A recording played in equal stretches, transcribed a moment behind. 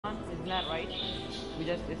that right? We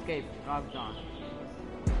just escaped. Rob John.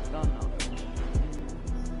 Don't know.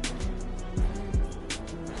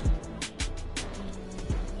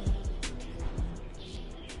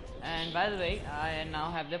 And by the way, I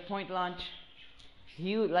now have the point launch.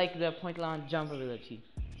 You like the point launch jump ability.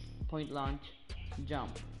 Point launch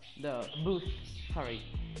jump. The boost. Sorry.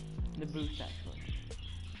 The boost actually.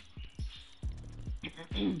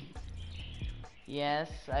 Yes,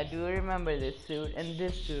 I do remember this suit, and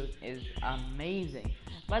this suit is amazing.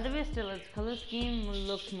 By the way, still, its color scheme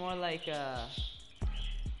looks more like a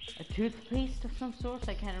toothpaste of some sort.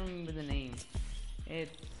 I can't remember the name.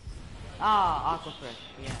 It's Aquafresh.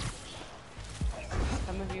 Yeah.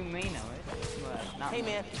 Some of you may know it, but not. Hey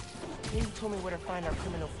man, Amy told me where to find our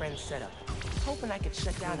criminal friend's setup. I was hoping I could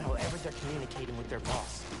shut down however they're communicating with their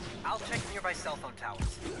boss. I'll check nearby cell phone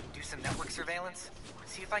towers, do some network surveillance,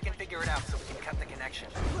 see if I can figure it out so we can cut the connection.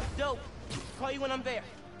 Dope. Call you when I'm there.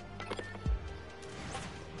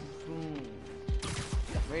 Boom.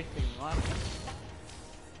 Wait a second, what?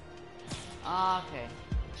 Okay.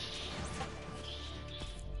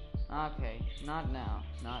 Okay, not now,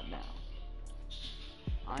 not now.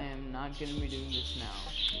 I am not gonna be doing this now.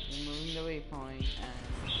 Removing the waypoint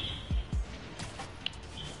and...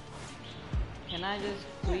 Can I just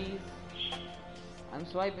please? I'm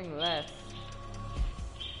swiping left.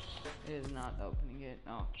 It is not opening it.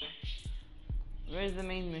 Okay. Where's the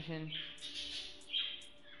main mission?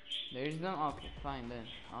 There's no. Okay, fine then.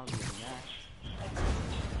 I'll do that.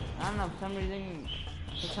 I don't know.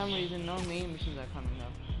 For some reason, no main missions are coming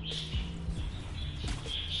up.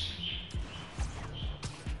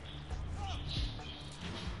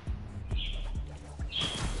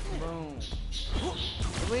 Boom.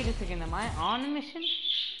 Wait a second, am I on a mission?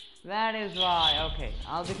 That is why. Okay,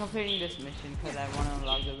 I'll be completing this mission because I want to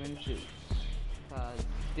unlock the windsuit. Cause,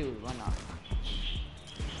 dude, why not?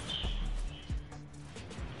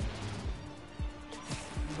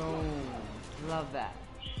 Boom. Love that.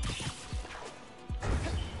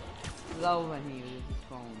 Love when he uses his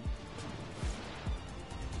phone.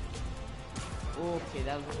 Okay,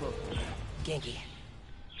 that was close. Genki.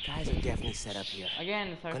 Guys are definitely set up here.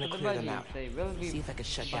 Again, sorry Gonna for the clear them budgies. out. They will be. See if I can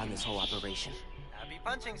shut down this whole operation. Happy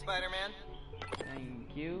punching, Spider-Man.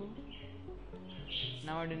 Thank you.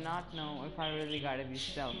 Now I do not know if I really gotta be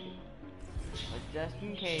stealthy, but just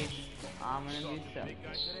in case, I'm gonna be stealthy.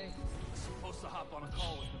 Supposed to hop on a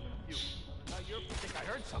call with him in a few. Now you think I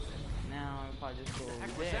heard something? Now if I just go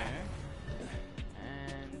over there,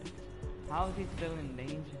 and how is he still in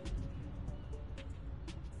danger?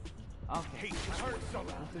 Okay, this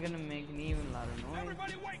is gonna make an even louder noise.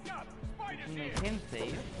 Everybody wake up! To make him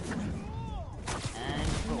safe. And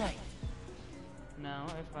boom. Now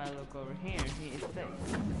if I look over here, he is safe.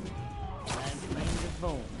 And means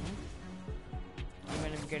boom. I'm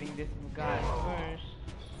gonna be getting this guy first.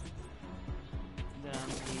 Then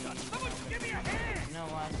Give me a hand! you know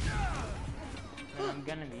what? Then I'm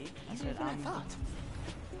gonna be. I said I'm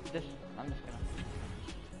just gonna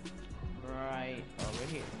right over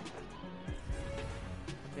here.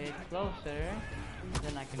 A bit closer,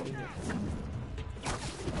 then I can do this.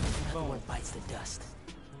 Boom. One bites the dust.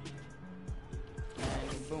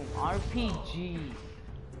 And boom, RPG.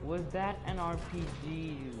 Was that an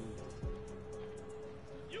RPG?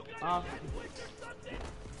 Off.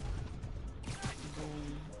 Boom.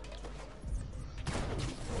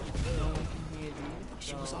 No one can hear these.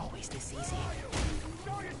 She was always this easy.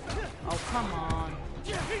 Oh, come on.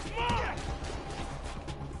 He's mine!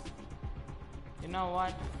 You know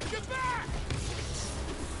what? Get back!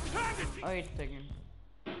 Oh, wait a second.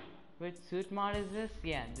 Which suit mod is this?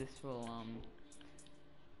 Yeah, this will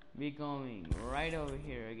be going right over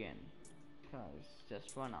here again. Cause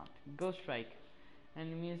just why not? Ghost Strike.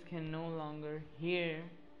 Enemies can no longer hear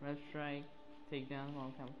Red Strike, take down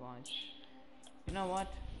long camouflage. You know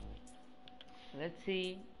what? Let's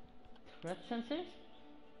see. Red sensors?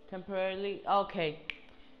 Temporarily. Okay.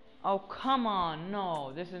 Oh, come on.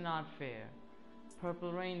 No, this is not fair.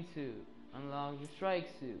 Purple rain suit. Unlock the strike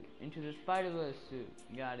suit. Into the Spider-Verse suit.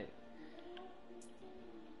 Got it.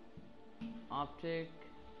 Optic.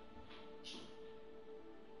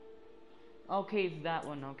 Okay, it's that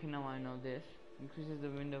one. Okay, now I know this. Increases the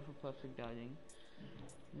window for perfect dodging.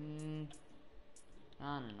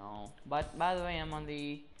 I don't know. But by the way, I'm going to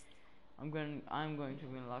be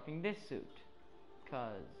unlocking this suit.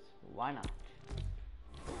 Cause why not?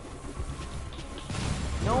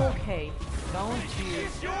 No, okay, don't you?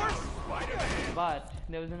 But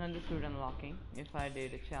there was another suit unlocking. If I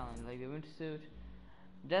did a challenge like the winter suit,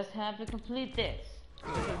 just have to complete this.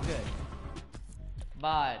 This is good.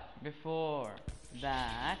 But before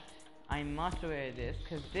that, I must wear this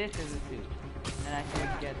because this is a suit, and I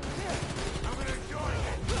should get this. I'm gonna join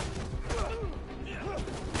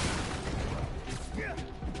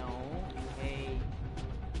No, hey.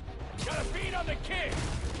 Got a beat on the kid!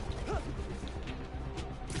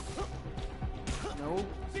 No.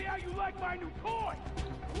 See how you like my new toy?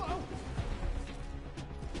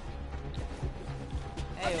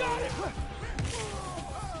 Hey,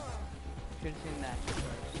 should have seen that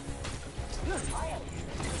first.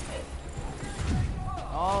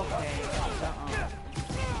 Okay.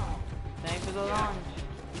 Thanks for the launch.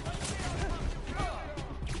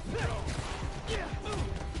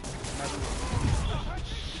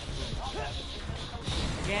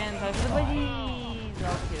 Again, time for the buddies.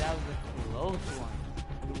 Okay, that was a close one.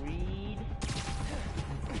 Read.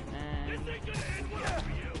 And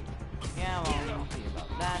yeah, well, we'll see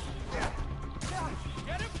about that.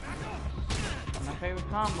 My favorite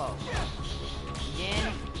combo.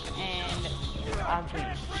 Again, and out.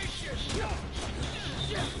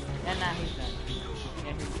 And now he's done.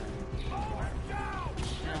 Yeah, he's done.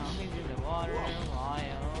 No, he's in the water. While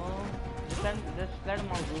just let him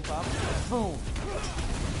all group up. Boom.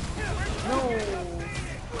 No,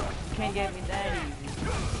 you can't get me that easy.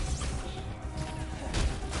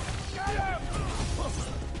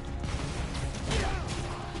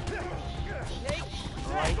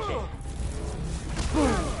 Right there.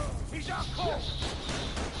 Boom. He's out cold!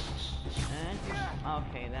 And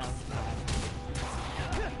okay, that was bad.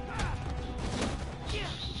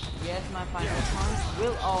 Yes, my final punch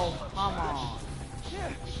will. Oh, come on!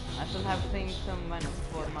 I still have seen some venom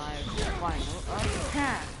for my final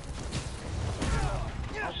attack.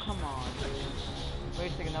 Oh, come on, dude.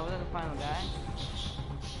 Wait a second, that wasn't the final guy?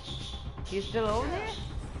 He's still over there?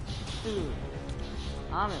 Dude,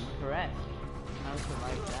 I'm impressed. I also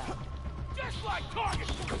like that. Just like target!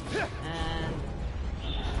 And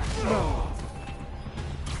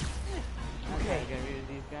okay, get rid of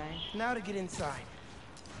these guys. Now to get inside.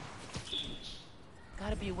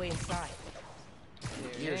 Gotta be a way inside.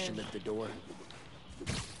 There Here it should is. lift the door.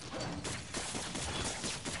 It's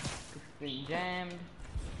been jammed.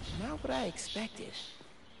 Not what I expected.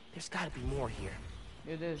 There's gotta be more here.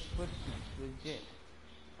 Yo, there's footprints, legit.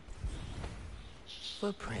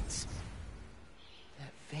 Footprints.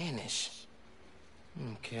 That vanish.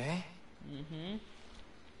 Okay. Mm-hmm.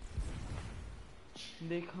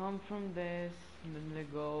 They come from this, and then they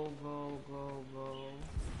go.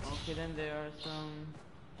 Okay, then there are some.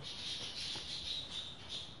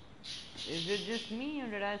 Is it just me, or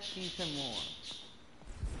did I see some more?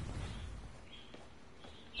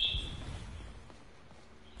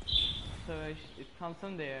 So it comes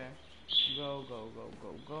from there. Go.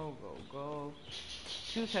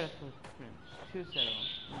 Two set of footprints. Two set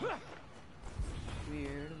of them.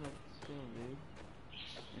 Weird, but still, dude.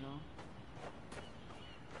 You know?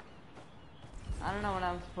 I don't know what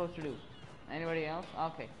I'm supposed to do. Anybody else?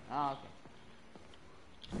 Okay. Oh,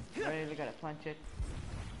 okay. Ready? Gotta punch it.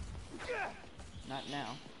 Not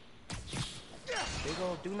now. Big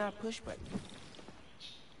old do not push button.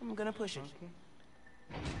 I'm gonna push it. Okay.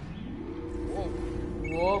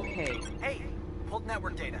 Whoa. Okay. Hey, pulled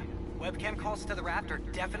network data. Webcam calls to the raft are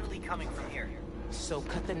definitely coming from here. So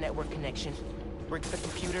cut the network connection, brick the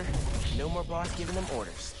computer, no more boss giving them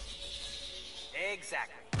orders.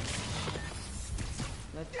 Exactly.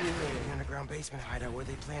 Let's do it. An underground basement hideout where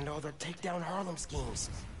they planned all their takedown Harlem schemes.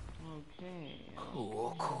 Okay.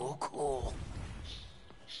 Cool.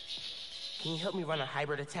 Can you help me run a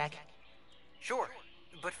hybrid attack? Sure,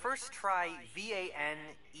 but first try VANESSA.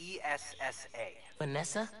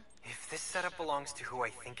 Vanessa? If this setup belongs to who I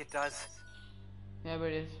think it does, Yeah,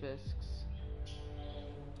 but it's Fisk's.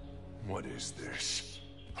 What is this?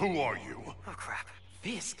 Who are you? oh crap.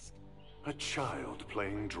 Fisk? A child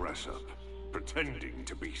playing dress-up, pretending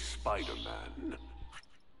to be Spider-Man.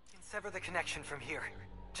 Can sever the connection from here.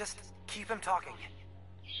 Just keep him talking.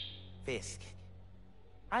 Fisk.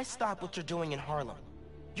 I stop what you're doing in Harlem.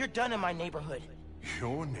 You're done in my neighborhood.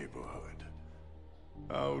 Your neighborhood?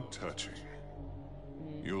 How touching.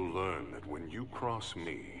 You'll learn that when you cross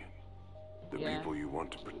me, the Yeah. people you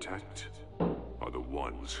want to protect are the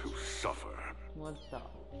ones who suffer. What's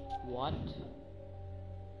up? What?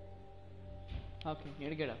 Okay, you need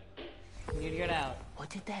to get up. You need to get out. What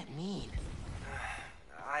did that mean?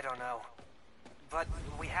 I don't know. But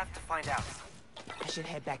we have to find out. I should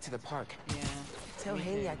head back to the park. Yeah. Tell me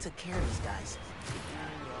Haley too. I took care of these guys.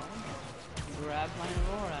 Grab my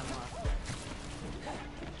roar ammo.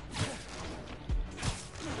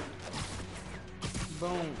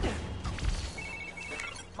 Boom.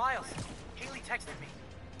 Miles, Haley texted me.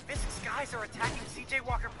 Fisk's guys are attacking CJ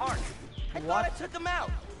Walker Park. I thought I took them out.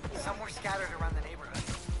 Some were scattered around the neighborhood.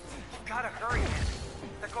 You've gotta hurry, man.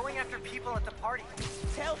 They're going after people at the party.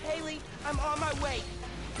 Tell Haley I'm on my way.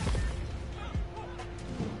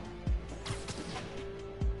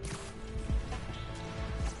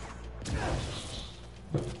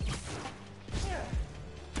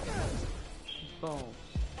 Boom.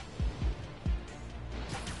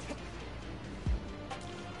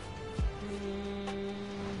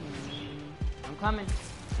 I'm coming.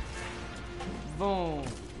 Boom.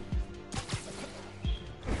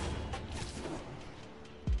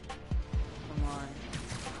 Come on.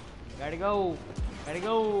 Gotta go. Gotta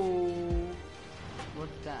go.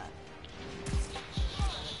 What's that?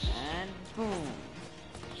 And boom.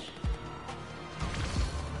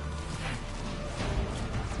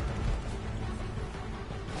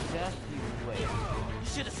 Just you wait. You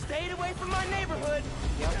should have stayed away from my neighborhood.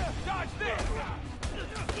 Yep. Dodge this!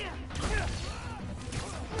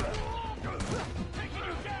 Taking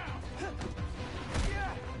you down!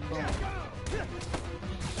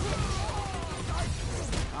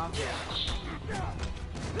 Okay.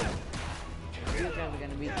 These guys are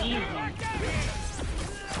gonna be easy.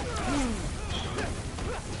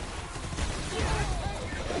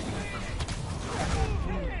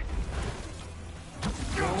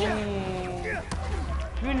 Oh.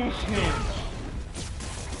 Finish him.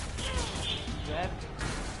 That.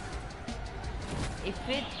 If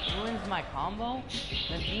it ruins my combo,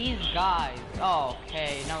 then these guys. Oh,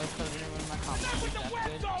 okay. No, it still didn't ruin my combo. That's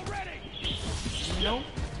good. Already! Nope.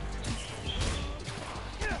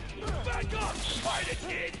 Back up! Fight it,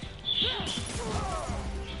 kid!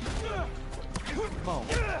 Boom.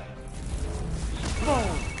 Boom.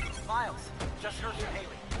 Miles, just heard from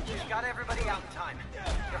Haley. She's got everybody out in time.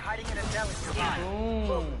 They're hiding in a deli nearby.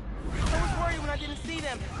 Boom. I was worried when I didn't see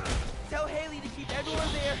them. Tell Haley to keep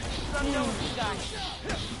everyone there so I'm done with these guys.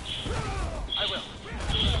 I will.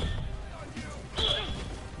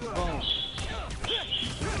 Boom.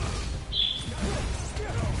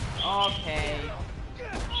 Okay.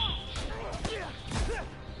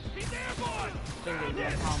 Still get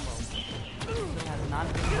that combo. Still has not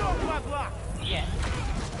been. Get off my block! Yes.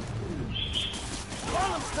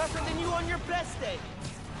 Harlem's tougher than you on your best day.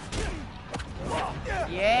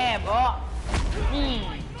 Yeah, boy.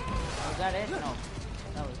 Was that it? No.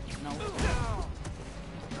 That was no.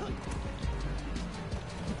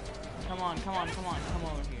 Come on, come on, come on, come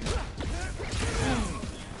over here.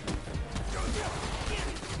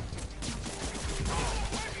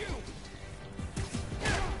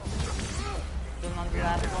 Still not the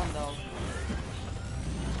last one though.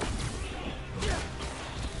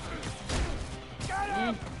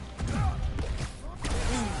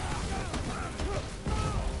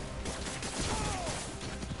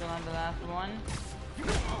 Still on the last one.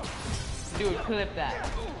 Dude, clip that.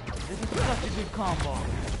 This is such a good combo.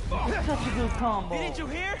 This is such a good combo. Didn't you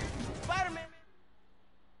hear? Spider-Man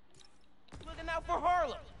looking out for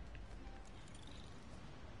Harlem.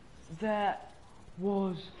 That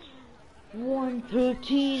was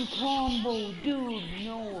 113 combo, dude.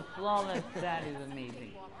 No, flawless. That is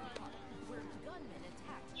amazing.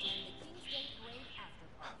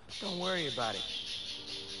 Don't worry about it.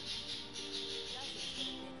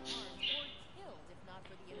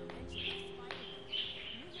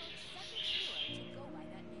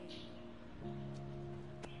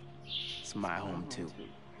 It's my home too.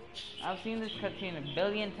 I've seen this cutscene a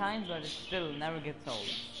billion times, but it still never gets old.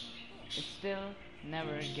 It still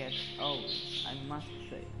never gets old, I must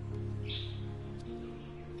say.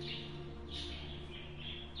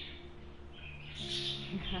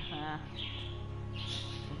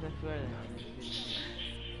 That's where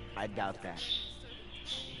I doubt that.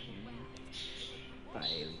 Bye,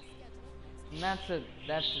 Haley.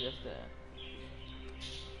 that's just a.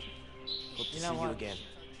 Hope to You see know you what? again.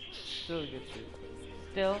 Still a good suit.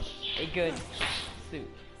 Still a good suit.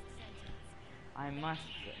 I must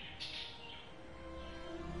say.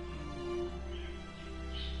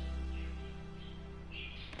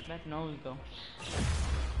 That nose though.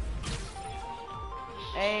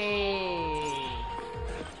 Hey!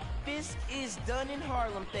 This is done in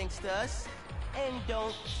Harlem thanks to us. And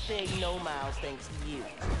don't say no, Miles, thanks to you.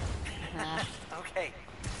 Okay,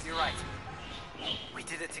 you're right. We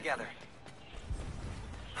did it together.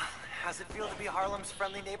 How's it feel to be Harlem's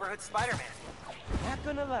friendly neighborhood Spider-Man? Not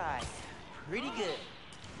gonna lie, pretty good.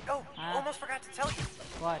 Oh, almost forgot to tell you.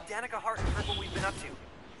 What? Danica Harton heard what we've been up to.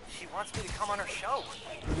 She wants me to come on her show.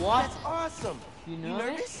 What? That's awesome. You You know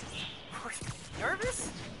nervous? Nervous?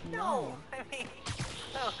 No. I mean,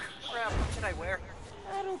 oh crap, what should I wear?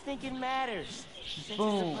 I don't think it matters. Since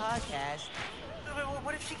Boom. it's a podcast.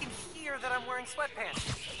 What if she can hear that I'm wearing sweatpants?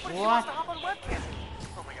 What if she What? wants to hop on webcam?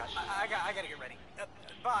 Oh my god, I gotta get ready.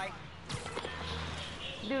 Bye.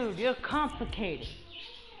 Dude, you're complicated.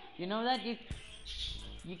 You know that you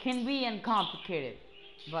can be uncomplicated,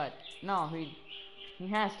 but no, he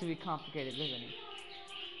has to be complicated, doesn't he?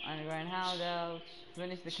 Underground hideouts.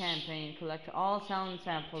 Finish the campaign. Collect all sound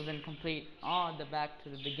samples and complete all the back to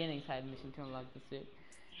the beginning side mission to unlock the suit,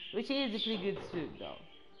 which is a pretty good suit, though,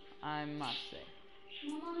 I must say.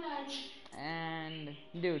 And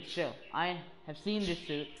dude, still, I have seen this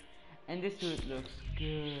suit, and this suit looks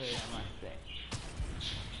good, I must say.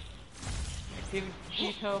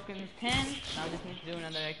 Activity tokens 10. Now just need to do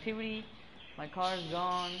another activity. My car's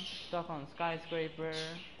gone, stuck on skyscraper.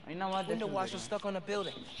 You know what? Window washer's stuck on a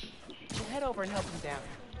building. We'll head over and help him down.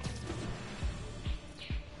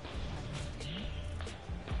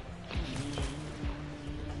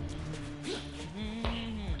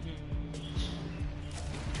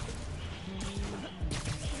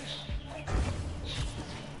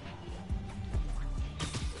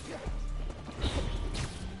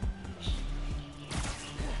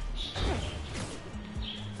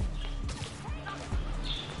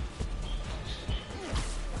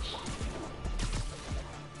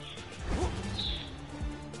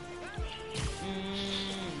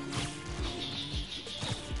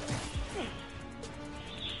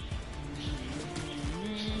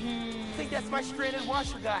 That's my stranded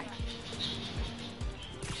washer guy.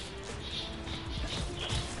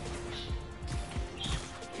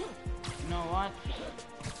 You know what?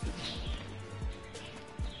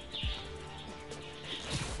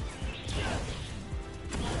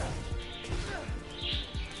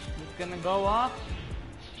 It's gonna go up.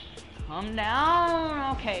 Come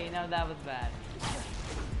down. Okay, no, that was bad.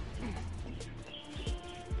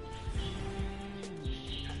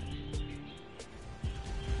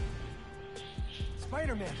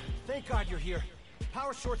 Spider-Man, thank God you're here.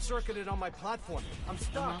 Power short-circuited on my platform. I'm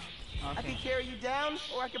stuck. Okay. I can carry you down,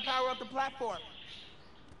 or I can power up the platform.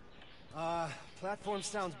 Platform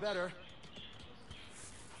sounds better.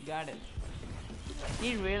 Got it.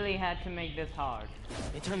 He really had to make this hard.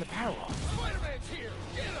 They turned the power off. Spider-Man's here!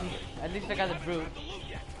 Get him! At least I got the brute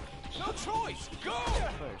No choice! Go!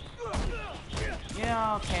 first.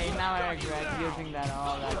 Yeah, okay, now I regret using that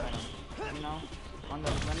all that venom. You know? On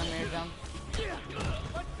the venom air jump.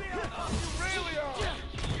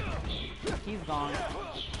 He's gone.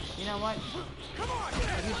 You know what? Come on!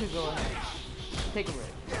 You should go ahead. Take a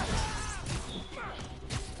risk.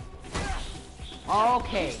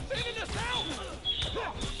 Okay.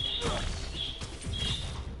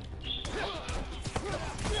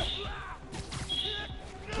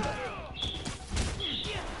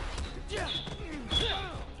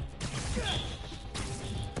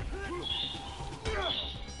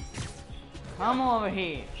 Come over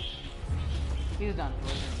here. He's done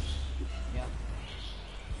for it. Yep.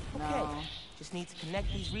 Okay. Now, Just need to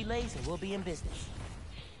connect these relays and we'll be in business.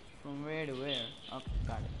 from where to where? Okay,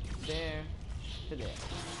 got it. There to there.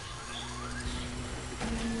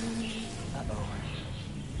 Uh-oh.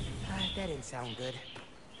 That didn't sound good.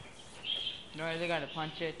 No, they gotta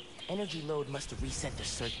punch it. Energy load must have reset the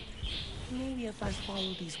circuit. Maybe if I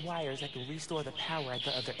follow these wires, I can restore the power at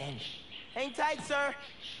the other end. Hang tight, sir.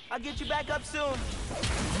 I'll get you back up soon.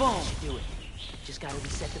 Boom! Do it. Just gotta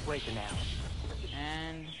reset the breaker now.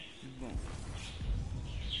 And boom.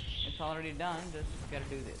 It's already done, just gotta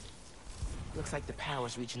do this. Looks like the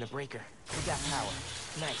power's reaching the breaker. We got power.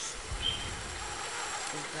 Nice.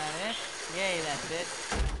 Is that it? Yay, that's it.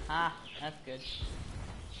 Ah, that's good.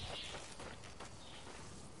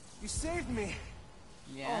 You saved me!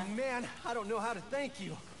 Yeah. Oh man, I don't know how to thank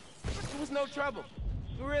you. It was no trouble.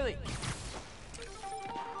 Really.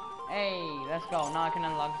 Hey, let's go. Now I can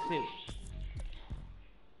unlock the suit.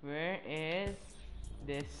 Where is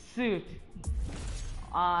this suit?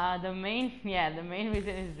 The main reason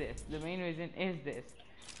is this. The main reason is this.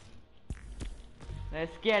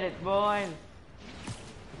 Let's get it, boys.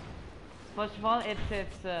 First of all, it's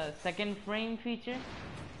its second frame feature,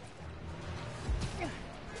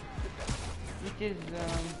 which is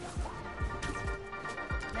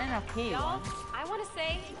an okay Y'all, one. I want to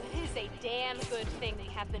say it is a damn good thing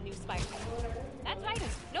they have the new Spider-Man. That's right,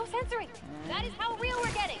 no censoring. That is how real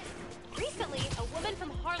we're getting. Recently, a woman from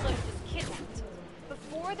Harlem was kidnapped.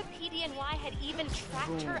 Before the PDNY had even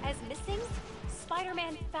tracked her as missing,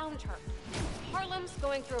 Spider-Man found her. Harlem's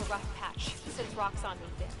going through a rough patch since Roxxon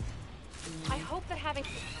moved in. I hope that having...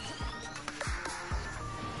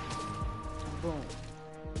 Boom.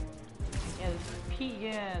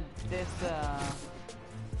 Yeah, this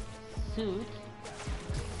suit,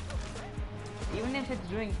 even if it's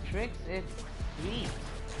doing tricks, it's sweet.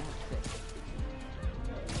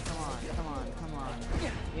 Come on, come on. come on.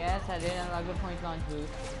 Yes, I did unlock the point launch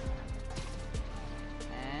boost.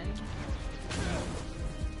 And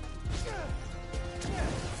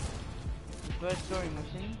the first story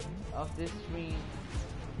mission of this stream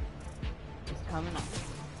is coming up.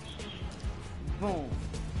 Boom.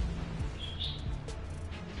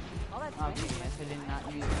 Okay, yes, I did not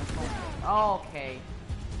use my phone. Okay.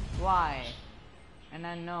 Why? And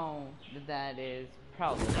I know that that is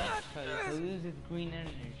probably because it loses green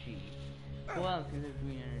energy. Who else uses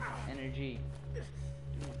green energy?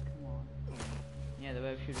 Come on. Yeah, the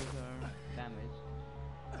web shooters are damaged.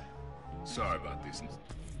 Sorry about this.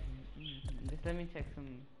 Just let me check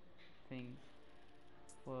some things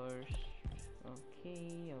first.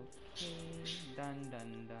 Okay, done.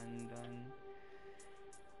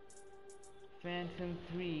 Phantom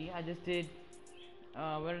 3, I just did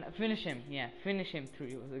well, finish him. Yeah, finish him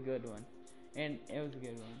 3 was a good one. And it was a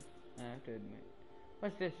good one, I have to admit.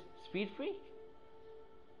 What's this? Speed Freak?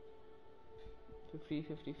 50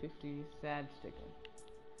 sad sticker.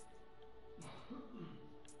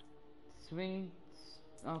 Swing.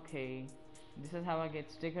 Okay, this is how I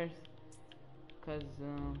get stickers. Cause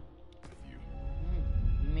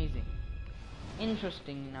amazing,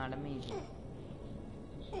 interesting, not amazing.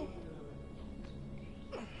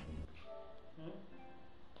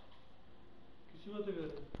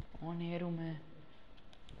 On air हूँ मैं.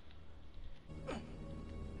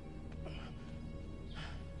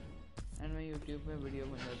 And मैं YouTube पे video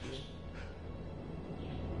बन जाती है.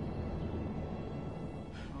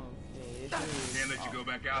 Okay. Can't let you go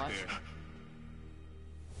back out there.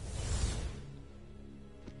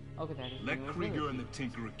 Okay, that is. Let Krieger and the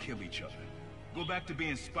Tinkerer kill each other. Go back to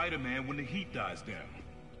being Spider-Man when the heat dies down.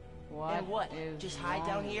 What? And what? Is Just hide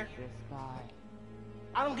down here? This guy.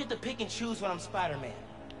 I don't get to pick and choose when I'm Spider-Man.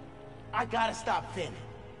 I gotta stop Finn.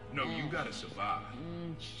 No, you gotta survive.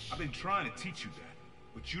 I've been trying to teach you that,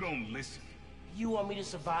 but you don't listen. You want me to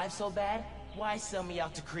survive so bad? Why sell me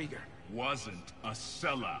out to Krieger? Wasn't a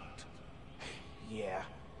sellout. Yeah.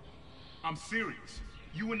 I'm serious.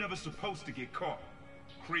 You were never supposed to get caught.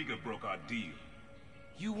 Krieger broke our deal.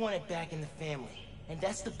 You want it back in the family, and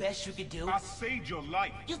that's the best you could do? I saved your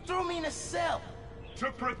life. You threw me in a cell!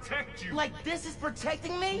 To protect you. Like this is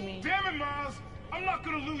protecting me? Damn it, Miles! I'm not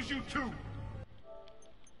gonna lose you too.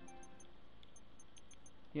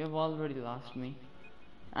 You have already lost me.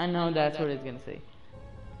 I know that's what it's gonna say.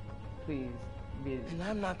 Please be. And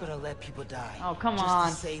I'm not gonna let people die. Oh, come just on.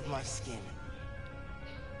 to save my skin.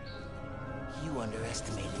 You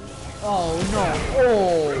underestimated me. Oh no!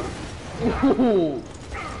 Oh!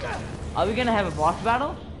 Are we gonna have a boss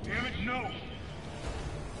battle? Damn it, no.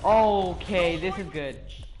 Okay, this is good.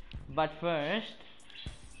 But first,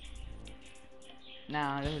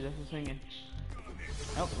 nah, this is swinging.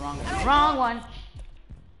 Nope, wrong one. Wrong one.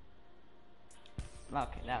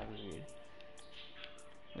 Okay, that was weird.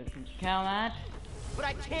 We can count that. But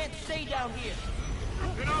I can't stay down here.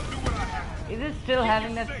 Then I'll do what I have to. Is it still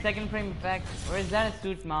having that second frame effect, or is that a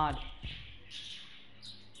suit mod?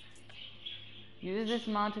 Use this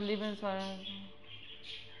mod to leave in for.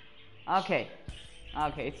 Okay,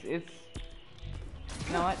 it's.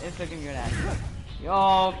 You know what? It's looking good at.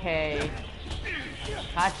 Okay.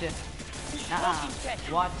 Gotcha.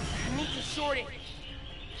 What? I need to short it.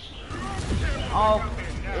 Oh.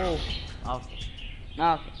 Okay.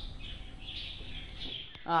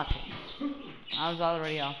 I was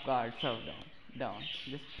already off guard, so don't.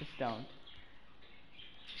 Just don't.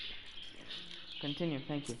 Continue,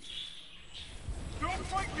 thank you. Don't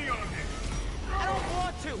fight me on this. I don't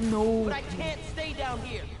want to. No. But I can't stay down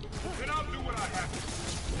here. Then I'll do what I have to.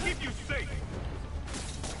 Keep you safe.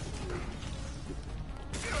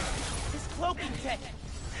 This cloaking tech.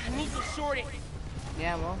 I need to short it.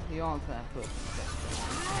 Yeah, well, you also have to.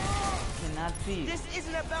 Cannot see. This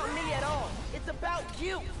isn't about me at all. It's about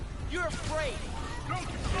you. You're afraid. Don't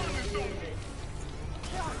you turn this on me.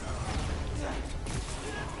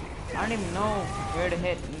 I don't even know where to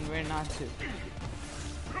hit and where not to.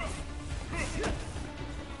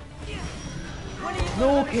 When are you No,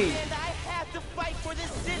 gonna okay. understand I have to fight for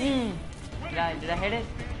this city? Did I hit it?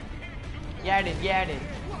 Yeah, I did.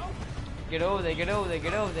 Get over there.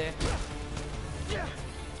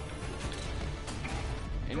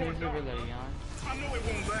 Invisible, yaar. I know it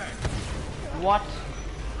won't last.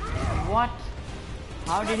 What?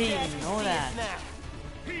 How did he even know that?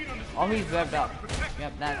 Oh, he's webbed up.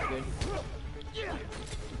 Yep, that's good.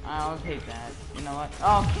 I'll take that. You know what?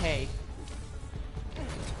 Okay.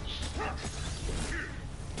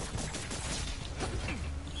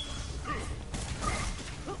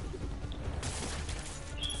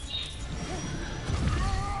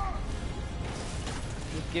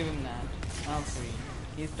 Just give him that. Okay,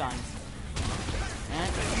 he's done.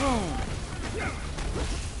 And boom!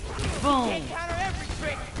 Boom! Can't counter every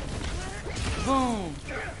trick. Boom!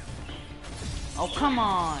 Oh, come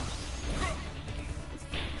on!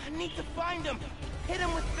 I need to find him. Hit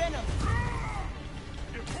him with venom.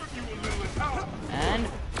 It hurt you a little as hell. And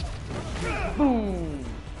boom!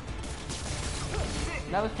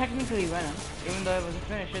 That was technically Venom. Even though it was a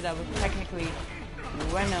finisher, that was technically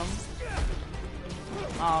Venom.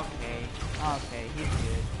 Okay, okay, he's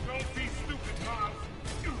good. Don't be stupid, Miles.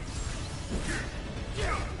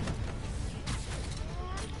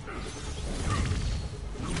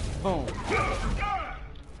 Boom.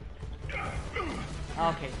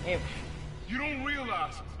 Okay, hey. You don't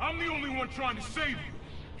realize I'm the only one trying to save you.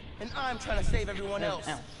 And I'm trying to save everyone else.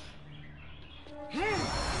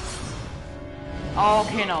 Oh,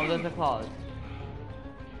 okay, no, there's the claws.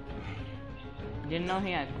 Didn't know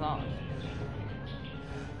he had claws.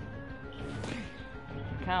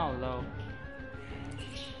 Cow, though.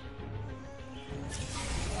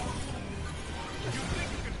 You think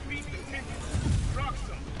you can beat the ticket? Rock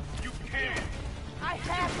some. You can. I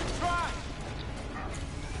have to try.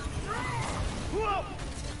 Whoa!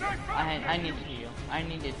 I need to heal. I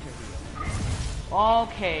needed to heal.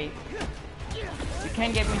 Okay. You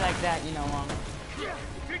can't get me like that, you know,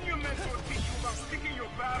 Didn't your mentor teach you about picking your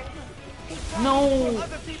battles? No! For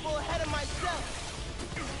other people ahead of myself.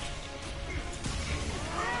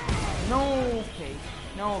 No, okay.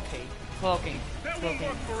 No, okay. Cloaking. That won't Cloaking.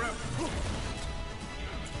 work forever.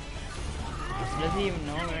 Does he even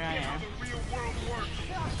know where I How am? the real world works.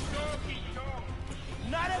 Doggy dog.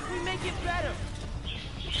 Not if we make it better.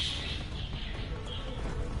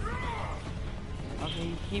 Okay,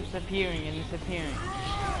 he keeps appearing and disappearing.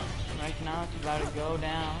 Right now, it's about to go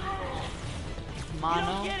down. You don't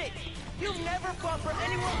Mono. get it. You never fought for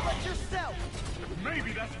anyone but yourself.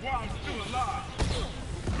 Maybe that's why I'm still alive.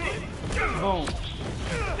 Boom.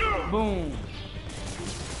 Boom.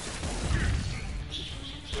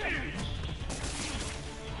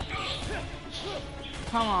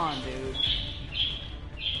 Come on, dude.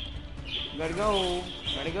 Gotta go.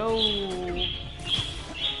 Gotta go.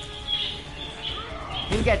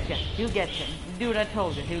 He'll get you. He'll get you. Dude, I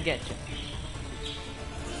told you. He'll get you.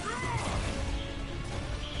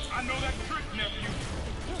 I know that trick, nephew.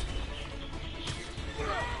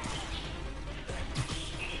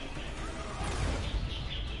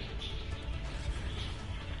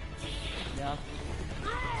 Yep.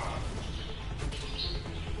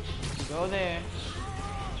 Go there.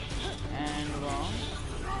 And go.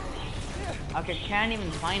 Okay, can't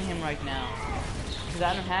even find him right now. Because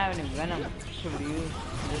I don't have any venom to use.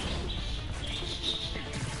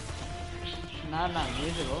 Now that I'm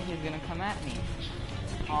visible, he's gonna come at me.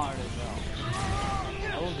 Hard as well.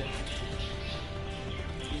 Hold it.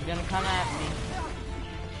 He's gonna come at me.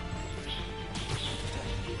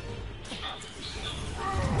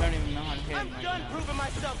 I don't even know how to hit I'm him right done now. proving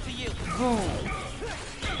myself to you. Boom!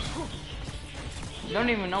 Don't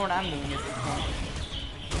even know what I'm doing at this point.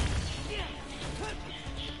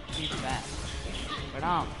 He's fast. But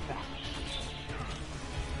I'm fast.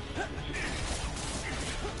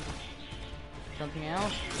 Something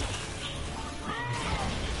else?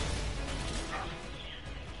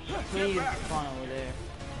 Please spawn over there.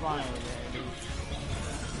 Spawn over there, dude.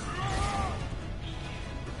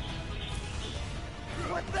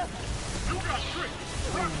 What the? You got tricked.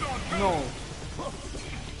 Rocked on too. No.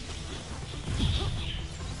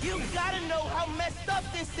 You gotta know how messed up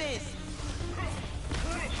this is.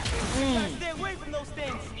 Gotta stay away from those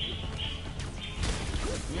things.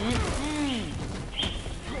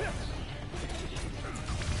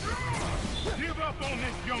 Give up on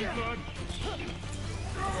this, young blood.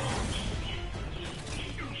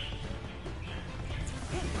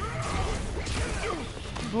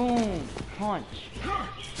 Boom. Punch.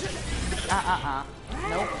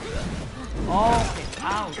 Nope. Okay.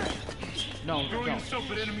 Ouch. No, Throw don't.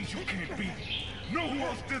 yourself at enemies you can't beat. Know who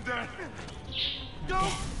else did that?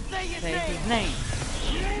 Don't say his Say name. his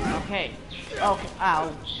name. Okay. Okay.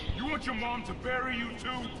 Ouch. You want your mom to bury you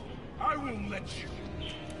too? I won't let you.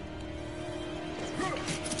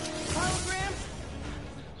 Holograms?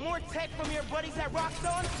 More tech from your buddies at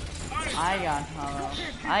Rockstone? I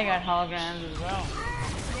got holograms as well.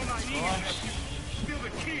 You're not eating, nephew. Still the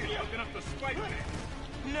kid looking up to Spider-Man.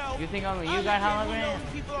 No. You think only you I'm got the kid who holograms?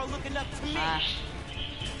 knows people are looking up to me.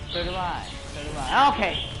 So do I. So do I.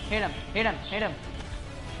 Okay. Hit him. Hit him. Hit him.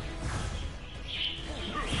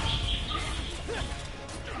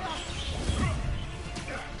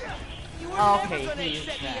 You were Okay, never gonna he is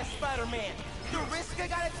accept me back. as Spider-Man. The risk I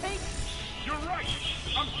gotta take? You're right.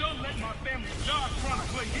 I'm done letting my family die trying to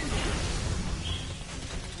play hero.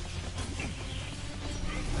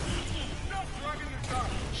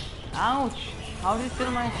 Ouch! How did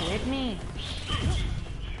still manage to hit me?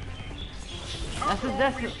 That's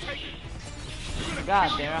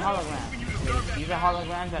God, they're a hologram. These are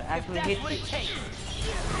holograms that actually hit you.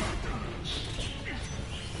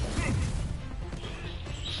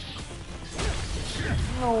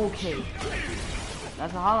 Okay.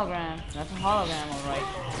 That's a hologram. That's a hologram, alright.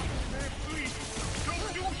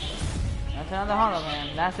 That's another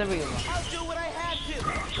hologram. That's the real one. I'll do what I have to.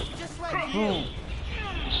 Just like Boom.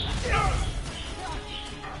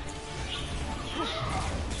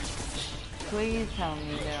 Please tell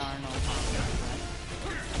me there are no holograms.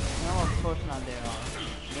 No, of course not there are.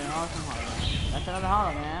 There are some holograms. That's another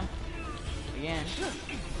hologram. Again.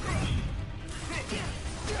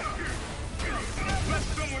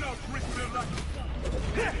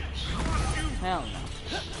 Hell no.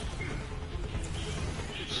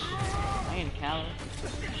 I ain't a coward.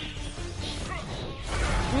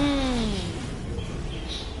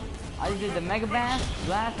 I just did the Mega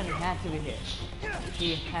Blast, and it had to be hit.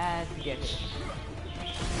 He had to get hit.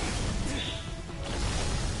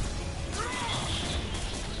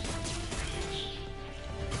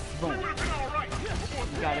 Boom.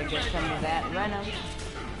 You gotta get some of that venom.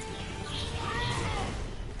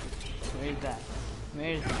 Where's that?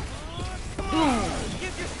 Where's that? Boom!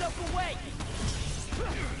 give yourself away.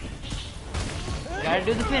 Gotta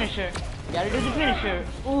do the finisher. Gotta do the finisher.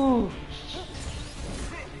 Ooh.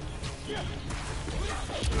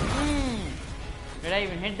 Did I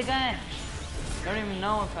even hit the guy? Don't even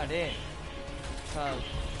know if I did. Cause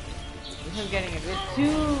this is getting a bit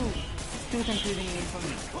too confusing for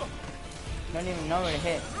me. Don't even know where to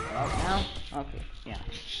hit. Right now? Okay, yeah.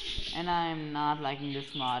 And I'm not liking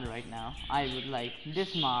this mod right now. I would like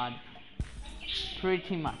this mod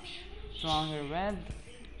pretty much. Stronger web.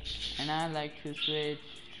 And I like to switch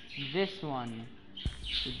this one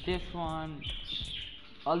to this one.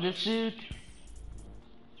 All the suit.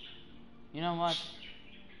 You know what?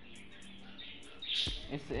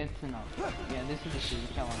 It's enough. Yeah, this is the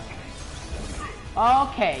suit I want.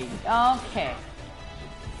 Okay.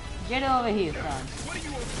 Get over here, son.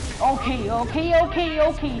 Okay.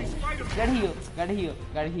 Gotta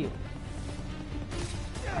heal.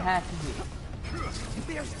 I have to heal.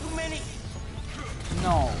 There's too many.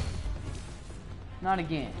 No. Not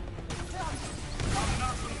again.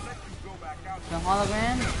 The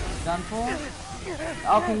hologram? Done for?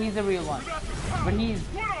 Okay, he's the real one. But he's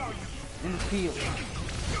in the field.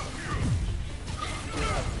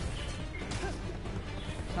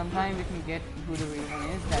 Sometimes we can get who the real one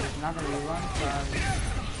is. That is not the real one.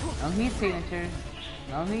 No heat signatures.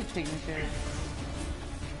 No heat signatures.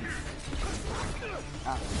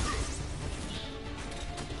 Ah.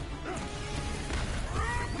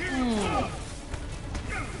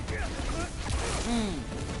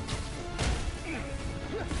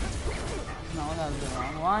 No, that was the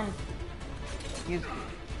wrong one. He's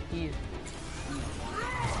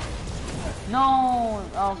no,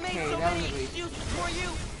 okay, that was a reach.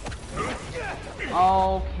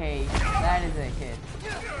 Okay, that is a hit.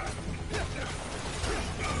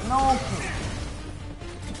 No, okay.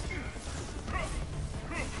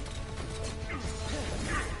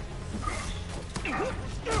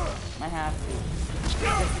 I have to.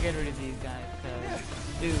 Just to get rid of these guys, cause,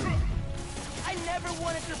 dude. I never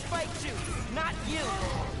wanted to fight you, not you.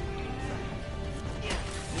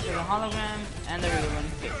 This is a hologram and the real one,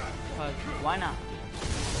 cause why not?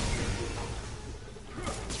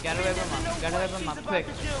 Gotta rip him up quick.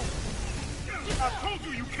 I told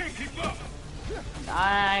you can't keep up.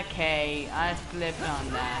 Okay, I slipped on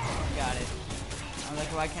that. Got it. I'm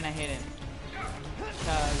like, why can't I hit him?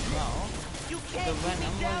 Cause no. The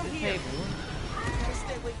venom was disabled.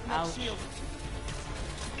 Ouch.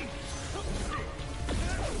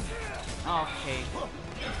 Okay.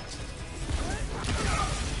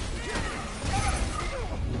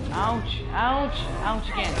 Ouch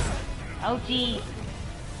again. Ouchie.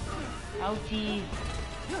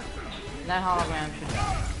 That hologram should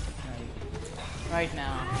die. Right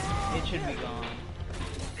now. It should be gone.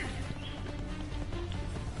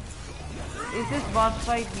 Is this boss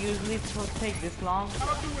fight usually supposed to take this long?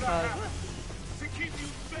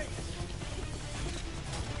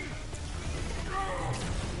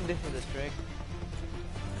 This is a trick.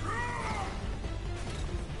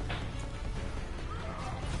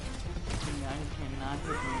 I cannot hit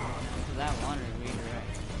me right now because I wanted to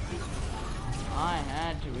redirect. I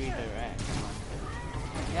had to redirect.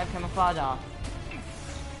 Yeah, camouflage off.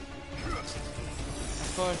 Of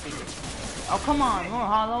course it is. Oh, come on, more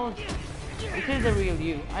hollows. This is the real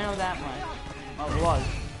you. I know that much. Oh, it was.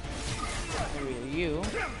 The real you.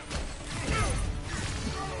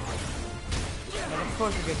 But of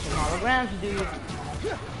course you get some holograms, dude.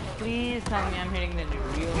 Please tell me I'm hitting the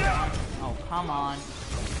real one. Oh, come on.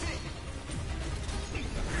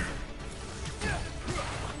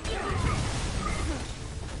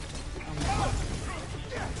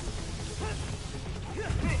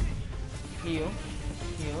 Heal.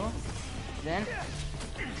 Heal. Then.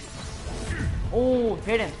 Oh,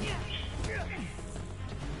 hit him.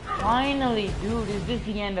 Finally, dude, is this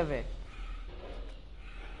the end of it?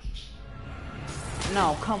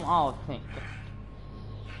 No, come on, think.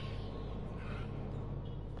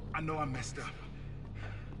 I know I messed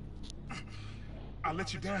up. I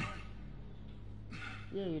let you down.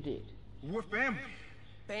 Yeah, you did. We're family.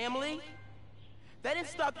 Family? That didn't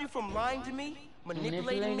stop you from lying to me,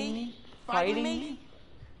 manipulating me, fighting me?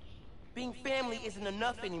 Being family isn't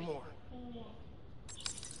enough anymore.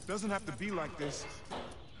 Doesn't have to be like this.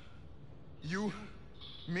 You,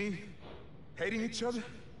 me, hating each other?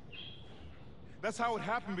 That's how it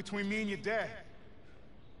happened between me and your dad.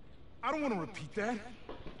 I don't want to repeat that.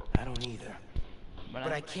 I don't either.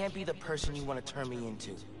 But I can't be the person you want to turn me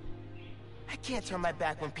into. I can't turn my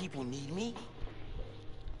back when people need me.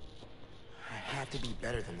 I have to be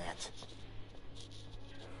better than that.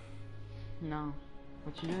 No,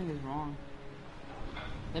 what you're doing is wrong.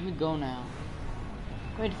 Let me go now.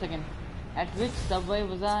 Wait a second. At which subway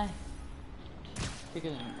was I?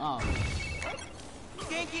 Because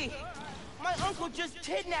Genki! My uncle just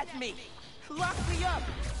kidnapped me! Locked me up!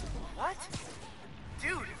 What?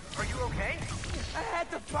 Dude, are you okay? I had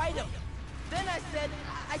to fight him. Then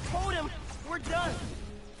I told him, we're done.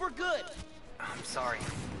 For good. I'm sorry.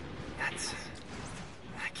 That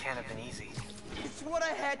can't have been easy. It's what I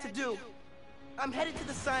had to do. I'm headed to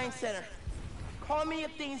the Science Center. Call me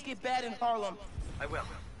if things get bad in Harlem. I will.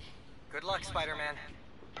 Good luck, Spider-Man.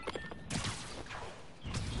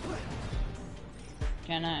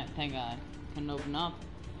 can I? Thank God. Can open up.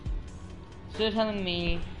 So you're telling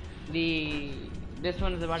me this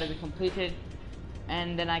one is about to be completed,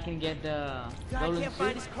 and then I can get the God, golden I can't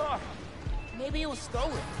find his car. Maybe it was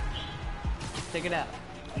stolen. Let's check it out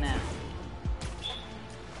now.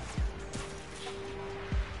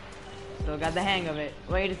 So got the hang of it.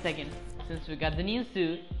 Wait a second. Since we got the new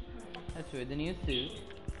suit, let's wear the new suit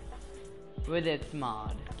with its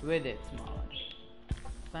mod.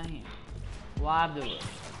 Bam. Wipe the world.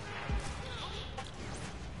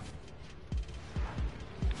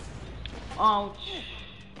 Ouch.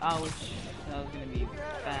 Ouch. That was gonna be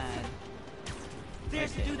bad.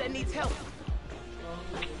 There's the dude that needs help.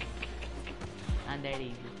 Not that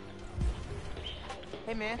easy.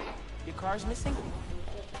 Hey man, your car's missing?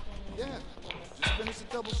 Yeah, just finished a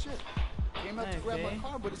double shift. Came out to grab my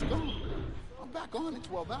car, but it's gone. I'm back on in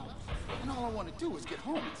 12 hours. And all I want to do is get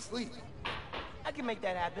home and sleep. I can make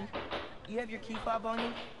that happen. You have your key fob on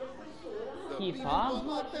you? Key On fob?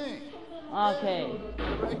 my thing. Okay.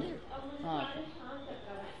 Right here. Okay.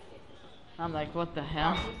 I'm like, what the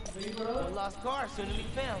hell? A lost car, soon to be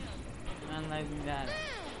found. I'm like that.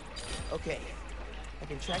 Okay, I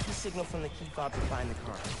can track the signal from the key fob to find the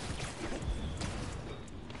car.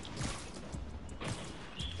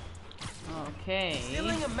 Okay.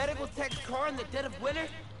 Stealing a medical tech's car in the dead of winter?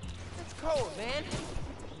 That's cold, man.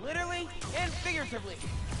 Literally and figuratively.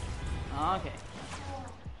 Okay.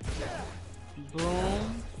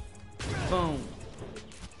 Boom. Boom.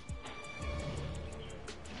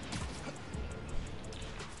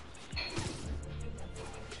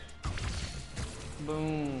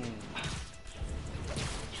 Boom.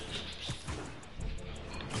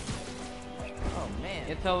 Oh man,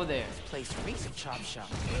 It's over there. this place reeks of chop shop.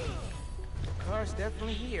 The car's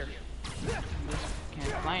definitely here.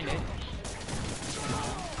 Can't find it.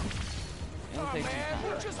 It'll take some time.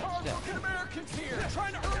 We're just hardworking Americans here,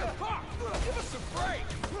 trying to earn a buck. Give us a break.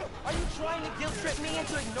 Are you trying to guilt trip me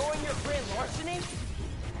into ignoring your grand larceny?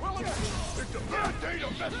 Well, it's a bad day to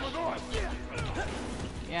mess with us.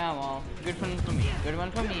 Yeah, well, good one for me. Good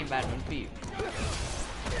one for me, bad one for you.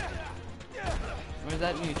 Where's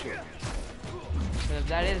that mutual? Because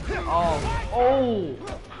that is... Oh!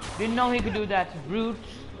 Didn't know he could do that, brute.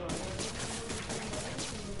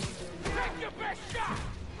 Take your best shot.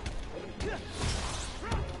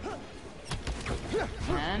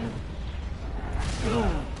 And...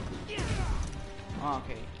 Boom.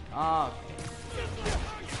 Okay. Okay.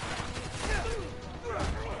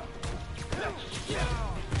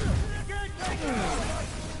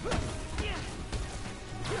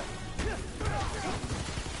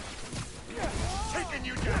 Taking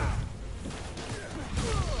you down.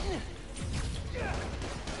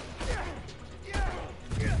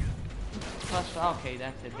 Plus, okay,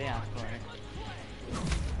 that's it. They asked for it.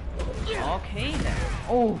 Okay then.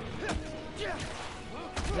 Oh!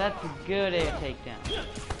 That's a good air takedown.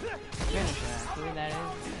 Finish her, actually, that is.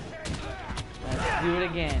 Let's do it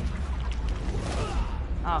again.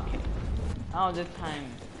 Okay. Oh, this time,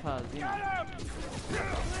 cause, you know.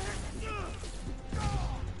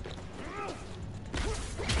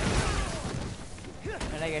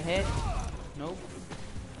 Did I get hit? Nope.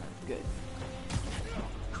 That's good.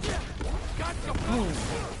 Boom.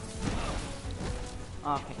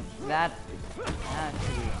 Okay, that's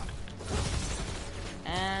actually.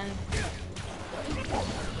 And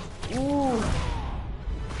ooh,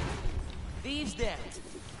 Thieves dead.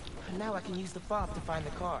 Now I can use the fob to find the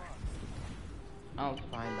car. I'll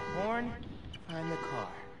find the horn, find the car.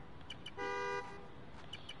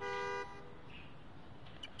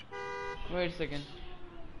 wait a second.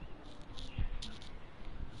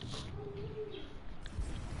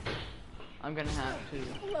 I'm gonna have to.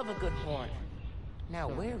 I love a good horn. Now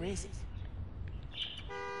where is it?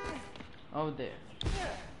 Over there.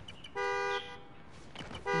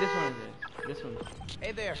 This one is it. This one.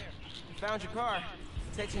 Hey there. I found your car.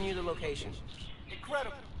 Texting you the location.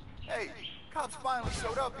 Incredible. Hey, cops finally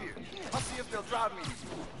showed up here. I'll see if they'll drive me.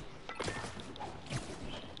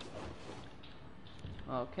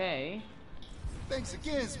 Okay. Thanks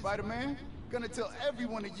again, Spider-Man. Gonna tell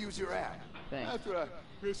everyone to use your app. Thanks. After I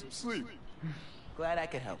get some sleep. Glad I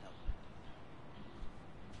could help.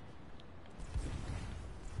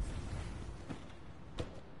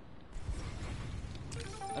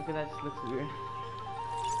 Okay, that just looks weird.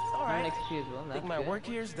 All right. An XP as well. I That's think my good. work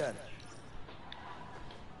here is done.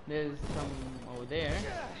 There's some over there.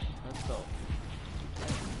 Let's go.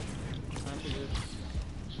 I should just...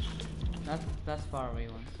 That's far away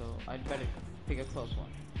one, so I'd better pick a close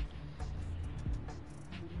one.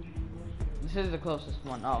 This is the closest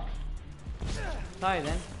one. Oh. Sorry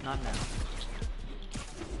then, not now.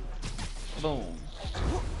 Boom.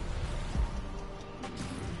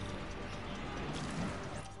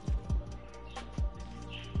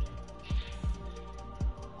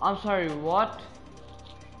 I'm sorry, what?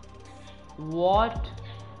 What?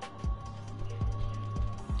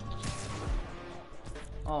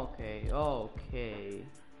 Okay, okay.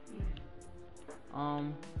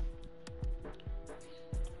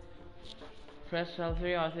 Press L3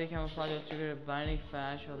 or camouflage will trigger a blinding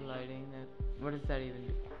flash or lighting. What does that even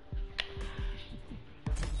do?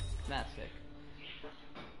 That's sick.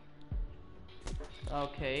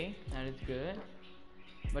 Okay, that is good.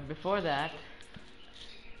 But before that,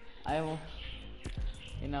 I will.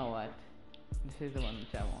 You know what? This is the one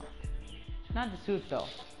which I want. Not the suit though.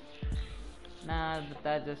 Nah, but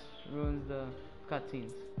that just ruins the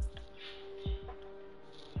cutscenes.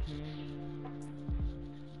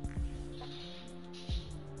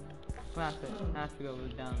 Classic. Has to go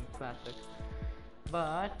down classic.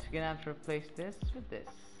 But gonna have to replace this with this.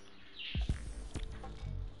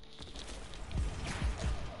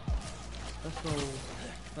 Let's go.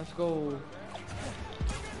 Let's go.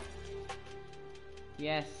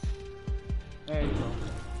 Yes. There you go.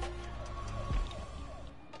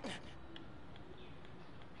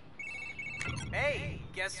 Hey,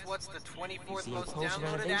 guess what's the 24th See, in most close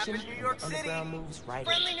downloaded app in renovation, New York City? underground moves right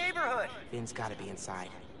Friendly in. neighborhood. Ben's gotta be inside.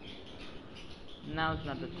 Now's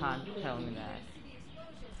not the time to tell me that.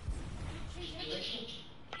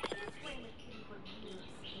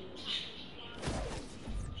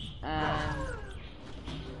 And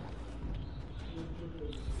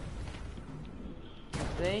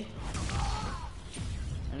see?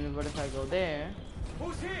 And what if I go there?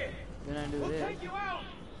 Who's here? Then I do We'll this. take you out.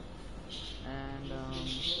 And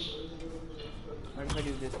what if I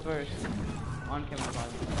do this first? On camera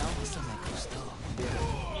now.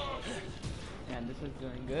 And this is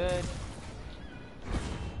doing good.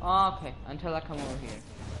 Okay, until I come over here.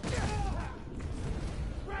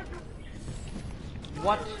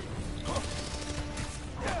 What?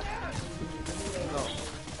 Go.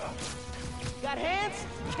 Got hands?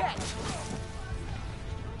 Catch!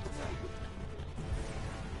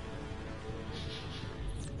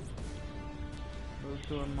 Go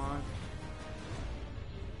to a mark.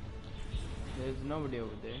 There's nobody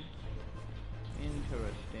over there.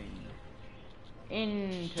 Interesting.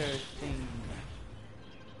 Interesting.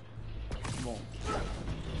 Boom.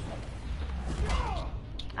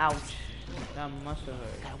 Ouch. That must have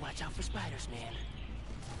hurt. Gotta watch out for spiders, man.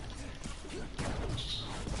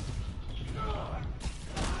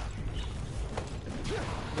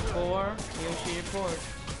 Before, he report.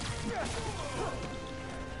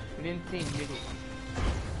 We didn't see him, did he?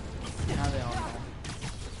 Now they all know.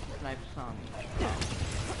 Snipe some.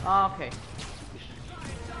 Okay.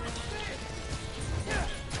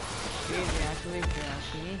 Easy, actually, if you ask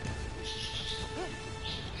me.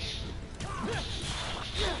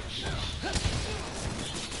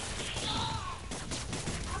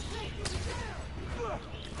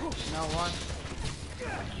 Now what?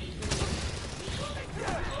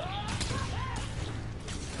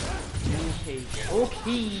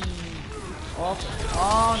 Okay. Okay.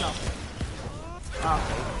 Oh no.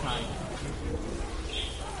 Okay, fine.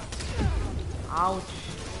 Ouch.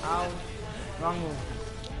 Ouch. Wrong move.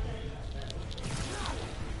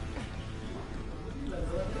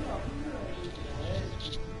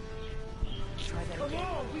 Try that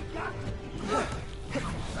again.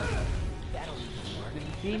 That'll work. Did you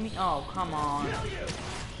see me? Oh, come on.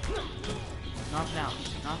 Not now.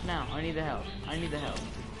 Not now. I need the help. I need the help.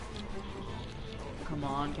 Come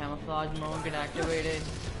on, camouflage mode, get activated.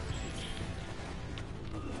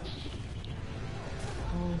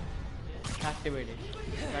 Oh. Activated.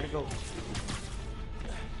 Gotta go.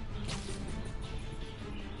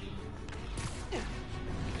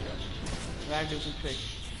 Gotta do some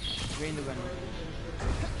tricks. Drain the venom.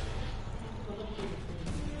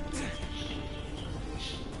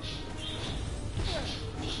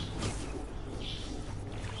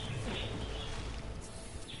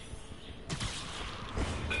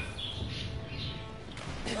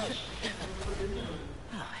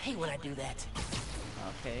 Oh, I hate when I do that.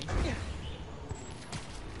 Okay.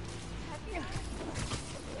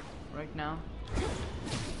 Right now.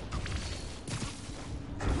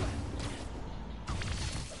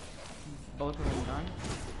 Both of them done.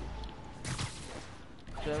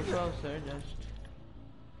 Still closer, just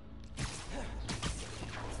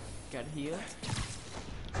get here.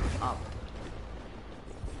 Up.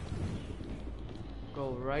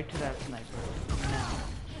 Go right to that sniper. Now.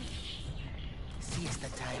 See, it's the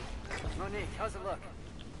time. Monique, how's it look?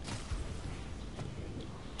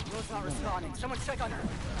 Will's not responding. Someone check on her.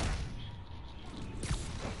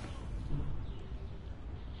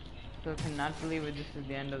 So I cannot believe it. This is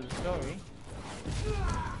the end of the story.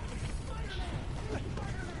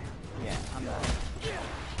 Yeah, I'm out.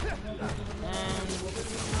 And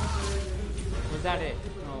was that it?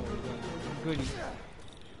 Oh, goody.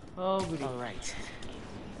 Oh, goody. All right.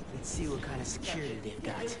 Let's see what kind of security they've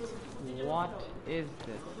got. What is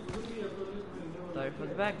this? Sorry for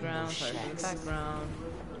the background. Sorry for the background.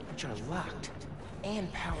 Which are locked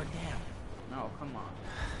and powered down. Oh, come on.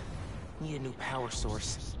 Need a new power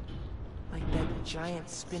source. Like that giant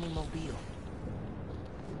spinning mobile.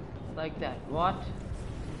 Like that. What?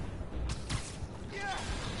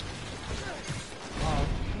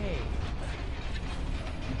 Okay.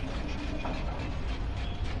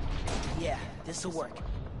 Yeah, this'll work.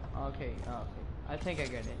 Okay, okay. I think I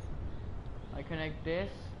get it. I connect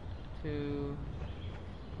this to...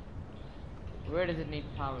 Where does it need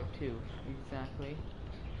power to? Exactly.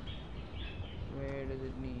 Where does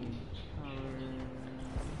it need power?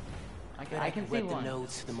 I can see web one. the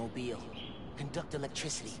nodes to the mobile. Conduct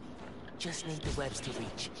electricity. Just need the webs to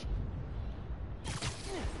reach.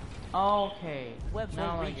 Okay. Webs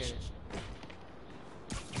Now won't I get reach.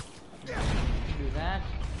 it. Do that.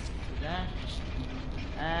 Do that.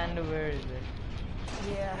 And where is it?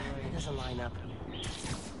 Yeah, it doesn't line up.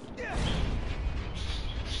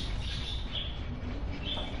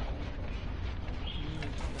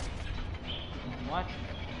 What?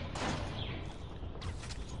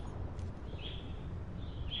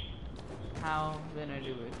 How then I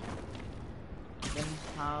do it? Then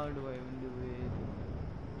how do I even do it?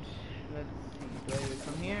 Let's see. Do I do it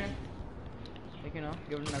from here? Like, you know,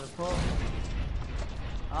 give it another pull.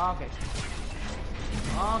 Okay.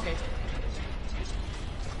 Okay.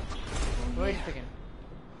 Wait a second.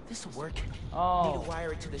 This'll work. Oh. Need to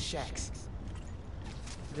wire it to the shacks.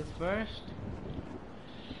 This first.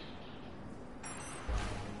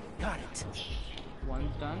 Got it.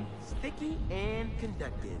 One's done. Sticky and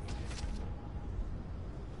conductive.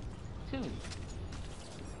 2.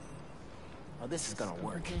 Oh, this is gonna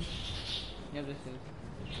work. Yeah, this is.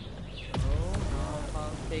 Oh, now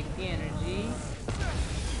I'll take the energy.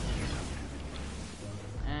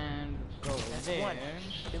 And go That's there. one.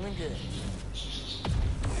 Feeling good.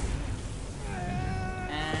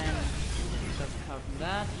 And subtract from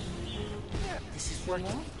that. This is Two working.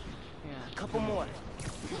 more? Yeah. A couple more.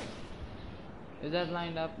 Is that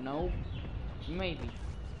lined up? No. Maybe.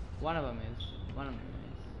 One of them is. One of them is.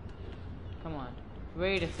 Come on.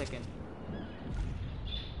 Wait a second.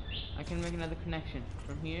 I can make another connection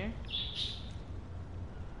from here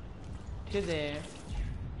to there,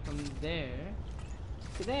 from there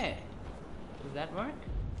to there. Does that work?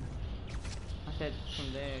 I said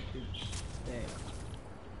from there to there.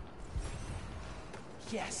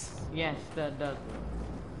 Yes. Yes, that does work.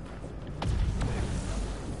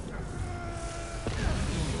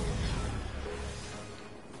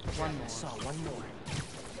 One more. Saw one more.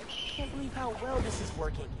 Can't believe how well this is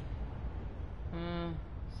working.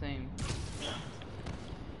 same.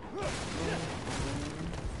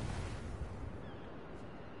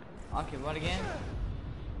 Okay, what again?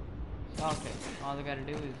 Okay, all I gotta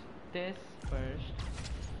do is this first.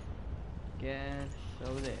 Get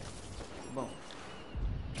over there. Boom.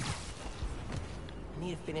 I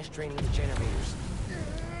need to finish draining the generators.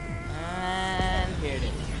 And here it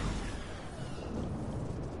is.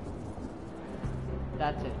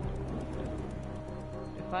 That's it.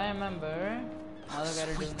 If I remember, all I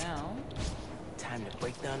gotta do now. Time to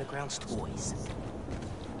break the underground's toys.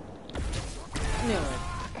 Knew it.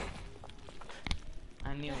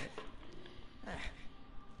 I knew it.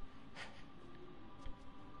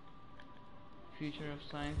 Future of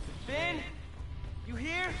science. Ben, you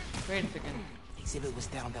here? Wait a second. Exhibit was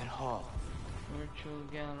down that hall. Virtual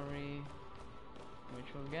gallery.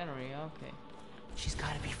 Virtual gallery. Okay. She's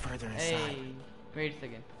got to be further inside. Hey, wait a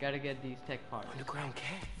second. Gotta get these tech parts. Underground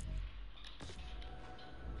cat.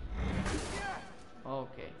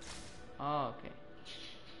 Okay. Okay.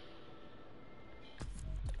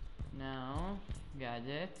 Now,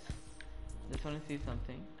 gadgets. Just want to see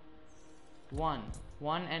something. 1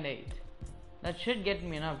 and 8. That should get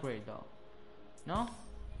me an upgrade though. No?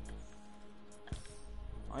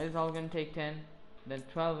 Or is all gonna take 10? Then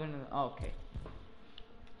 12 and okay.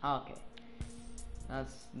 Okay.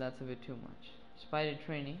 That's a bit too much. Spider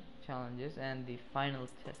training challenges and the final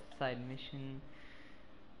test side mission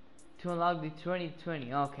to unlock the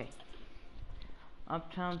 2020. Okay.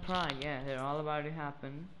 Uptown Prague, yeah, they're all about to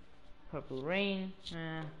happen. Purple Rain,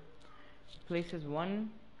 places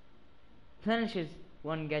replenishes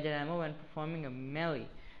 1 gadget ammo when performing a melee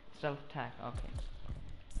stealth attack. Okay.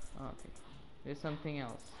 Okay. There's something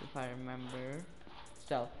else if I remember.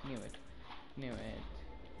 Stealth, knew it.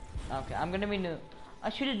 Okay, I'm gonna be new. I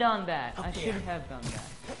should have done that. I should have done that.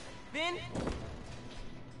 Ben,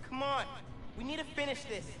 come on. We need to finish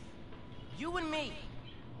this. You and me.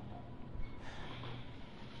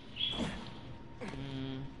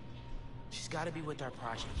 She's got to be with our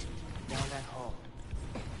project. Down that hall.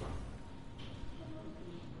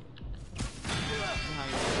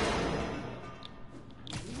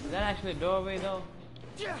 Is that actually a doorway though?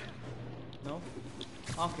 No?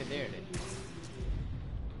 Okay, there it is.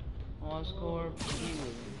 Oscorp.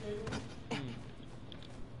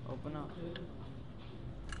 Open up.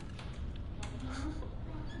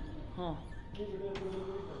 Huh.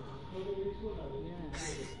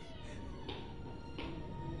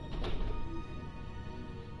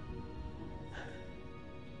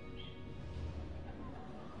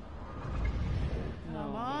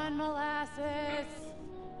 Come on, Molasses.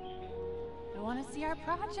 I want to see our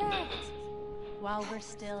project while we're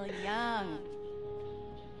still young.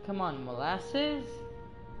 Come on, Molasses.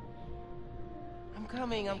 I'm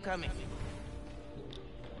coming.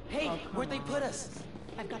 Hey, where'd they put us?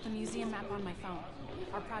 I've got the museum map on my phone.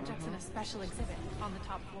 Our project's in a special exhibit on the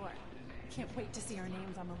top floor. Can't wait to see our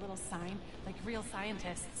names on the little sign, like real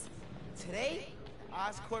scientists. Today,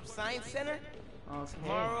 Oscorp Science Center. Okay.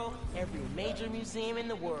 Tomorrow, every major museum in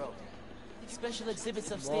the world. Special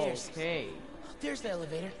exhibits upstairs. Okay. There's the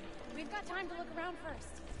elevator. We've got time to look around first.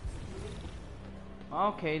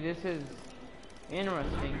 Okay, this is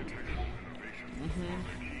interesting.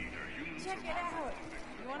 Check it out.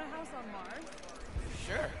 You want a house on Mars?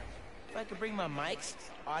 Sure. If I could bring my mics,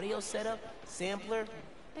 audio setup, sampler.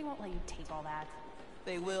 They won't let you take all that.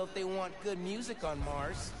 They will if they want good music on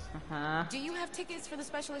Mars. Do you have tickets for the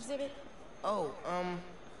special exhibit? Oh,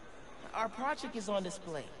 our project is on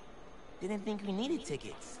display. Didn't think we needed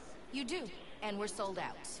tickets. You do, and we're sold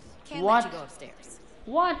out. Can't What? let you go upstairs.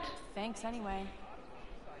 What? Thanks anyway.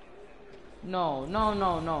 No.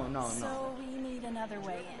 So we need another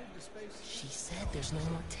way in. She said there's no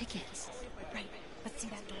more tickets. Right. Let's see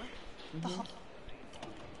that door. The hall.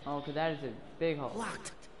 Okay, that is a big hole.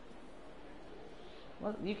 Locked.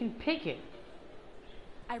 Well, you can pick it.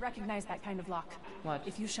 I recognize that kind of lock. What?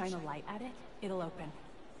 If you shine a light at it, it'll open.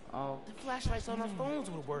 Oh, The flashlights on our phones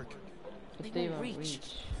would work. but They they won't won't reach.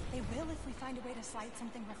 They will if we find a way to slide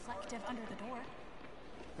something reflective under the door.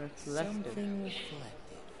 Reflective. Something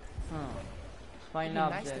reflective. Huh. It'd Find be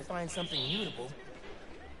nice to object. find something mutable.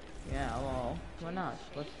 Yeah, well, why not?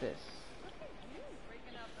 What's this?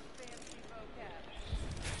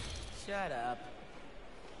 Shut up.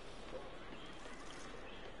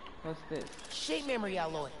 What's this? Shape memory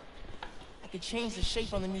alloy. I could change the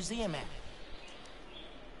shape on the museum map.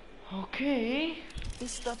 Okay.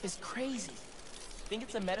 This stuff is crazy. Think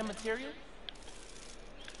it's a metamaterial?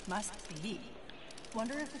 Must be.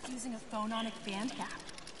 Wonder if it's using a phononic band gap.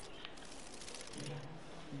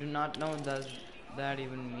 Do not know what does that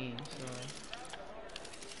even mean, so.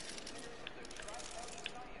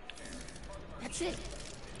 That's it.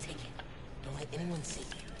 Take it. Don't let anyone see.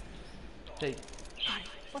 Take. Got it.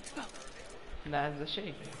 Let's go. That's the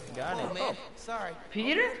shape. Got Oh, it. man. Sorry.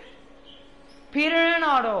 Peter? Peter and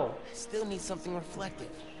Otto. Still need something reflective.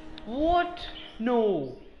 What?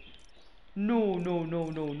 No. No, no, no,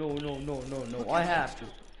 no, no, no, no, no, no. I have to.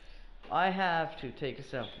 I have to take a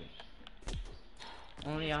selfie.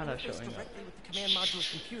 Only Otto showing up. Directly with the command module's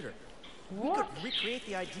computer. What? We could recreate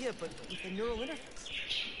the idea, but with a neural interface.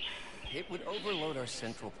 It would overload our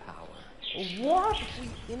central power. What? If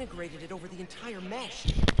we integrated it over the entire mesh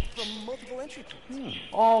from multiple entry points.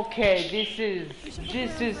 Okay,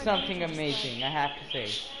 this is something amazing, I have to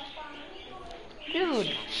say.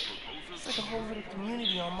 Dude. It's like a whole little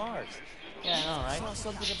community on Mars. Yeah, I know, I right? saw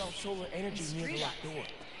something about solar energy near the locked door.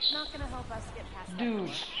 Not gonna help us get past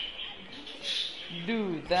Dude.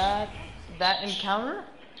 Dude, that encounter?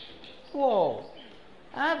 Whoa.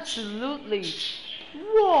 Absolutely.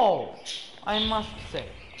 Whoa. I must say.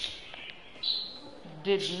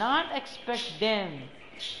 Did not expect them.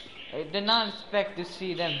 I did not expect to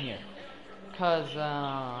see them here. Cause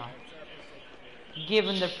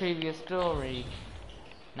given the previous story.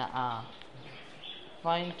 Nuh-uh.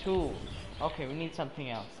 Find tools. Okay, we need something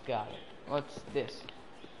else. Got it. What's this?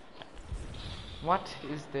 What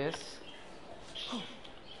is this? Oh,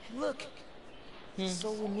 look.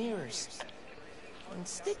 Solar mirrors. And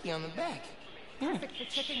sticky on the back. Perfect for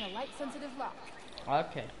checking a light-sensitive lock.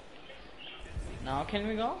 Okay. Now can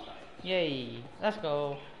we go? Yay. Let's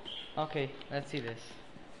go. Okay, let's see this.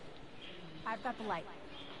 I've got the light.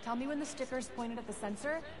 Tell me when the sticker's pointed at the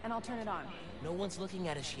sensor, and I'll turn it on. No one's looking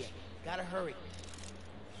at us yet. Gotta hurry.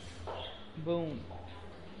 Boom.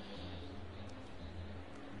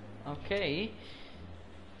 Okay.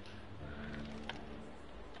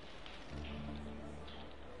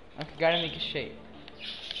 Okay, gotta make a shape.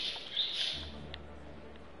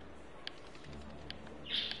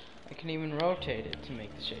 I can even rotate it to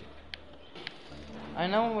make the shape. I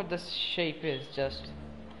know what this shape is, just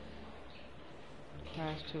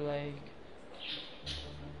has to like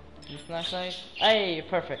use flashlight. Hey,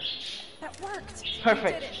 perfect. That worked.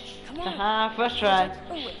 Perfect. We did it. Come on. Haha, first try.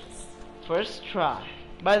 Always. First try.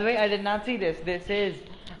 By the way, I did not see this. This is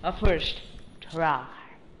a first try.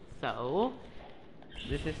 So,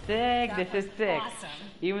 this is sick. That This was is sick. awesome.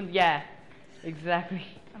 Even yeah, exactly.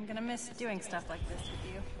 I'm gonna miss doing stuff like this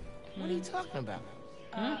with you. What are you talking about?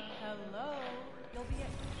 Hello? You'll be it.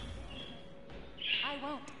 I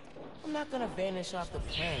won't. I'm not gonna vanish off the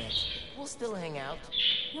planet. We'll still hang out.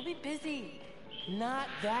 You'll be busy. Not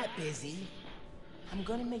that busy. I'm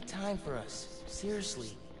gonna make time for us.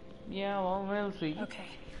 Seriously. Yeah, well, we'll see. Okay.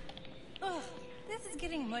 Ugh, this is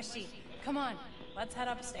getting mushy. Come on, let's head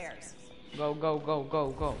upstairs. Go, go, go,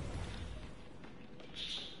 go, go.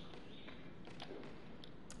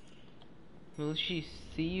 Will she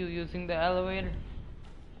see you using the elevator?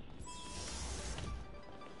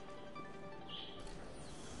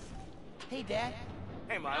 Hey, Dad.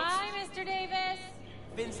 Hey, Miles. Hi, Mr. Davis.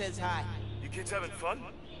 Finn says hi. You kids having fun?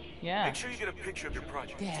 Yeah. Make sure you get a picture of your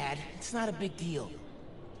project. Dad, it's not a big deal.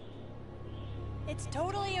 It's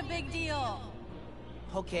totally a big deal.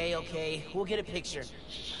 Okay, okay. We'll get a picture.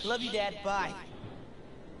 Love you, Dad. Bye.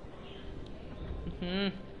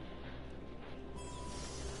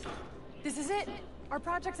 This is it. Our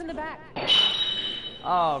project's in the back.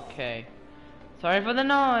 Okay. Sorry for the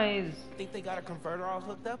noise. Think they got a converter all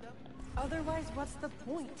hooked up? Otherwise, what's the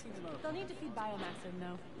point? They'll need to feed biomass in,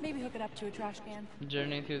 though. Maybe hook it up to a trash can.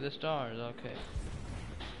 Journey through the stars. Okay.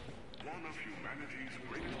 One of humanity's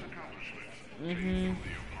greatest accomplishments. Mhm.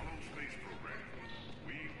 The Apollo space program.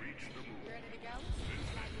 We reached the moon. Ready to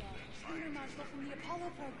go? Lunar module from the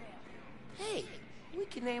Apollo program. Hey, we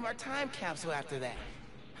can name our time capsule after that.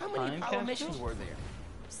 How many Time Apollo capsule? missions were there?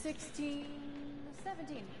 16,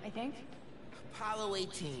 17, I think. Apollo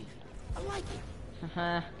 18. I like it.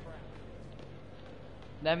 Haha.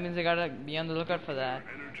 That means I gotta be on the lookout for that.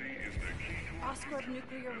 Energy is the key to Oscorp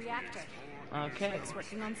nuclear reactor. Okay. It's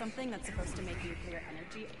working on something that's supposed to make nuclear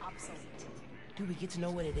energy obsolete. Do we get to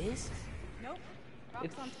know what it is? Nope. Rock's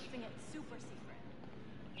It's- on keeping it super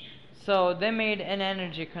secret. So they made an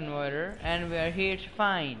energy converter, and we are here to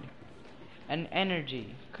find an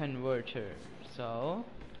energy converter. So,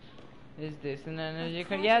 is this an energy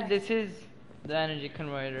converter? Yeah, this is the energy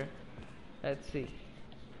converter. Let's see.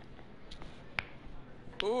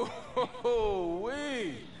 Oh,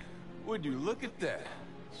 wait! Would you look at that?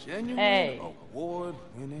 Genuine Hey.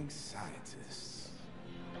 award-winning scientists.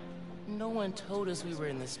 No one told us we were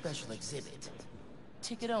in the special exhibit.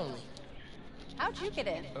 Ticket only. How'd you get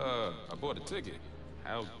in? I bought a ticket.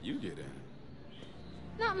 How'd you get in?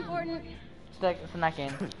 Not important. Snuck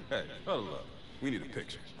in. Hey, hold up. We need a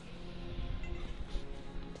picture.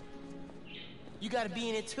 You gotta be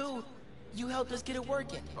in it too. You helped us get it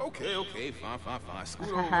working. Okay, fine. Scoot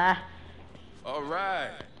over. All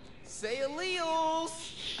right. Say alleles.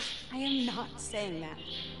 I am not saying that.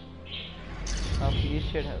 Okay, you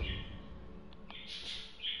should have.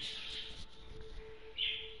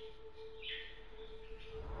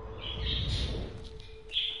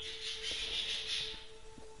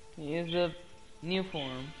 Here's the new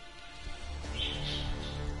form.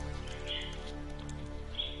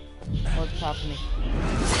 What's happening?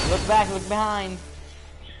 Look back, look behind.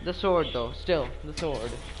 The sword though, still, the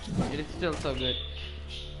sword. It is still so good.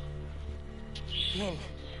 Finn,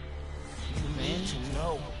 you need to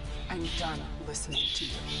know. I'm done listening to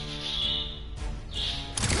you.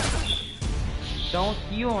 Don't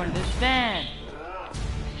you understand?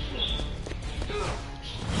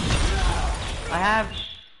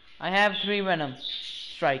 I have 3 venom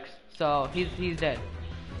strikes, so he's dead.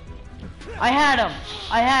 I had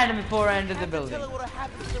him before I entered the building.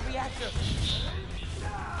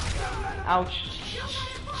 Ouch.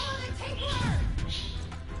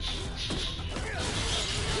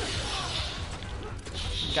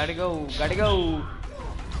 Gotta go.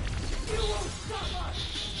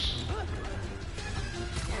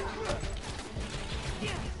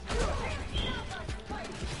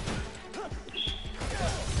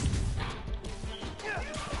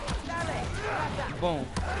 Boom.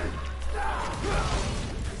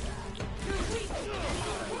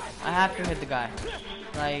 I have to hit the guy.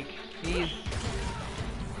 Like, he's...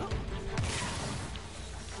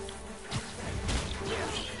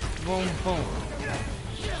 Boom, boom.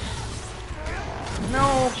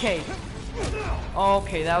 No, okay.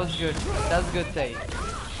 Okay, that was good. That was a good save.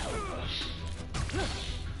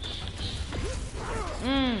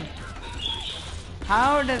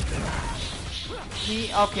 How does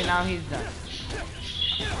he... Okay, now he's done.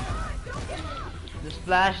 The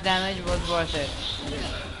splash damage was worth it.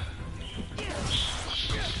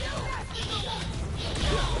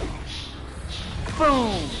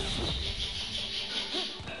 Boom!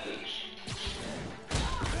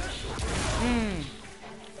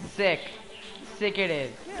 Sick. Sick it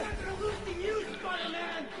is.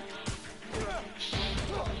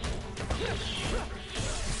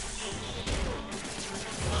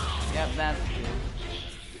 Yep, that's good.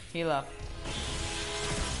 Heal up.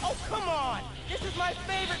 Oh, come on! This is my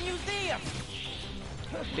favorite museum!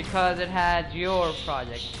 Because it had your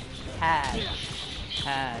project. Had.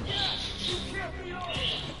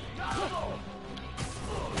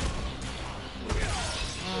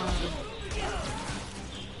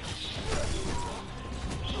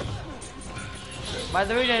 By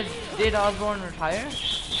the way, did Osborn retire?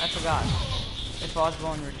 I forgot. If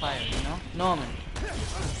Osborn retired, you know? Norman.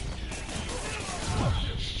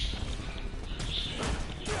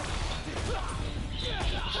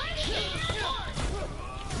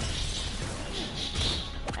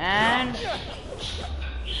 And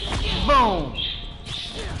boom.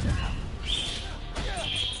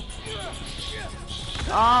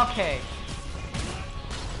 Okay.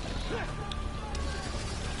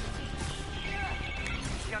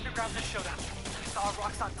 The underground is showdown. I saw a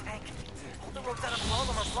Roxxon tank. All the roads out of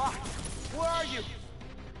Harlem are blocked. Where are you?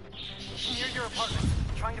 Near your apartment.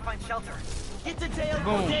 Trying to find shelter. Get to Dale's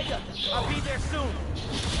bodega. I'll be there soon.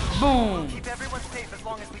 Boom. Keep everyone safe as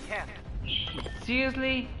long as we can.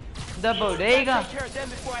 Seriously? The bodega? I'll take care of them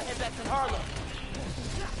before I head back to Harlem.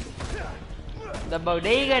 The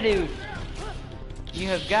bodega, dude. You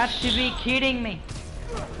have got to be kidding me.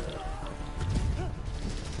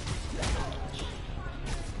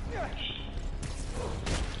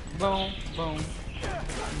 Boom, boom,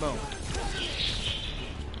 boom.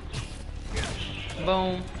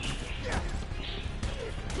 Boom.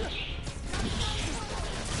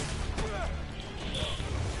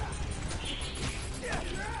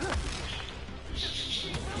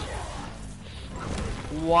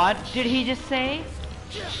 What did he just say?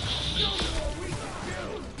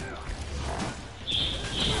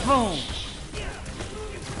 Boom.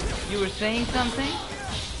 You were saying something?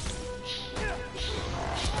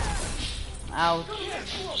 Ouch.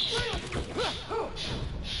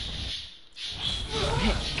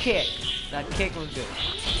 Kick. That kick was good.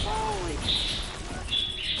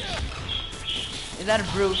 Is that a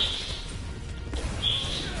brute?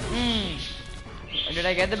 Did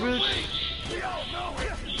I get the brute?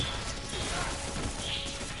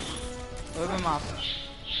 Whip him up.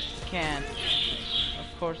 Can't.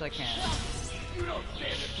 Of course I can.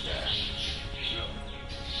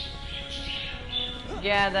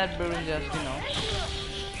 Yeah, that brute is just, you know,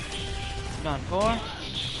 done for.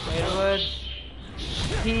 Edward,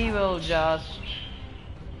 he will just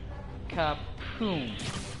Kaboom.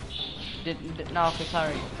 No, okay,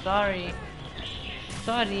 sorry.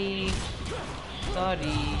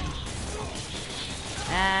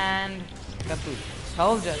 And kaboom.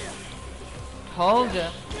 Told ya.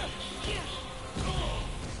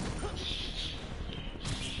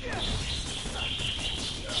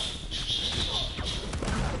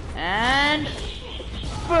 And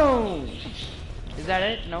boom. Is that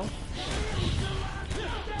it? No.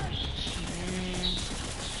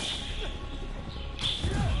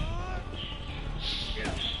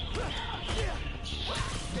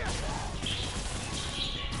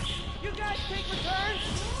 You guys take returns?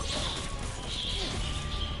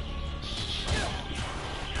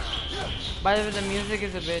 By the way, the music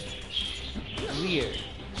is a bit weird.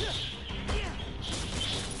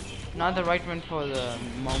 Not the right one for the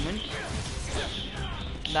moment.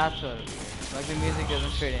 That's what. Like the music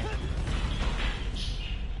doesn't fit in.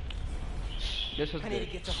 This was I good. need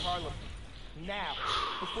to get to Harlem. Now.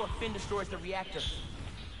 Before Finn destroys the reactor.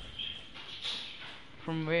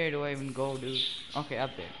 From where do I even go, dude? Okay,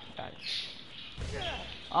 up there. Got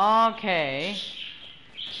it. Okay.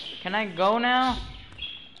 Can I go now?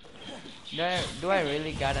 Do I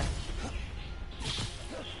really gotta?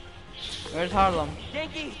 Where's Harlem?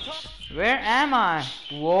 Yankee! Where am I?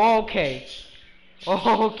 Whoa, okay.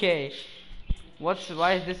 Okay.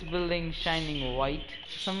 Why is this building shining white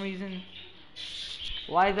for some reason?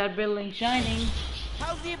 Why is that building shining?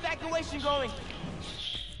 How's the evacuation going?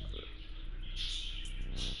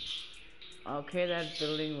 Okay, that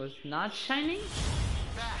building was not shining?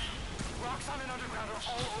 Rocks on and underground are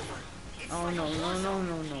all over. It's Oh like no, a war no, zone.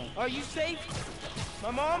 no, no, no. Are you safe?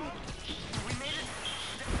 My mom? We made it.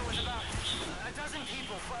 There was about a dozen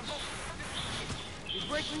people. You're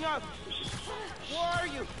breaking up. Where are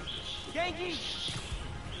you? Yankee!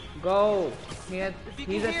 Go. If you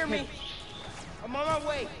He's can hear me, I'm on my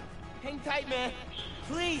way. Hang tight, man.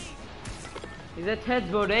 Please. He's at Ted's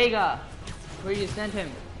bodega. Where you sent him?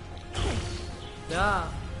 Yeah.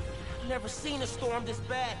 Never seen a storm this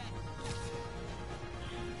bad.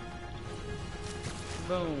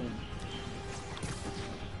 Boom.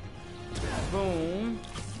 Boom.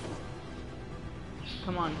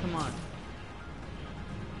 Come on.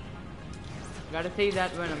 Gotta save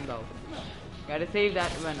that venom though.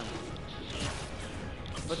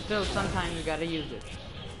 But still, sometimes you gotta use it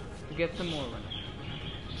to get some more venom.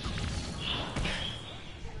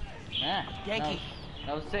 Yeah. Yankee.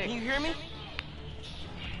 That was sick. Can you hear me?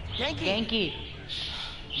 Yankee.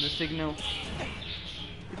 The signal.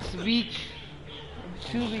 It's weak. It's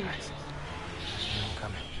too weak. I'm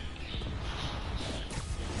coming.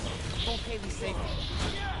 Okay, we safe.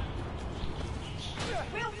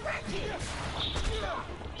 We'll wreck you.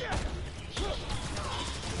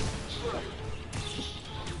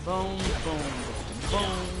 Boom.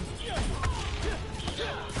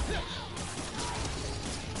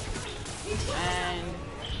 And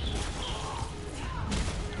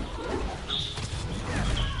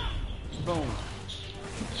boom.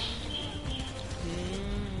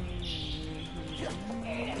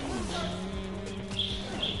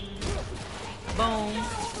 Boom.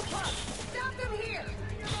 Stop them here.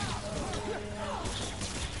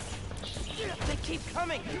 They keep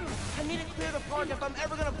coming. I need to clear the park if I'm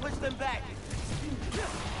ever gonna push them back.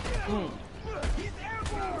 Boom. He's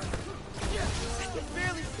airborne. I can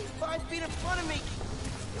barely see 5 feet in front of me.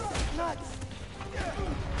 Nuts.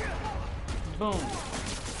 Boom.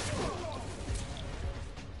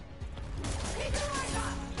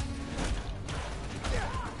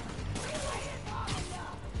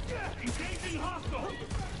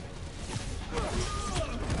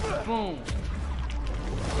 Boom.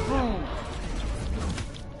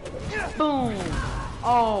 Boom.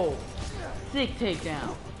 Oh, sick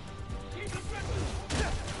takedown.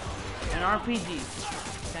 An RPG.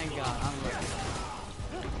 Thank God, I'm ready.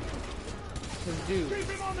 Cause dude,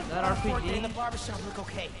 that Working in the RPG barbershop look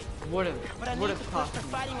okay. would But I need to have push cost the me.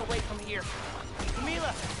 fighting away from here.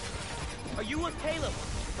 Camila, are you with Caleb?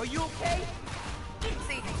 Are you okay?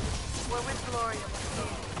 See, we're with Gloria.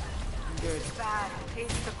 Good. It's bad.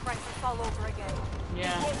 It's the crisis all over again.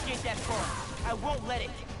 Yeah. You won't get that far. I won't let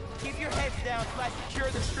it. Keep your heads down till I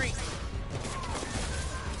secure the street.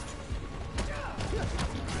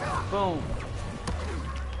 Boom.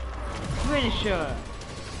 Finisher.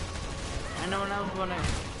 And no one else wanna,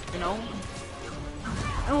 you know?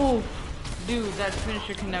 Oh, dude, that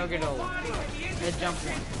finisher can never get old. That jump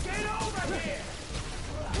one.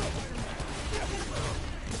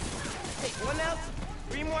 Hey, one else?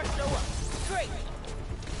 3 more show up. Great.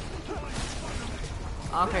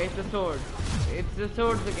 Okay, it's the sword. It's the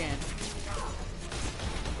swords again.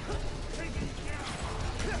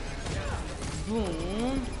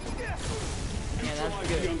 Boom. Yeah, that's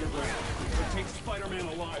good. It takes Spider-Man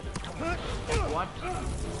alive. What?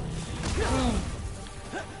 Boom.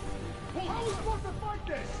 How are we supposed to fight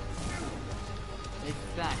this?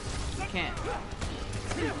 Exactly. You can't.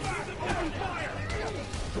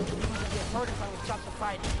 Get hurt if I would stop the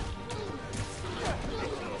fight.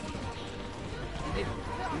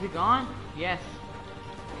 Is it gone? Yes.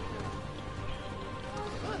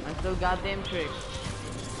 I'm so goddamn tricked.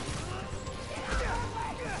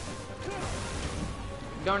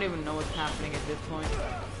 Don't even know what's happening at this point.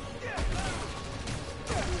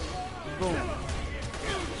 Boom.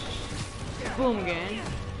 Boom again.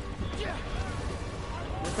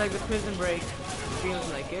 Looks like the prison break.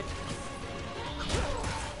 Feels like it.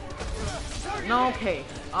 No, okay.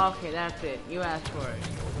 Okay, that's it. You asked for it.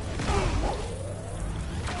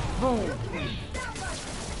 Boom.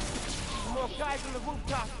 More guys on the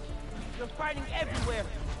rooftop. They're fighting everywhere.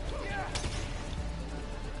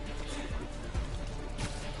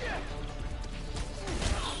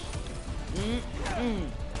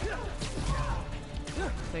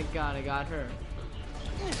 Thank God I got her.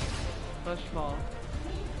 First of all,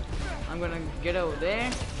 I'm gonna get over there.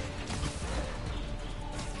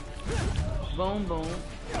 Boom, boom,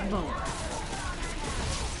 boom.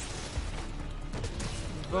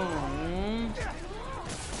 Boom.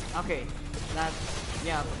 Okay, that's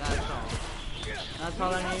all. That's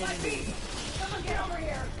all I needed to do.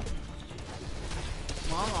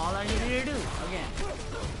 Well, all I needed to do, again.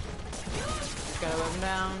 Just gotta weapon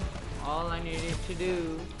down. All I needed to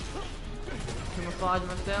do. Camouflage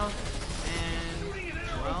myself, and,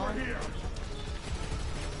 well,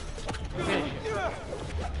 finish it.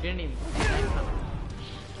 Didn't even see that coming.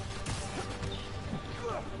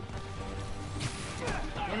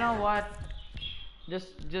 You know what?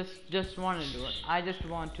 Just want to do it. I just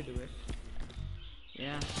want to do it.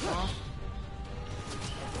 Yeah. Well,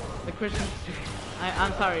 the Christmas suit.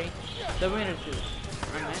 I'm sorry. The winter suit.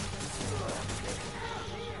 Alright.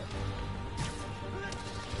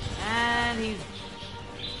 And he's...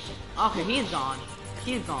 Okay, he's gone.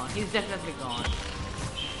 He's gone. He's definitely gone.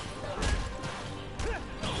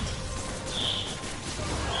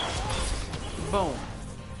 Boom.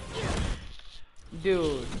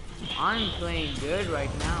 Dude, I'm playing good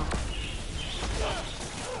right now.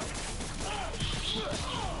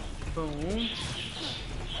 Boom.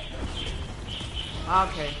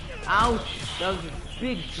 Okay. Ouch. That was a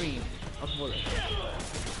big stream of bullets.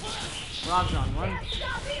 Rob's on one.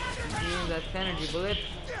 Use that energy bullet.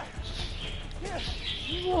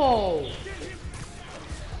 Whoa.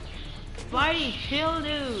 Spidey, chill,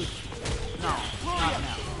 dude. No, not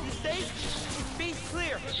now. You safe? Space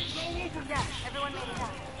clear. Yeah, everyone made it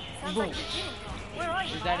out. Sounds Boom. like you're getting there. Where are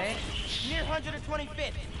you? Is that it? Near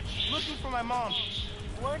 125th. Looking for my mom.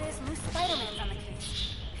 Word is new Spider-Man's on the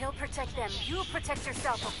case. He'll protect them. You protect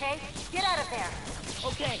yourself, okay? Get out of there.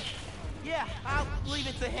 Okay. Yeah, I'll leave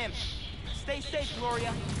it to him. Stay safe,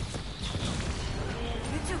 Gloria.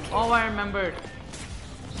 You two kids. Oh, I remembered.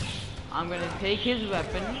 I'm gonna take his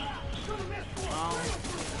weapon. Well,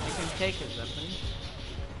 I can take his weapon.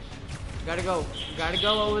 Gotta go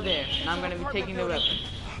over there. And I'm gonna be taking the weapon.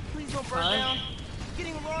 Please don't burn down.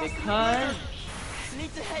 Getting lost. Because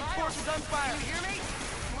Need to head towards the gunfire. You hear me?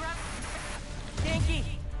 Yankee,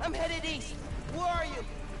 I'm headed east. Where are you?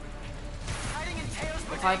 Hiding in Tails.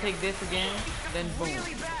 if I take this again, then boom.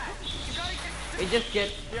 It just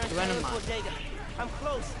gets venomized. I'm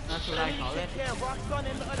close. That's what I call it.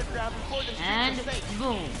 And And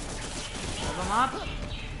boom. Hold them up.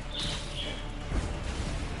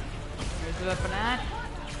 Here's the weapon at.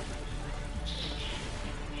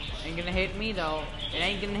 Ain't gonna hit me though. It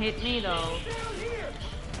ain't gonna hit me though.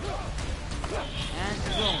 And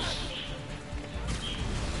boom.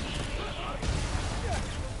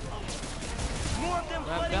 More of them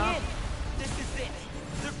Wrapped flooding up. in. This is it.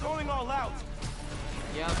 They're going all out.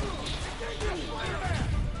 Yep.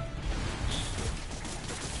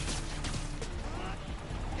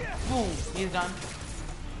 Boom. He's done.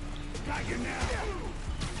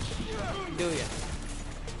 Do ya?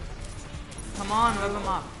 Come on, whip him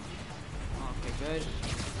up. Okay, good.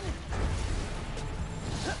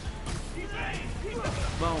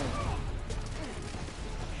 Boom.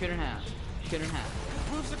 Shouldn't have. Shouldn't have.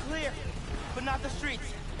 Roofs are clear, but not the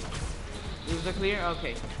streets. Roofs are clear?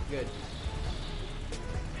 Okay, good.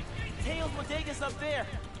 Tails Bodega's up there.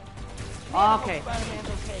 Okay. Spider-Man's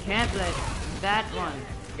okay. Can't let that one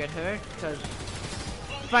get hurt, because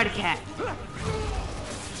Spider-Cat.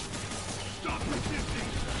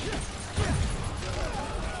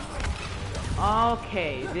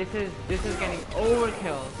 Okay, this is getting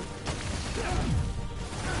overkill.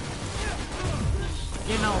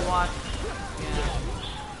 You know what? Yeah.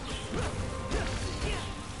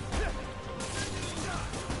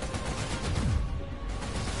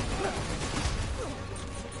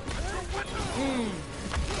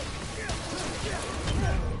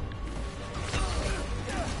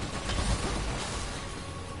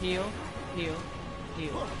 Heal, heal,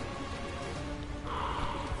 heal.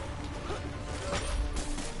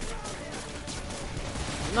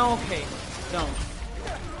 No, okay, don't.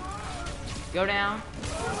 Go down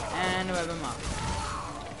and web him up.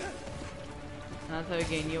 That's how you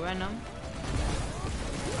gain your venom.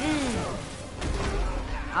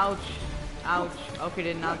 Ouch, ouch. Okay,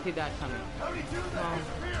 did not see that coming.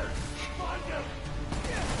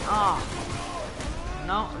 Oh.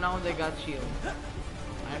 No, they got shield.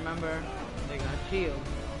 I remember they got shield,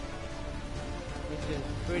 which is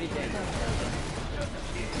pretty dangerous.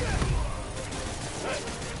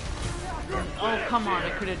 Oh, come on, I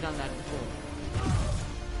could have done that before.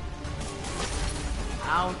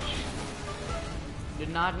 Ouch. Did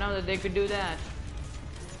not know that they could do that.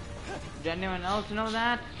 Did anyone else know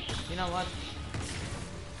that? You know what?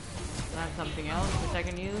 That's something else which I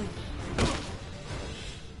can use.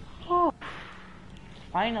 Oh.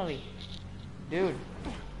 Finally. Dude.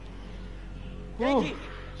 Yankee!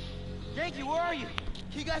 Yankee, where are you?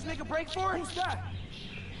 Can you guys make a break for it? Who's that?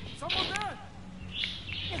 Someone there?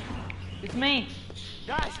 It's me.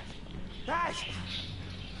 Guys!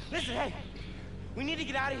 Listen, hey. We need to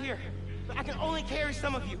get out of here. I can only carry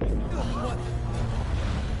some of you.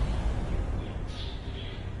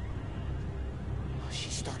 What? She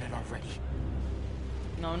started already.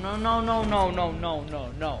 No.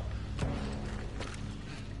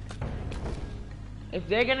 If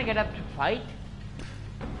they're gonna get up to fight,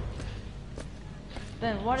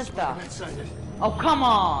 then what is that? Oh, come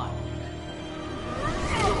on!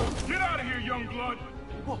 Get out of here, young blood!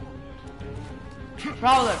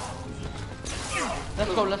 Prowler!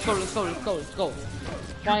 Let's go.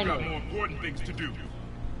 Finally. More important things to do.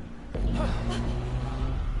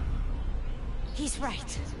 He's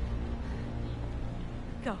right.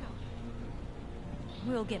 Go.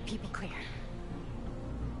 We'll get people clear.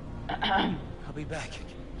 I'll be back.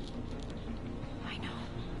 I know.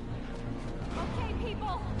 Okay,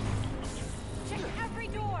 people. Check every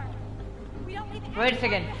door. We don't leave. Wait a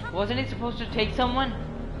second. Wasn't he supposed to take someone?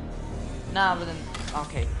 Nah, but then.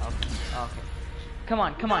 Okay. Come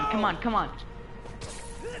on.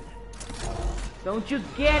 Don't you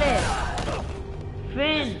get it?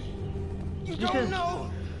 Finn! You don't know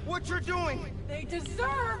what you're doing! They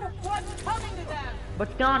deserve what's coming to them!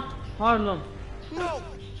 But not Harlem. No!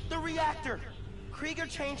 The reactor! Krieger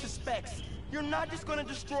changed his specs. You're not just gonna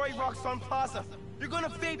destroy Roxxon Plaza. You're gonna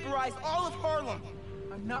vaporize all of Harlem!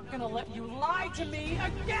 I'm not gonna let you lie to me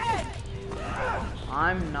again!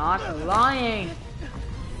 I'm not lying.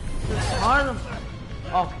 This is Harlem.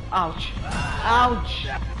 Oh, ouch.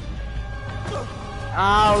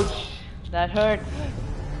 That hurt.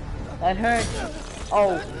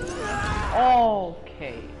 Oh.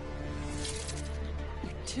 Okay.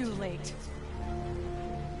 You're too late.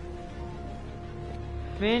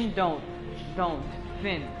 Finn, don't.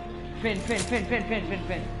 Finn.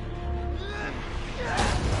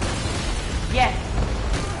 Yes.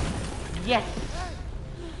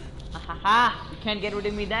 Ha. You can't get rid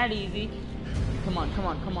of me that easy. Come on.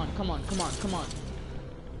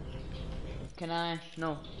 Can I?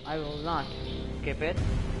 No, I will not skip it.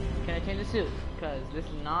 Can I change the suit? Because this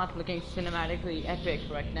is not looking cinematically epic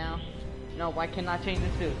right now. No, I cannot change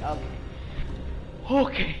the suit.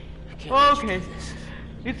 Okay.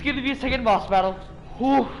 It's gonna be a second boss battle.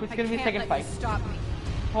 It's gonna be a second fight. Stop me.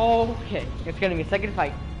 Okay, it's gonna be a second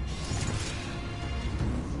fight.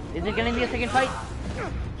 Is it gonna be a second fight?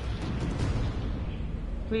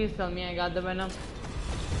 Please tell me I got the venom.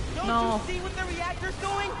 Don't you see what the reactor's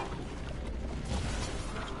doing?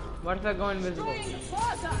 What if I go invisible? Destroying the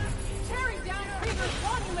plaza! Tearing down Krieger's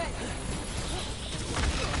monument!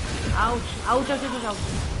 Ouch.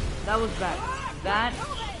 That was bad. That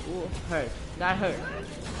hurt.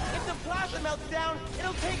 If the plaza melts down,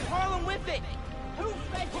 it'll take Harlem with it! Who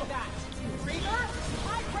mentioned that? Krieger?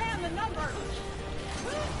 I ran the numbers!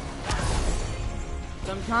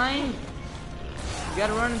 Sometimes you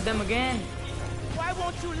gotta run with them again. Why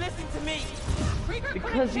won't you listen to me? Krieger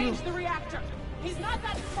couldn't change the reactor! He's not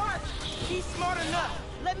that smart! He's smart enough!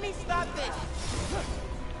 Let me stop this!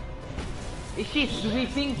 Do we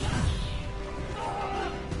think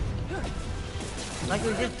like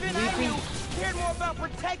we just cared more about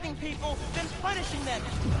protecting people than punishing them!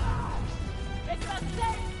 It's the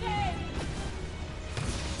same thing!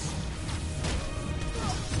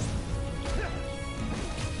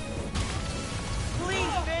 Please!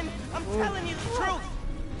 I'm telling you the truth.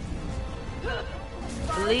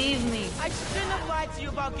 Believe me. I shouldn't have lied to you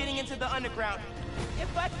about getting into the underground.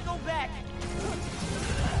 If I could go back.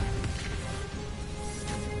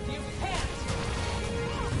 You can't.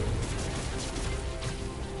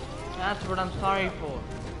 That's what I'm sorry for.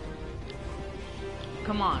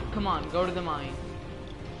 Come on, go to the mine.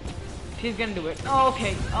 She's gonna do it.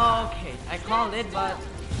 Okay. I called it, but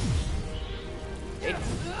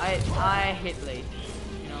I hit late.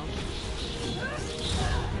 You know.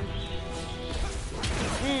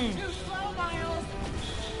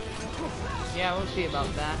 Yeah, we'll see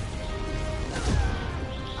about that.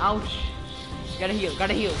 Ouch. Gotta heal.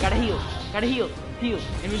 Heal.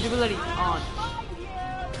 Invisibility on.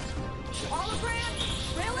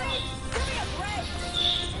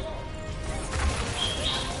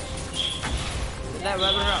 Did that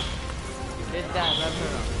rev her up? Did that rev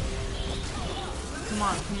her up? Come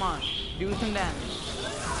on. Do some damage.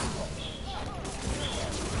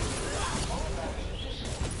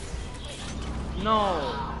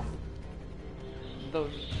 No.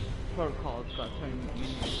 Those protocols got turned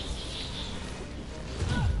minions.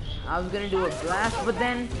 I was gonna do a blast, but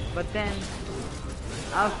then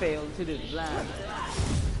I failed to do the blast.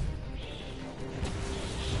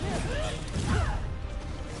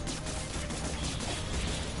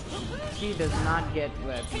 She does not get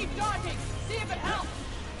webbed. Keep dodging. See if it helps.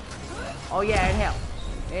 Oh yeah, it helps.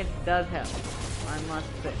 It does help. I must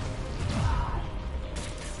say.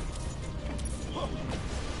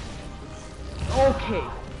 Okay.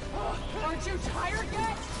 Aren't you tired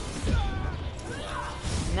yet?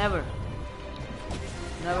 Never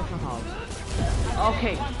from home.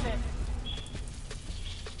 Okay.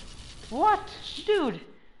 What? Dude.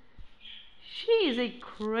 She is a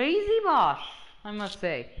crazy boss, I must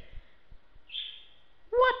say.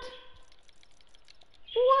 What?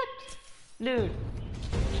 Dude.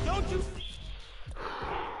 Don't you?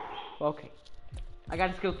 Okay. I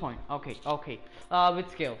got a skill point. Okay.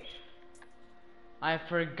 With skill. I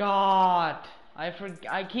forgot. I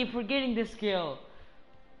keep forgetting this skill.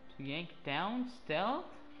 To yank down stealth?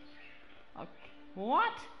 Okay.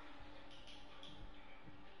 What?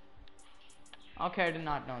 Okay, I did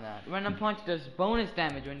not know that. Random punch does bonus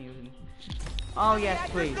damage when using. Oh yes,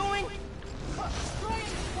 please. Destroying the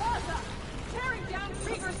plaza! Tearing down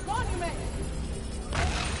Krieger's monument!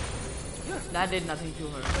 That did nothing to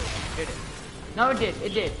her. Did it? No, it did.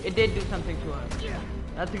 It did do something to her.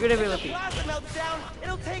 That's a good ability. If the plaza melts down,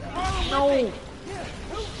 it'll take Harlem No. with it.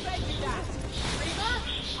 Who fed you that? Krieger?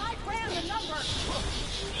 I ran the number!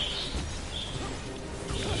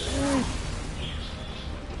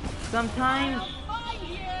 Sometimes. I'll find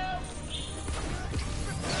you!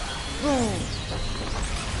 Boom.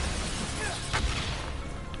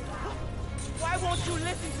 Why won't you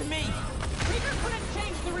listen to me? Krieger couldn't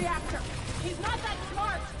change the reactor. He's not that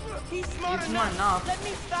smart. He's smart He's smart enough. Let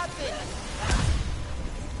me stop this.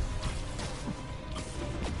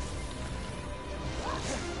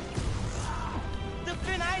 The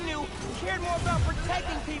Finn I knew cared more about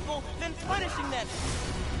protecting people than punishing them.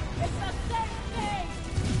 It's the same thing!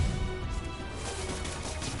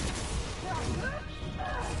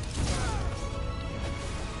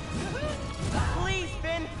 Please,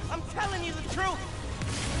 Finn, I'm telling you the truth.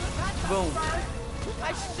 Boom.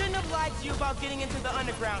 I shouldn't have lied to you about getting into the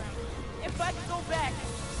underground. If I could go back,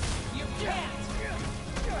 You can't!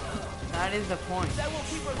 That is the point. that won't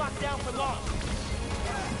keep her locked down for long.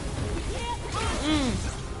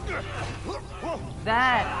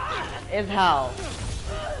 That is how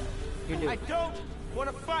you do. I don't want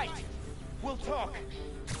to fight. We'll talk.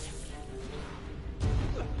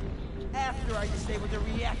 After I disable the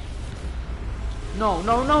reactor. No.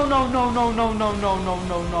 No.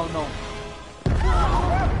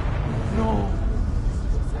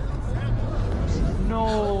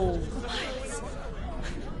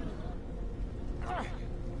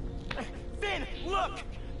 Finn, look!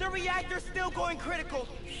 The reactor's still going critical.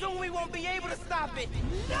 Soon we won't be able to stop it.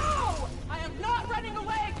 No! I am not running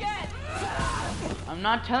away again! I'm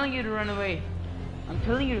not telling you to run away. I'm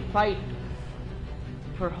telling you to fight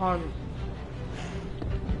for Harlem.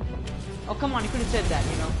 Oh, come on, you could have said that,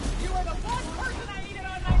 you know. You are the one person I needed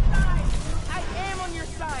on my side! I am on your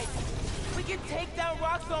side. We can take down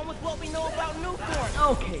Roxxon with what we know about Newthorn.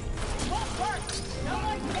 Okay. What work? No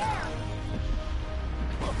one cares!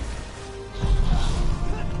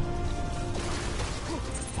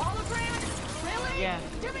 Hologram? Really? Yeah.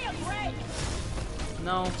 Give me a break!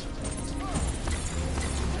 No.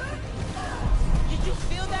 Did you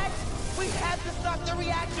feel that? We have to stop the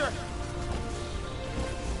reactor.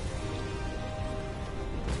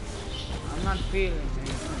 I'm not feeling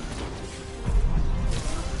anything.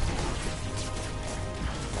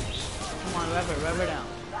 on, Weber down.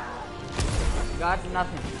 Got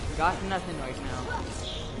nothing right now.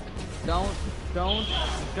 Don't.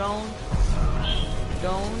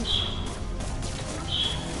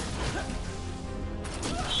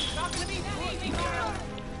 Not gonna be that easy, Miles.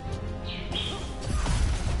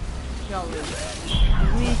 Kill this.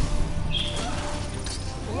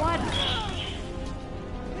 What?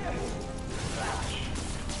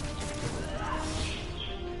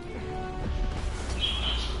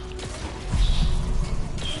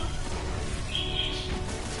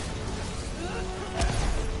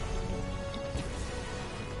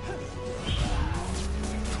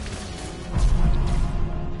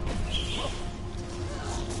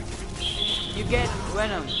 You get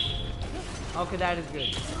Venom. Okay, that is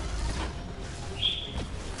good.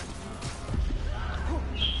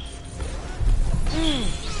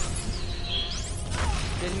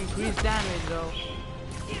 Did increase damage though.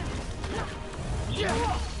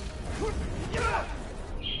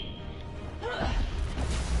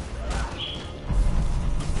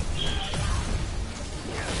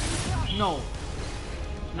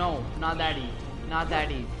 No, not that easy. Not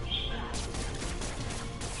that easy.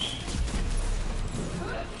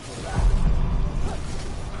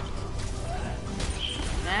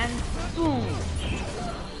 And boom.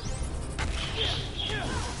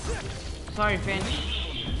 Sorry, Finn,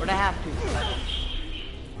 but I have to.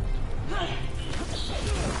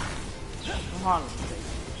 For Harlem's sake.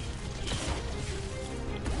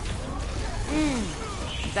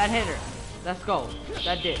 That hit her. Let's go.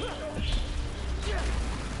 That did.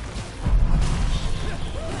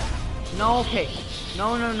 No, okay.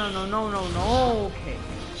 No, okay.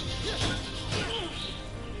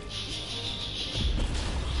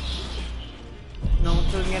 No,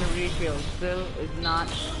 still getting refilled. Still is not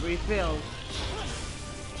refilled.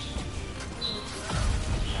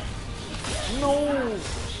 No!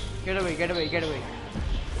 Get away.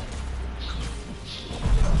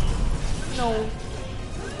 No.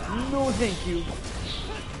 No, thank you.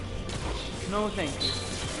 No, thank you.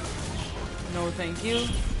 No, thank you.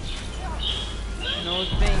 No,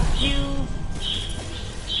 thank you.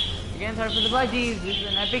 Again, sorry for the budgies. This is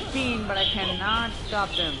an epic scene, but I cannot stop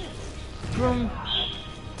them from,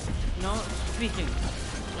 speaking.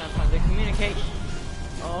 That's how they communicate.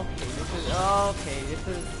 Okay,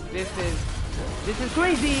 this is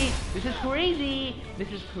crazy. This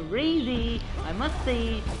is crazy. I must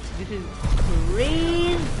say, this is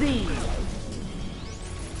crazy.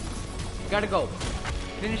 Gotta go.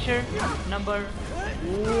 Finisher number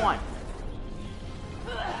 1.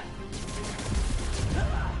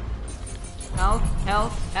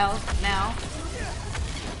 Health, now.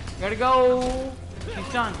 Gotta go.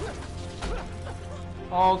 She's done.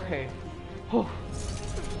 Okay. Oh.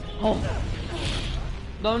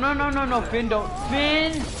 No, Finn, don't.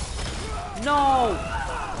 Finn! No!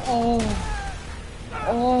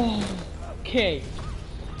 Okay.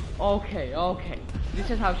 This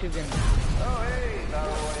is how she's gonna do. Oh, hey,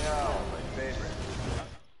 Battle Royale, my favorite.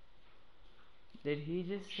 Did he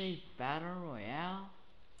just say Battle Royale?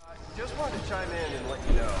 Just wanted to chime in and let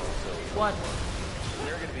you know. What?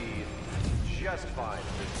 We're gonna be just fine if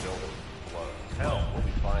this building blows. Hell, we'll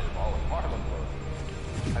be fine if all of Harlem blows.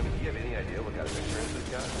 I mean, do you have any idea what kind of insurance this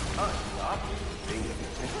guy? Stop being the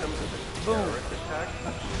victims of a terrorist attack.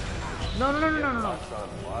 No. Roxxon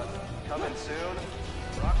Plaza. Coming soon.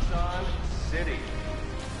 Roxxon City.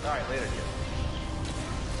 Alright, later, kid.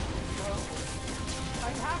 I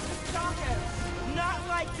have to stop him. Not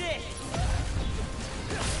like this.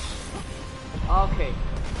 Okay.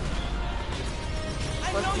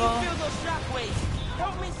 I know you feel those shockwaves.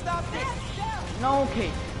 Help me stop this. No,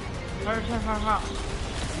 okay. Her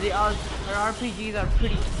RPGs are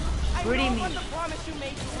pretty I know mean. what the promise you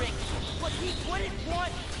made to Rick, but he wouldn't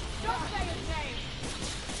want. Don't say his name.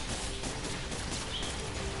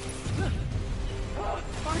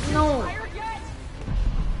 No. Tired yet?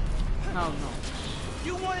 No.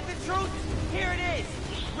 You wanted the truth? Here it is.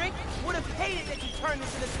 Rick would have hated that you turned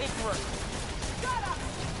into the Tinkerer. Shut up!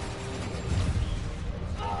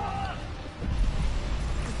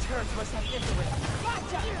 The turrets must have infrared.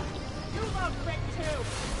 Gotcha! You love Rick too!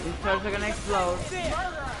 These turrets are gonna explode.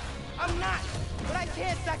 Murderer! I'm not! But I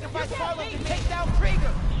can't sacrifice Harlow to take down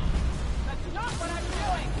Krieger! That's not what I'm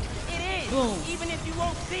doing! It is! Boom. Even if you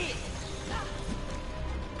won't see it!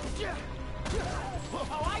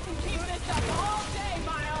 Oh, I can keep this up all day,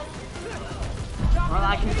 Miles! Well,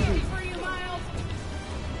 I can see. For you, Miles!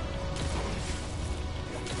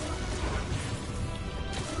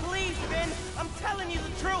 Please, Ben, I'm telling you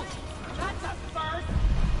the truth! That's a first!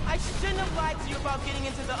 I shouldn't have lied to you about getting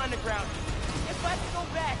into the underground. If I could go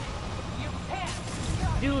back, you can't!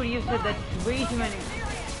 Dude, you said that way too many. You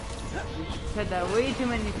said that way too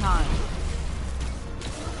many times.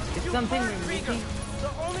 It's something we're missing.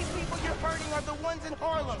 The only people you're hurting are the ones in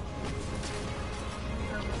Harlem.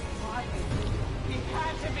 He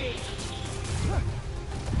had to be.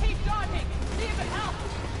 Keep dodging. See if it helps.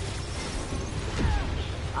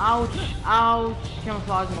 Ouch! Ouch!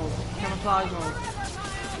 Camouflage mode. Camouflage mode.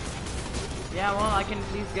 Yeah, well, I can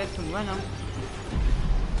at least get some venom.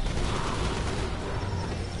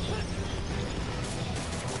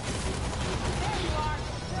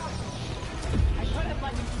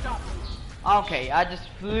 Okay, I just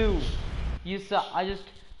flew. You saw, I just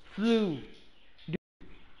flew.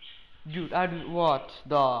 Dude, I do what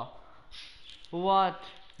the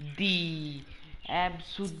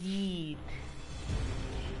absolute.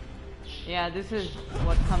 Yeah, this is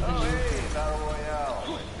what comes in. Hey, Battle Royale,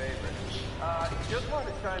 my favorite. Just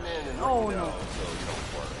wanted to chime in and let you know, so you don't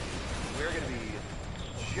worry. We're gonna be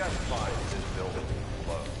just fine if this building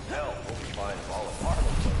blows. Hell, we'll be fine if all of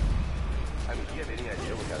Harlem blows. I mean, do you have any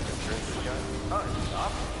idea what kind of insurance this guy?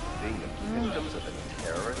 Stop being the victims of a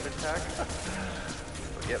terrorist attack.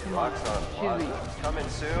 Forget Roxxon Plaza. Coming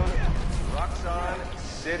soon. Roxxon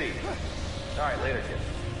City. All right, later, kid.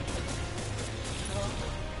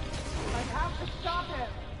 I have to stop him.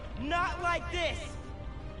 Not like this.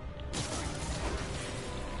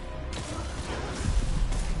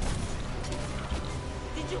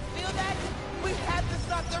 Did you feel that? We had to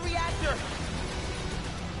stop the reactor.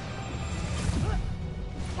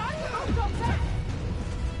 How do you move so fast?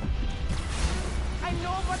 I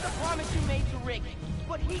know about the promise you made to Rick,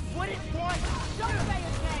 but he wouldn't want. Don't say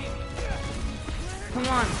his name. Come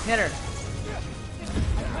on, hit her.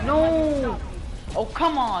 No. Oh,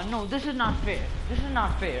 come on. No, this is not fair. This is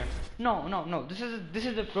not fair. No, no, no. This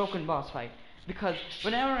is a broken boss fight. Because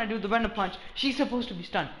whenever I do the venom punch, she's supposed to be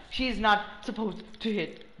stunned. She is not supposed to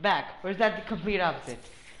hit back. Or is that the complete opposite?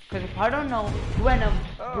 Because if I don't know, venom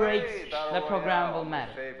breaks the programmable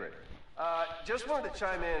matter. Favorite. Just wanted to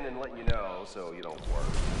chime in and let you know, so you don't worry.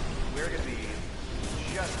 We're gonna be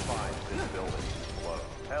just fine if this building blows.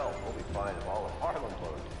 Hell, we'll be fine if all of Harlem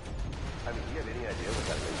blows. I mean, do you have any idea what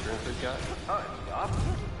kind of insurance this guy? Stop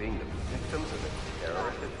being the victims of a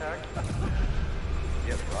terrorist attack.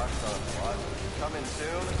 Get Roxxon Plaza. Coming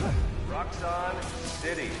soon. Roxxon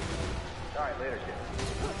City. All right, later, kid.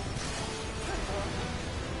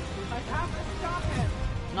 I have to stop him.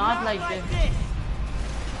 Not like this.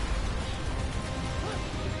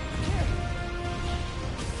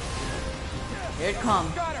 Here it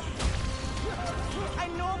comes. Got her. I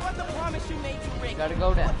know about the promise you made to Rick. Gotta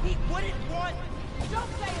go down. But he wouldn't want.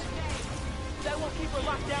 Don't say his name. That won't keep her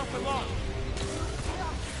locked down for long.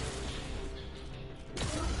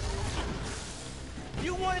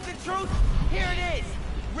 You wanted the truth? Here it is.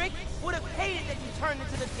 Rick would have hated that you turned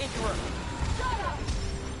into the Tinkerer. Shut up!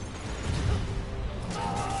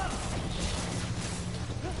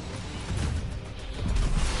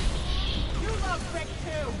 You love Rick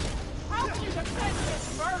too. How can you defend this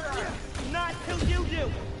murder? Not till you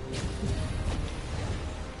do.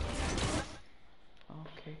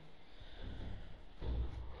 Okay.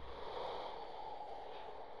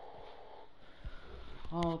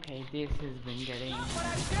 Okay, this has been getting. What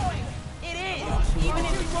I'm doing. It is, even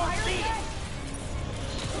if you won't see it.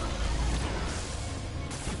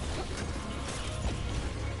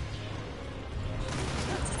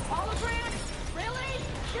 Hologram? Really?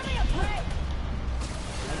 Give me a break.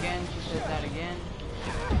 Again, she said that again.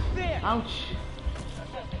 There. Ouch.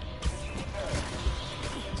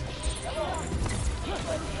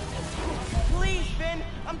 Please, Finn.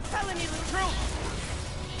 I'm telling you the truth.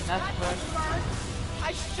 That's first.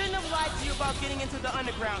 I shouldn't have lied to you about getting into the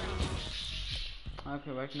underground.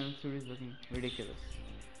 Okay, right now the suit is looking ridiculous.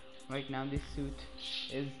 Right now this suit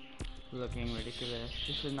is looking ridiculous.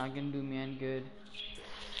 This is not gonna do me any good.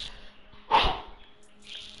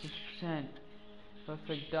 6%.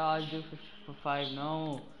 Perfect dodge, do for 5,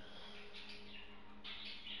 no.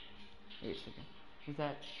 Wait a second. Is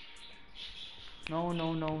that? No,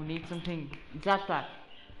 no, no, need something. Zap that.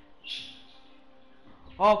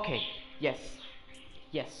 Okay, yes.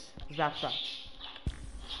 Yes, zap that.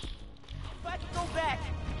 Let's go back.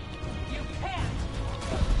 You can't.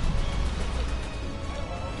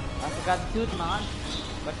 I forgot the suit mod,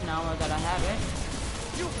 but now that I have it.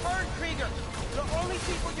 You heard Krieger. The only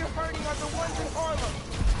people you're hurting are the ones in Harlem.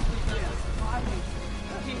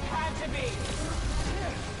 He had to be.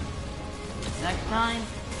 Next time,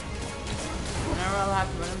 whenever I'll have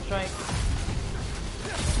to venom strike.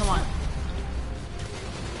 Come on.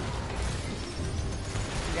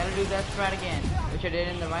 Gotta do that strat again, which I did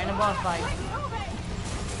in the rhino boss fight.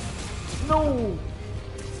 No!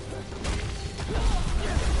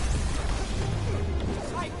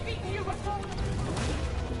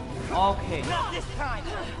 Okay. Not this time.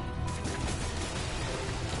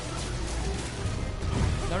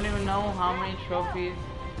 Don't even know how many trophies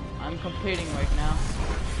I'm completing right now.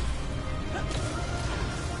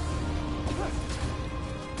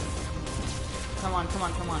 Come on, come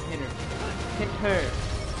on, come on, hit her. Hit her.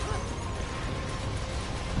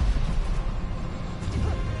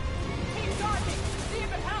 Keep dodging. See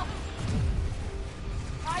if it helps.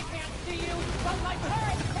 I can't see you, but my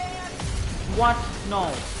turret can. What?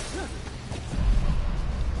 No.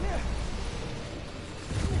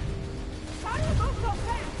 How do you move so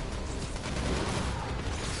fast?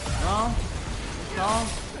 No. No.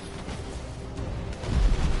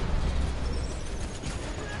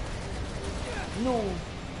 No.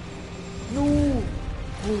 No.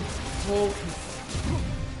 Oh.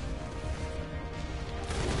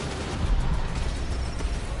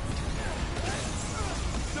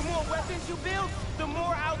 The more weapons you build, the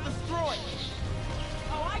more I'll destroy.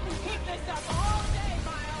 Oh, I can keep this up all day,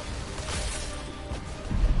 Miles.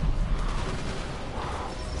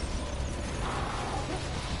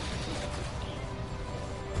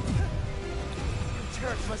 Your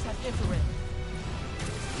turret must have infrared.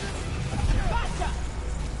 Gotcha!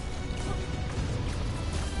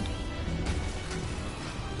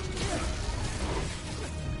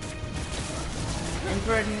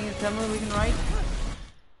 Infrared means something we can write.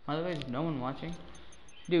 By the way, there's no one watching.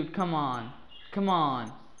 Dude, come on. Come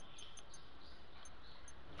on.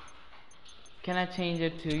 Can I change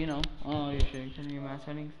it to, you know, oh, you're changing your math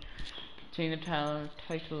settings. Change the title,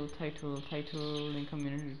 link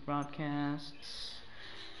community broadcasts,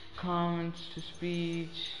 comments to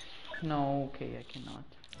speech. No, okay, I cannot.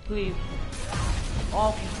 Please.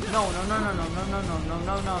 Okay. No, no, no, no, no, no, no, no, no,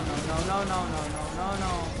 no, no, no, no, no, no, no, no,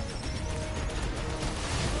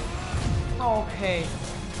 no. Okay.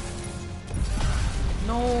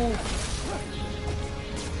 No.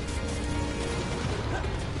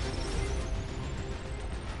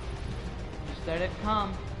 Just let it come.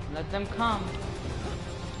 Let them come.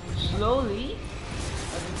 Slowly.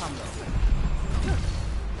 Let them come though.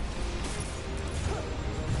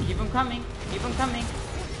 Keep them coming. Keep them coming.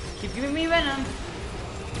 Keep giving me venom.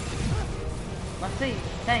 Let's see.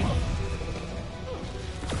 Thanks.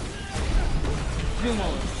 Zoom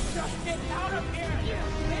over. Just get out of here!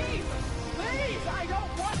 Please! Please! I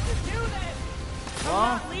don't want to do this!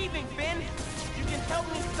 I'm not leaving, Finn! You can help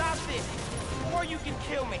me stop this, or you can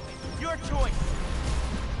kill me. Your choice.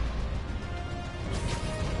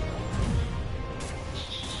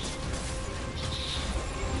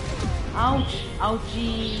 Ouch!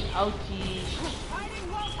 Ouchie! Ouchie!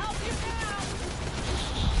 Hiding won't help you now!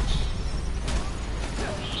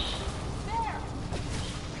 There!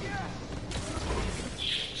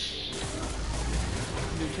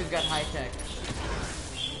 Dude, she's got high tech.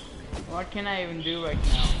 What can I even do right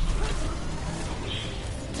now?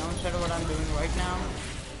 No one said what I'm doing right now.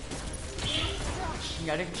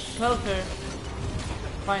 Gotta get closer.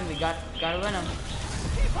 Finally, got a venom.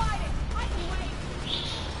 Keep hiding! I can wait!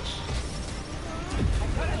 I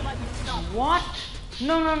couldn't let you stop. What?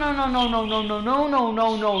 No, no, no, no, no, no, no, no, no, no,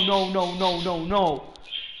 no, no, no, no, no, no, no.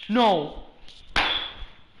 No.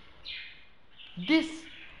 This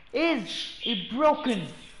is a broken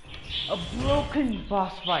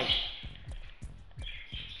boss fight.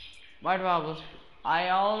 White Bubbles, I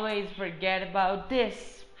always forget about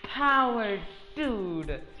this power,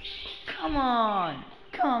 dude. Come on,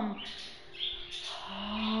 come.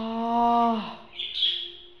 Oh.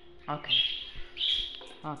 Okay.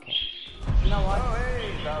 Okay. You know what? Oh,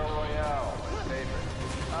 hey, Battle Royale, my favorite.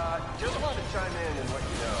 Just wanted to chime in and let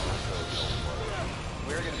you know, so don't worry.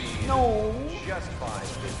 We're gonna be just fine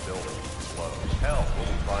if this building explodes. Hell, we'll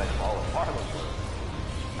be fine if all of Harlem blows.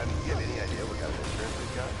 I mean, do you have any idea what kind of insurance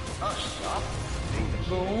we've got? Stop. Being the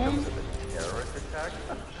victims of a terrorist attack?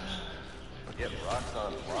 Forget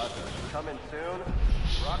Roxxon Plaza. Coming soon.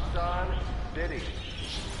 Roxxon City.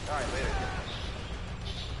 Alright, later.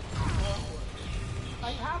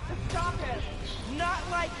 I have to stop him! Not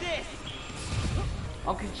like this!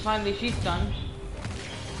 Okay, finally she's done.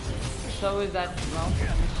 So is that, well,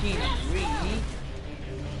 machinery.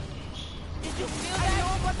 Did you feel that? I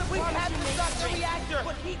know about the we had to stop the reactor,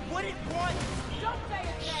 but he wouldn't want. Don't say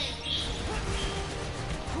his name!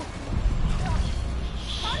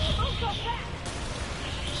 How do you move so fast?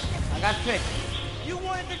 I got tricked. You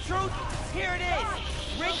wanted the truth? Here it is!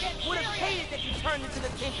 Rick would have hated that you turned into the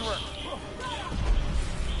Tinkerer.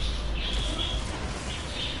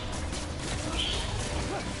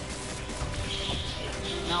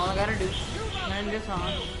 Now all I gotta do is turn this on.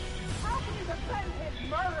 How can you defend his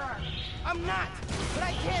murder? I'm not, but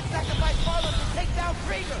I can't sacrifice Harlem to take down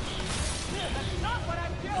Krieger. That's not what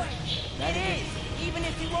I'm doing! It is, even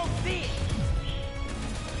if you won't see it.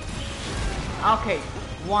 Okay,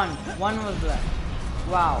 one was left.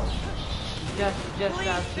 Wow. Just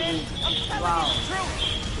absolutely. Wow.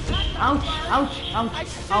 Ouch, ouch, I ouch.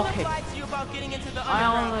 shouldn't Okay. have lied to you about getting into the I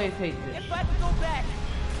underground. always hate this. If I could go back,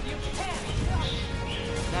 You can't!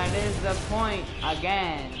 That is the point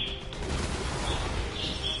again.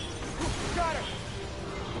 Got her.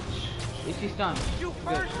 Is she stunned? You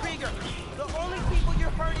Good. hurt Rieger. The only people you're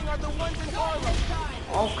hurting are the ones in Harlem.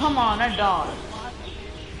 Oh, come on, that dog.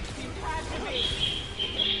 You had to be!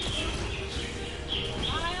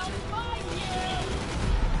 I'll find you!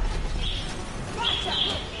 Gotcha!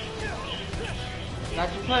 Got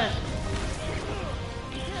your push.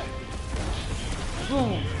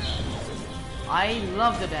 Boom. I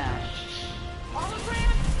love the dash.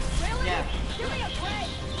 Hologram? Really? Yeah. Give me a break!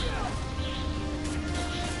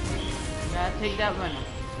 Gotta take that venom.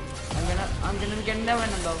 I'm gonna be getting that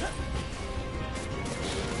venom though.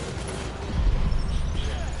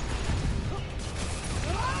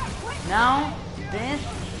 Now, this,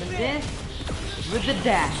 with the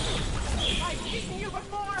dash. I've beaten you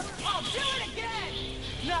before! I'll do it again!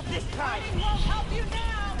 Not this time. Fighting won't help you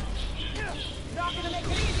now! Not gonna make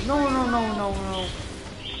it easy No, for you. no, no, no, no.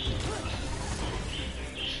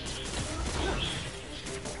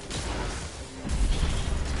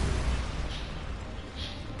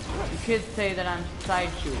 You kids say that I'm side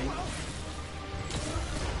shooting.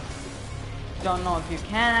 Don't know if you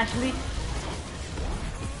can actually.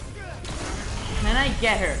 Can I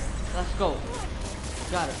get her? Let's go.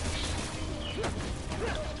 Got her.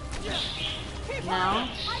 Now.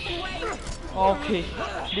 Okay.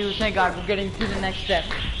 Dude, thank God we're getting to the next step.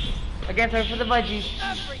 Again, sorry for the budgies.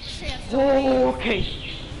 Okay.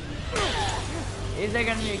 Is there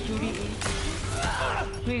gonna be a QDE?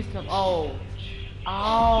 Please come. Oh.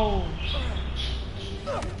 Ow.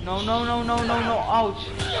 No, no, no, no, no, no. Ouch.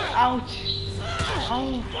 Ouch.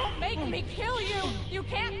 Ow. Don't make me kill you! You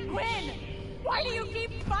can't win! Why do you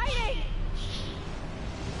keep fighting?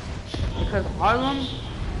 Because Harlem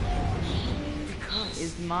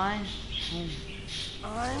is my home.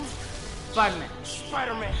 I'm Spider-Man.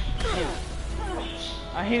 Spider-Man.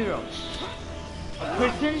 A hero. A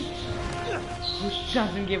person who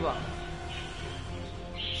doesn't give up.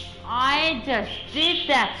 I just did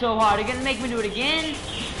that so hard. You're gonna make me do it again?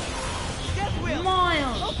 Yes, Will.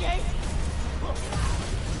 Miles! Okay.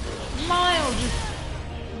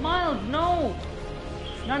 Miles, no!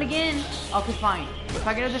 Not again. Okay, fine. If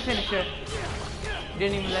I get to the finisher, you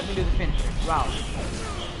didn't even let me do the finisher. Wow.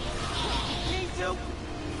 Me too.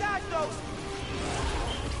 Dodge those.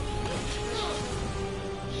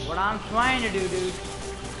 What I'm trying to do, dude.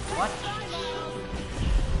 What?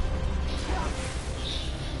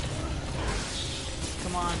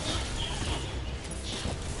 Come on.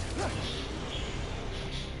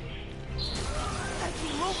 I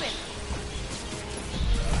keep moving.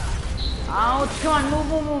 Ouch, come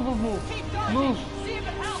on, move. Keep dodging! Move. See if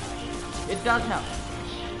it helps! It does help.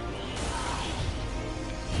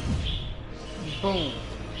 Boom.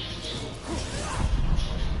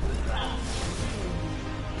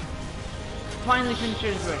 Finally, finisher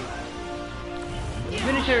is ready.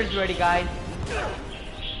 Finisher is ready, guys.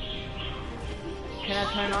 Can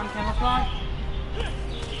I turn on camouflage?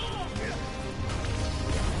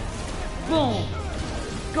 Boom!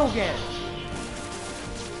 Go get it!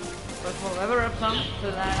 First of all, lever up some so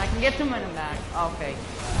that I can get some venom back. Okay.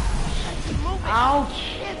 Keep moving. Ouch!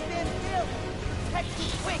 Can't stand still. Heck,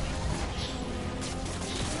 too quick.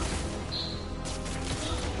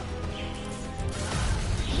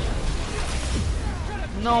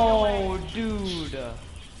 No, dude.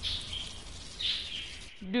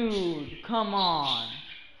 Dude, come on.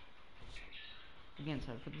 Again,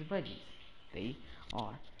 sorry for the budgies. They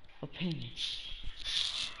are a pain.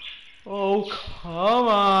 Oh, come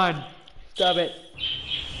on. Stop it.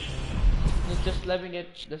 Just let me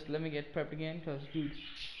get prep again, cause dude,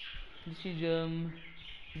 this is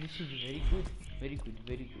very good.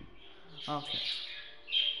 Okay.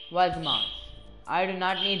 Where's the mouse? I do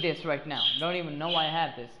not need this right now. Don't even know why I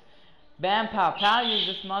have this. Bam pow pow. Use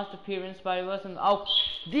this mouse to appear in Spider-Verse and oh,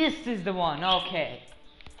 this is the one. Okay.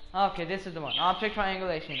 Okay, this is the one. Object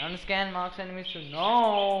triangulation. Unscan marks enemies to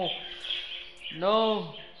no.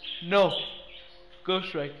 Ghost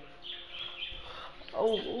strike.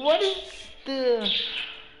 Oh, what is the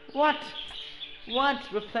what?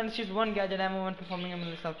 Replenishes one gadget ammo when performing a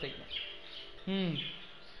melee self-takedown.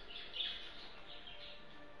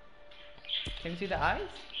 Can you see the eyes?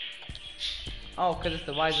 Oh, because it's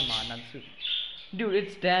the visor mod, not the suit. Dude,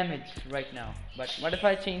 it's damaged right now. But what if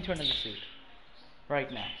I change to another suit?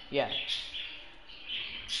 right now. Yeah.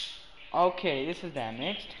 Okay, this is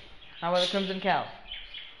damaged. How about the Crimson Cow?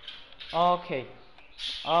 Okay.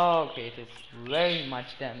 Okay, it is very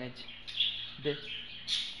much damaged. This.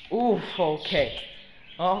 Oof, okay.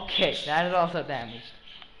 Okay, that is also damaged.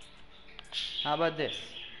 How about this?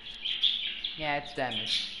 Yeah, it's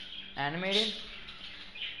damaged. Animated?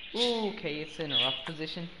 Okay, it's in a rough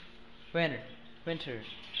position. Winter.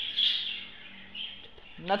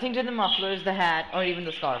 Nothing to the mufflers, the hat, or even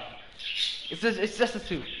the scarf. It's just a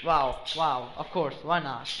suit. Wow. Of course, why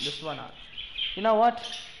not? Just why not? You know what?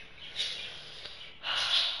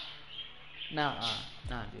 Nah,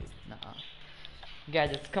 dude, nah.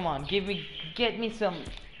 Gadgets, come on, get me some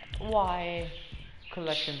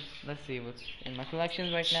collections. Let's see what's in my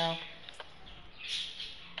collections right now.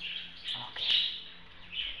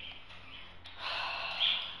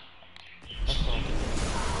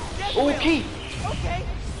 Okay. Okay.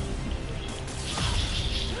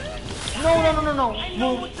 No. I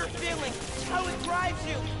know what you're feeling. How it drives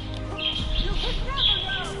you. You could never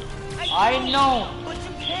know. I know. But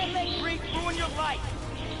you can't let grief ruin your life.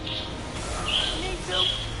 Me too.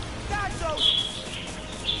 God knows.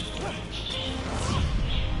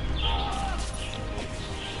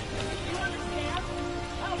 You understand?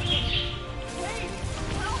 Help me. Please,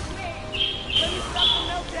 help me. Let me stop the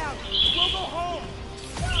meltdown. We'll go home.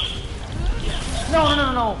 No.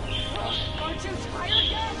 Aren't you tired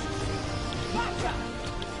yet? Gotcha!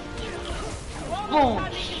 Boom. Almost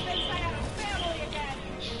had me convinced I had a family again!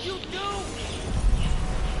 You do!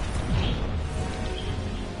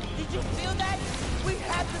 Did you feel that? We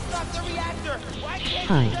have to stop the reactor! Why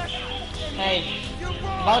can't you just... Hey, You're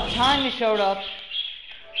wrong! about time you showed up.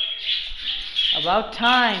 About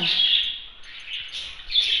time.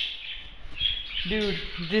 Dude,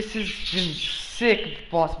 this has been sick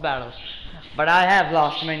boss battle. But I have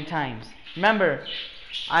lost many times. Remember,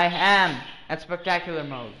 I am at spectacular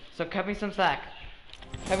mode. So cut me some slack.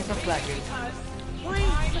 Cut me some slack, dude. Please!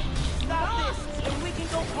 Stop this, and we can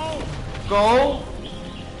go home! Go!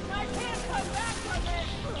 I can't come back from it!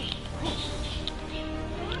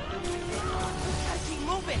 Gotta keep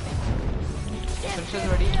moving! Simpson's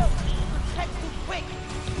ready. Protect me quick!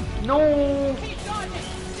 No! Keep dodging!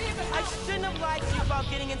 See if it I helps! shouldn't have lied to you about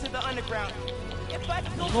getting into the underground. If I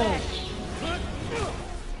could go No. back...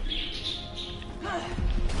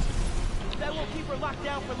 That won't keep her locked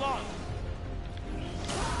down for long.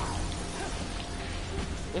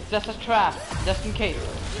 It's just a trap, just in case.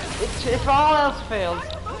 If all else fails.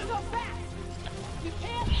 Move so fast! You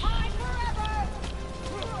can't hide forever!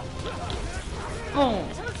 Boom!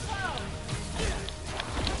 Too slow!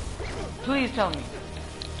 Please tell me.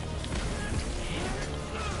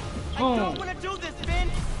 I Boom! don't want to do this, Ben!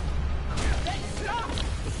 Then stop!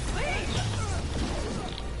 Please!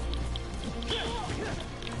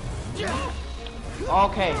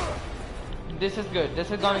 Okay. This is good.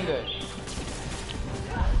 This is going good.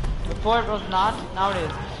 Before it was not, now it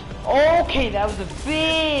is. Okay, that was a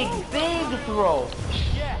big throw.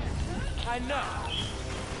 Yeah, I know.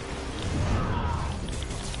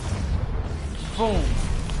 Boom.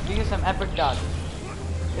 Give you some epic dodge.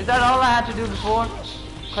 Is that all I had to do before?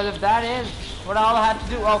 Because if that is what all I had to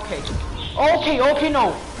do, okay,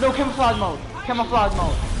 no, camouflage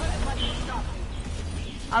mode.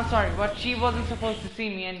 I'm sorry, but she wasn't supposed to see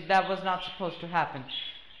me, and that was not supposed to happen,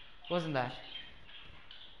 wasn't that?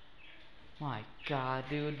 My God,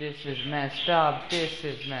 dude, this is messed up.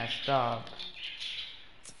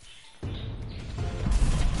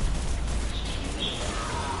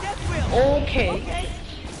 Okay.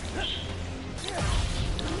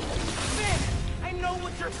 Ben, I know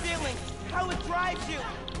what you're feeling. How it drives you.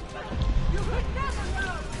 You could never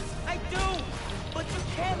know! I do, but you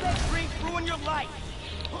can't let grief ruin your life.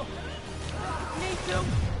 Me too.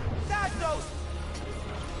 God knows.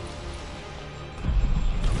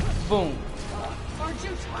 Boom. Aren't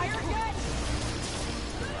you tired yet?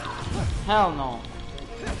 Hell no.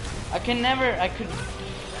 I could.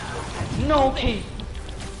 No, okay.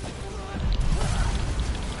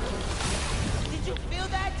 Did you feel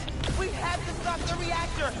that? We have to stop the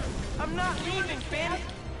reactor. I'm not leaving, Ben.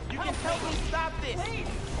 You can help me stop this,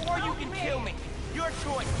 or you can kill me. Your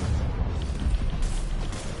choice.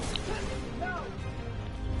 No!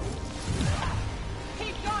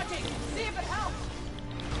 Keep dodging! See if it helps!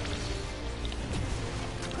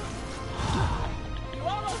 You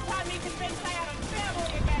almost had me convinced I had a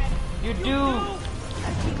family again! You do. I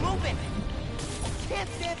keep moving. Can't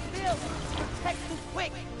stand still. Protect me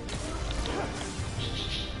quick.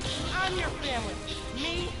 I'm your family.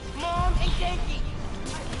 Me, Mom, and Genki.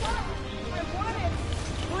 I wanted...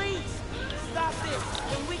 Please, stop this,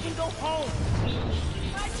 and we can go home.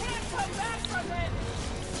 come back from this!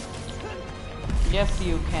 Yes,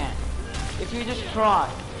 you can. If you just try.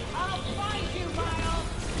 I'll find you, Miles!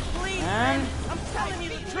 Please, And? I'm telling you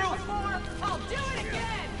the truth! I'll do it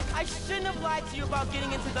again! I shouldn't have lied to you about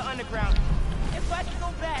getting into the underground. If I could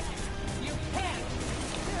go back, you can't!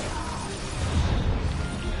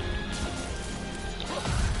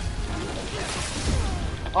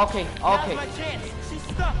 Okay, okay. Now's my chance. She's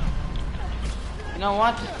stuck. You know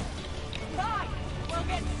what? Fine! We'll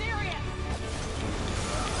get serious!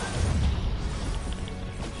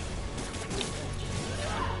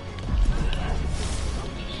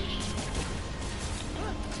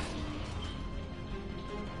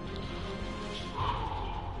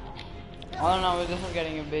 I don't know, this is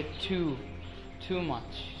getting a bit too much.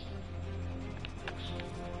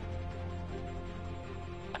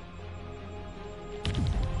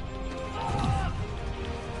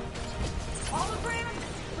 Hologram?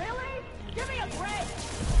 Really? Give me a break!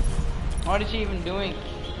 What is she even doing?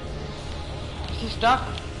 Is she stuck?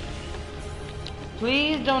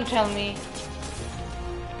 Please don't tell me.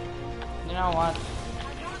 You know what?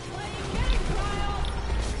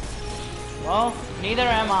 Well, neither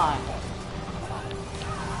am I.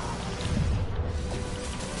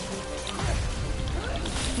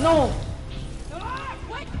 No!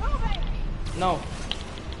 No.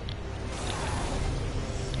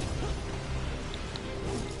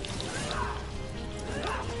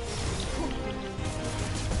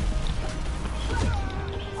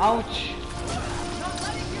 Ouch.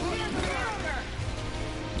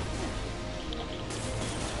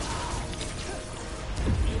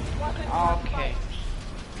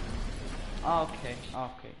 Okay.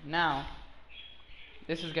 Okay. Now,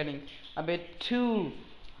 this is getting a bit too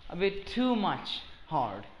much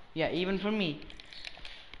hard. Yeah, even for me.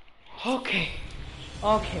 Okay.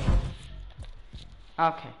 I'm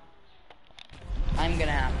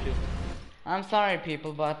gonna have to. I'm sorry,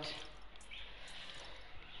 people, but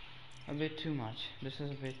a bit too much. This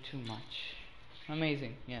is a bit too much.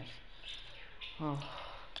 Amazing, yes. Oh,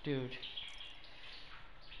 dude.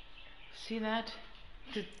 See that?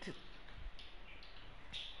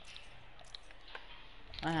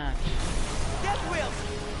 Death wheels!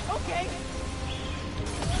 Okay!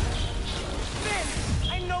 Finn!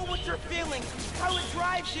 I know what you're feeling! How it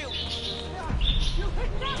drives you! You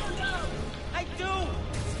could never know! I do!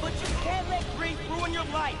 But you can't let grief ruin your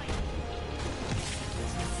life!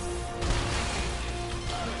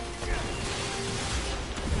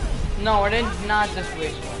 No, I did not just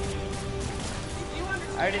waste one.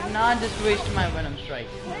 I did not just waste my Venom Strike.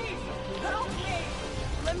 Please, help me!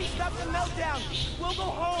 Let me stop the meltdown! We'll go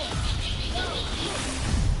home!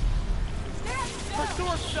 Her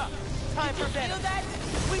door's stuck! Time for Venom! Feel that?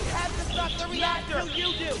 We have to stop the reactor! Not till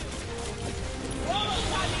you do! Almost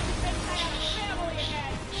time you can spend time with family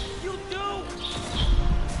again! You do!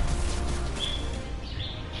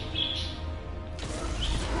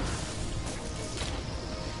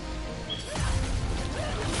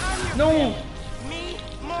 No! Me,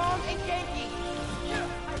 Mom, and Genki!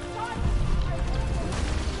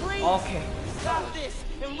 Please! Okay. Stop this,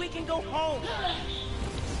 and we can go home!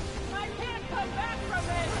 I can't come back from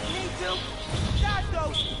it! Me too! Stop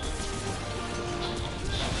those!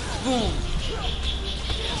 Boom!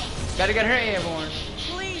 Gotta get her airborne.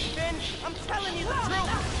 Please, Finn! I'm telling you the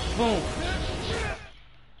truth! Boom!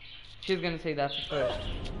 She's gonna say that first.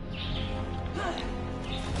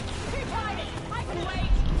 Keep hiding! I can wait!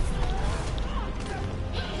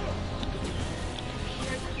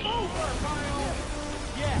 It's over, Miles!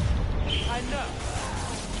 Yeah, I know.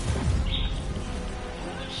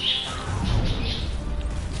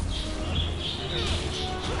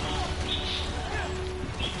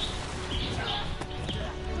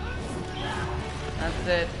 That's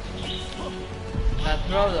it. That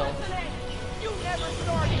throw though. You never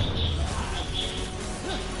started!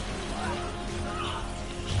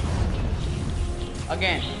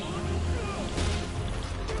 Again.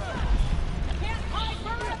 Can't hide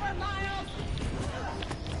forever, Miles!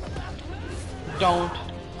 Don't.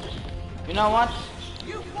 You know what?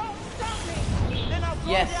 You won't stop me! Then I'll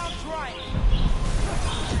go Yes. down trying!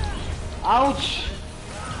 Ouch!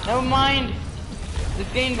 Never mind. This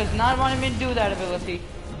game does not want me to do that ability.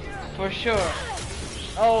 For sure.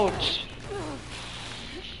 Ouch.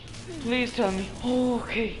 Please tell me. Oh,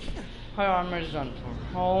 okay. Her armor is done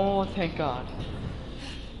for. Oh, thank God.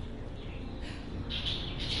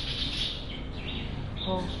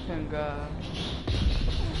 Oh, thank God.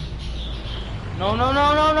 No.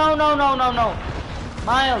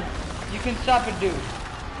 Miles, you can stop it, dude.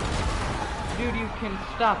 Dude, you can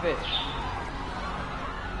stop it.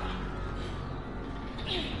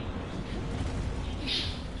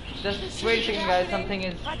 Just wait a second, guys. I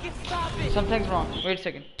can stop it. Something's wrong. Wait a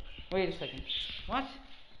second. What?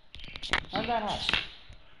 How'd that happen?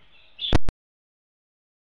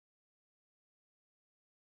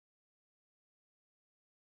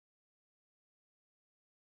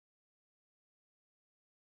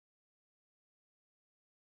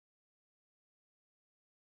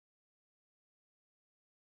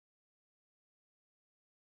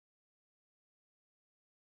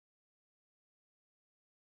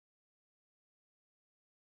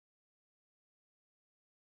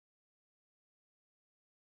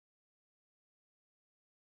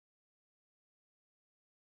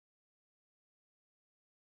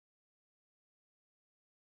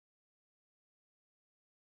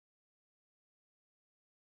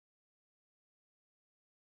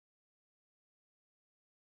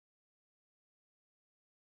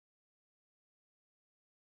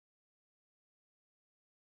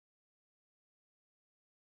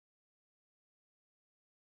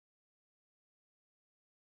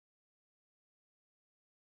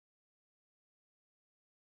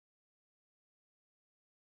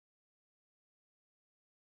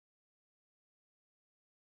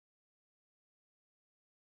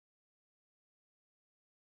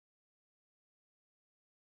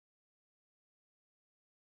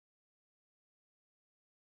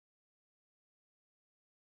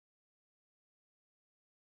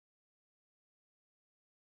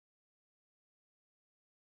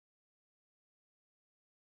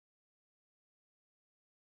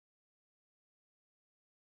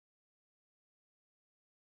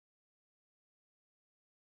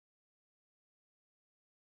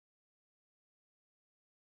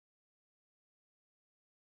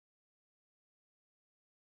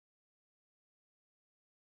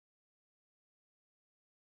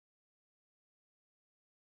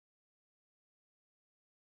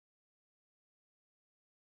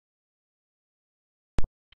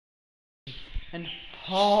 And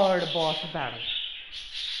hard boss battle.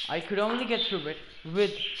 I could only get through it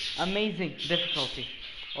with amazing difficulty.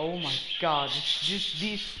 Oh my god, this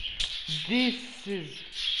is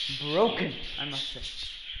broken, I must say.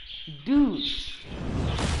 Dude.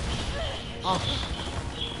 Oh.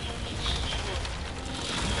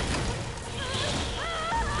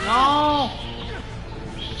 No!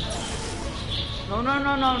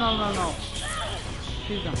 No.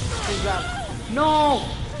 She's done. She's out. No!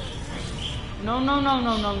 No.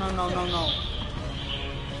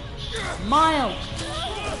 Miles!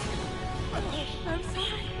 I'm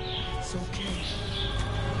sorry. It's okay.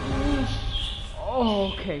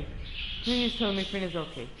 Oh, okay. Please tell me Finn is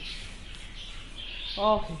okay.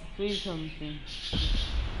 Okay, please tell me Finn.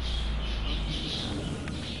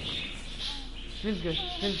 Finn's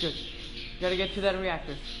good. Gotta get to that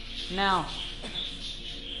reactor. Now.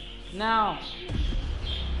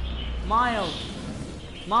 Miles!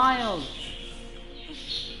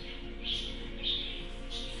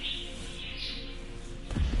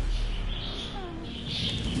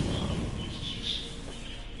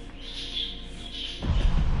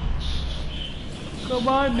 Come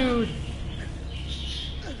on, dude.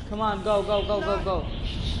 Come on, go.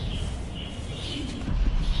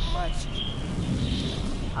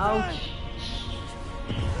 Ouch.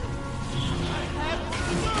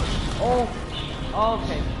 Oh,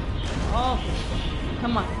 okay.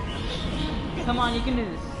 Come on, you can do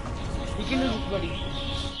this. Buddy.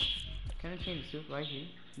 Can I change the suit right here?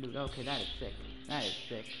 Dude, okay, that is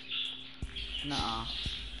sick. Nuh-uh.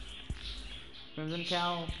 Crimson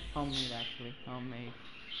Cow, homemade actually,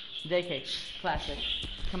 JK, classic.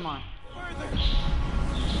 Come on.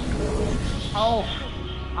 Oh,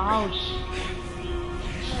 ouch.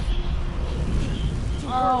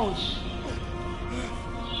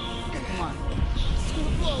 Come on.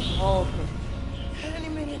 Oh, okay. Any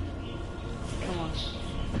minute. Come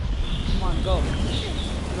on, go.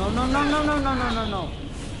 No.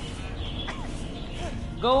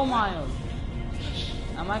 Go, Miles.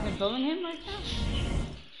 Am I controlling him right now?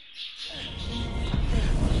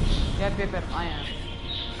 Yep, I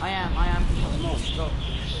am controlling him.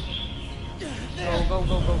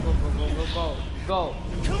 Go.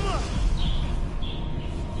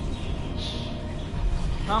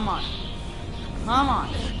 Come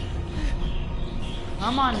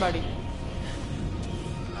on, buddy.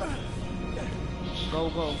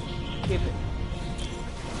 Go. Keep it.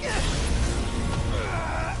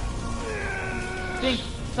 Think.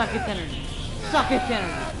 Suck its energy.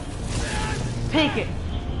 Take it.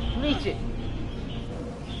 Reach it.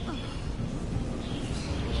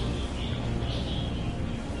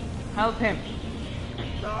 Help him.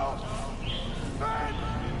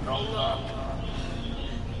 No, look.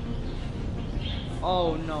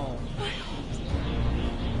 Oh no.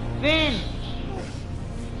 Finn!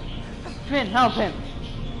 Finn, help him!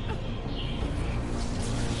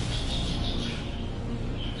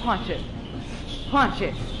 Punch it. Punch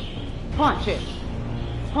it. Punch it.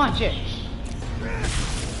 Punch it.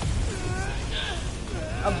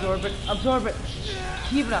 Absorb it. Absorb it.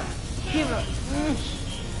 Keep it up. Keep it up.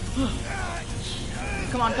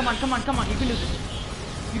 Come on, come on, come on, come on. You can do this.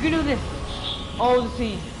 You can do this. Oh, the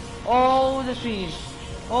scene. Oh, the scene.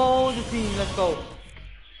 Oh, the scene. Let's go.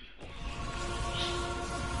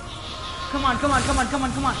 Come on, come on, come on, come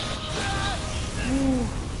on, come on. Ooh.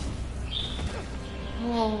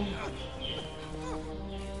 Oh.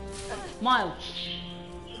 Miles.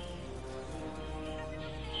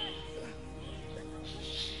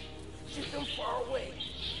 Keep them far away.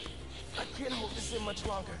 I can't hold this in much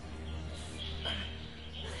longer.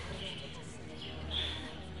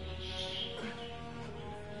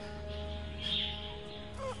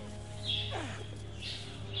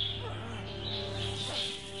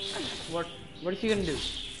 What is she gonna do?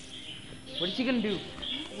 What is she gonna do?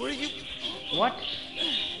 What are you? What?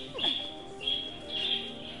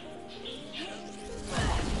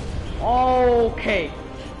 Okay.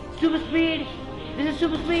 Super speed. This is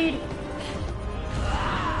super speed.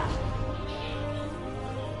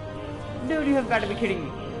 Dude, you have got to be kidding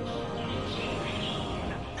me.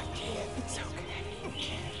 It's okay.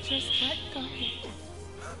 Just let go.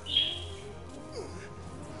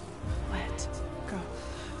 Let go.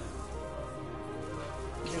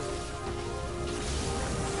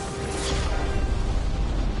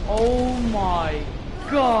 Oh my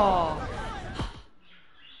god.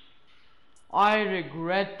 I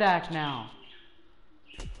regret that now.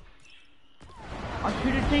 I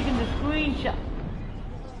should have taken the screenshot.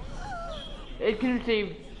 It can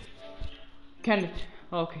save. Can it?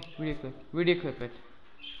 Okay, video clip. Video clip it.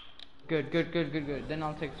 Good, good, good, good, good. Then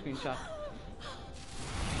I'll take a screenshot.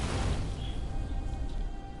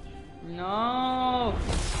 No!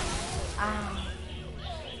 Ah.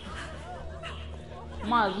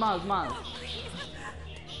 Miles, Miles, Miles.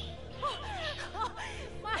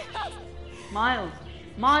 Miles,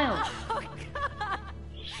 Miles. Oh, God.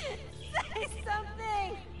 Say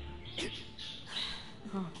something.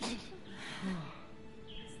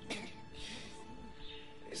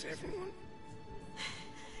 Is everyone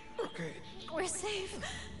okay? We're safe.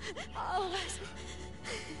 All of us.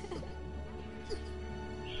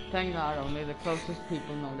 Thank God, only the closest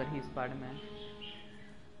people know that he's Spider-Man.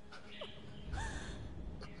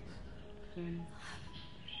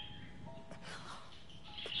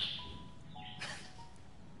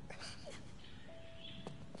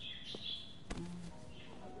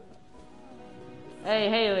 Hey,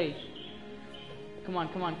 Haley. Come on,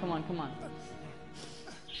 come on, come on, come on.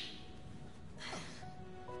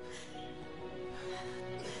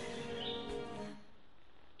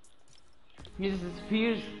 He just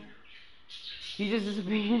disappears. He just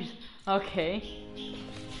disappears. Okay.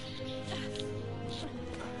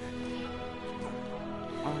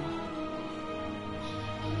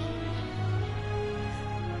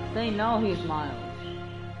 They know he's Miles.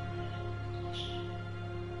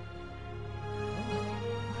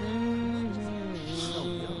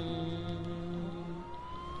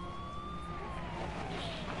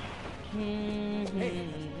 Hey,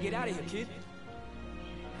 get out of here, kid.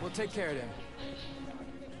 We'll take care of them.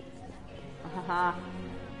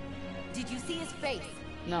 Did you see his face?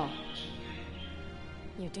 No.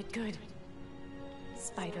 You did good,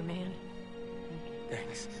 Spider-Man.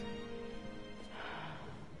 Thanks.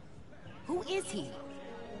 Who is he?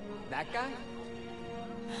 That guy?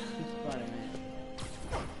 He's Spider-Man.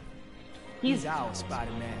 He's our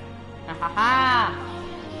Spider-Man.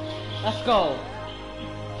 Let's go.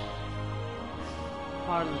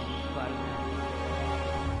 Harlem Spider-Man.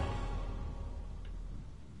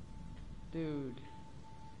 Dude.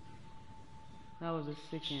 That was a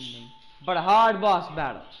sick ending. But a hard boss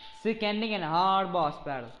battle. Sick ending and a hard boss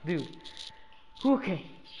battle. Dude. Okay.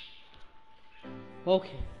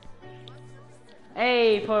 Okay.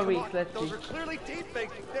 Hey, 4 weeks, let's see. Those are clearly deep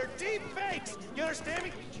fakes. They're deep fakes. You understand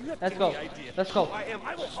me? Do you have Let's any go. idea Let's go. who I am?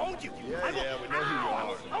 I will own you. Yeah, we know who you I are.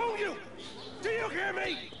 will own you. Do you hear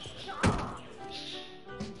me?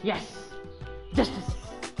 Yes. Justice.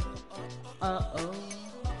 Uh-oh.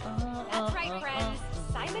 That's right, friends.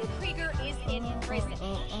 Simon Krieger is in prison.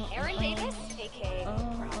 Aaron Davis, aka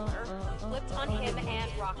Prowler, flipped on him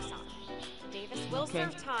and Roxxon. Davis will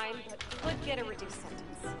serve time, but could get a reduced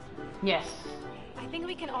sentence. Yes. I think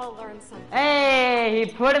we can all learn something. Hey,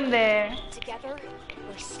 he put him there. Together,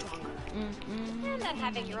 we're stronger. And that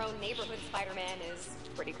having your own neighborhood Spider-Man is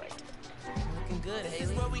pretty great. Looking good, Haley. This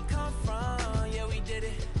is where we come from. Yeah, we we did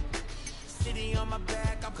it. City on my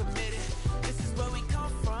back, I'm committed. This is where we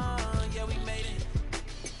come from, yeah, we made it.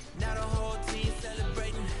 Now the whole team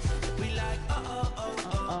celebrating. We like,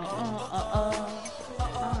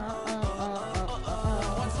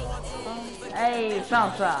 Hey,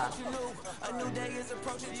 salsa. A new day is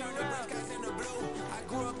approaching, turn the red skies into blue. I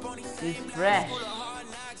grew up on these It's same fresh. full of hard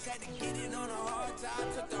knocks, had to get it on a hard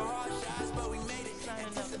time, took the hard shots, but we made it.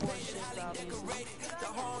 Anticipated, highly decorated. The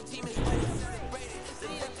whole team is ready to celebrate it. The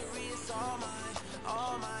victory is all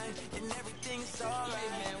mine, and everything's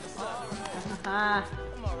alright, man. What's up?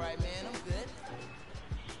 I'm alright, man. I'm good.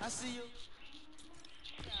 I see you.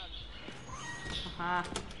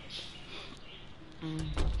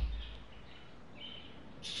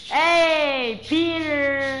 Hey,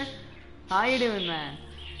 Peter! How you doing, man?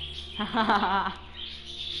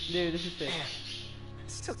 Dude, this is sick.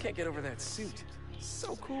 Still can't get over that suit.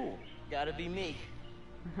 So cool. Gotta be me.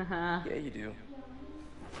 Yeah, you do.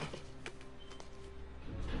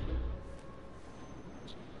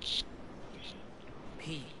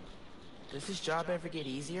 Pete, does this job ever get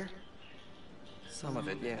easier? Some of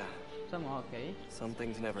it, yeah. Some okay. Some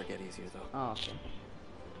things never get easier, though. Oh, okay.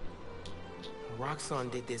 Roxxon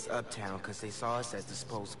did this uptown because they saw us as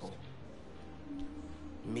disposable.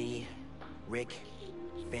 Me, Rick,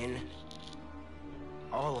 Finn,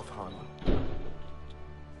 all of Harlem.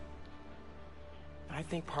 I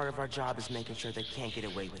think part of our job is making sure they can't get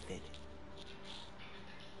away with it.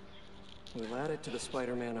 We'll add it to the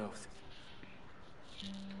Spider-Man oath.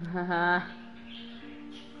 See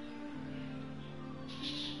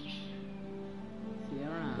you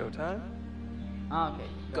around. Go time? Oh, okay.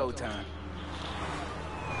 Go time.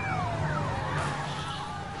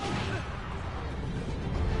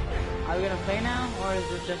 Are we gonna play now, or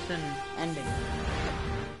is it just an ending?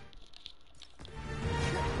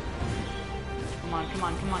 Come on, come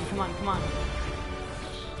on, come on, come on, come on.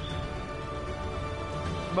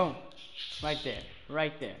 Boom. Right there.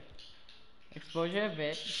 Right there. Exposure a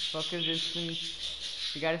bit. Focus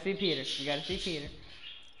distance. You gotta see Peter. You gotta see Peter.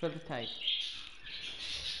 Filter tight.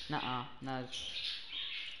 Nuh-uh. No.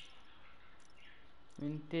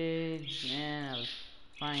 Vintage. Yeah, that was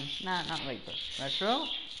fine. Nah, not like this. Retro?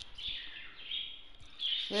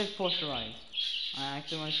 Where's posterized? I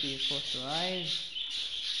actually want to see posterized.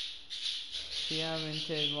 Yeah,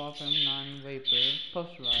 vintage, Waltham, non-vapor,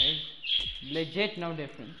 posterized. Legit, no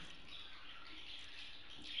difference.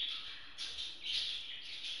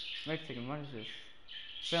 Wait a second, what is this?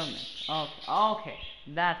 Filmic. Oh, okay,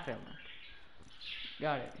 that filmic.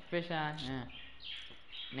 Got it. Fisheye, yeah.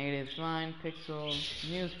 Negative's fine. Pixel,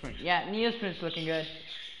 newsprint. Yeah, newsprint's looking good.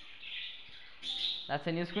 That's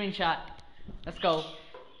a new screenshot. Let's go.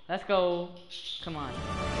 Let's go. Come on.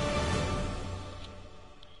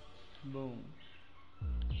 Boom.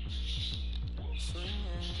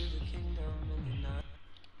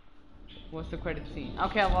 What's the credit scene?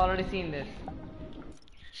 Okay, I've already seen this.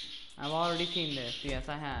 I've already seen this. Yes,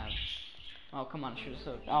 I have. Oh, come on.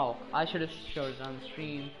 I should have showed it on the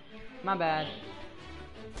stream. My bad.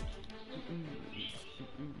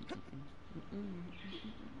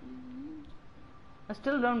 I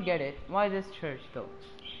still don't get it. Why this church, though?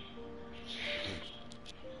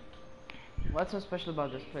 What's so special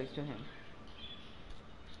about this place to him?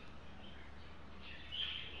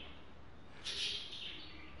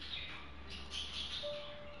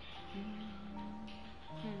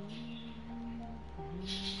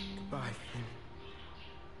 Goodbye, Finn.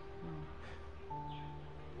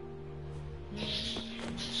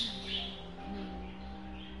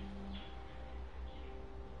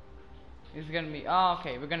 It's gonna be. Oh,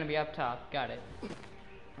 okay. We're gonna be up top. Got it.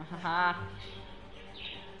 Haha.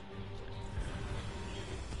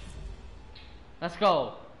 Let's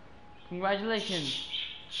go. Congratulations.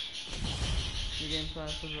 Your game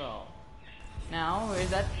plus as well. Now, where is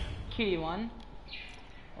that kitty one?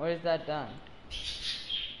 Or is that done?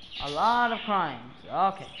 A lot of crimes.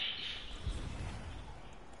 Okay.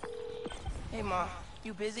 Hey, Ma.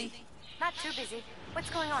 You busy? Not too busy. What's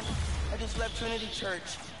going on? I just left Trinity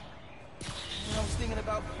Church. And I was thinking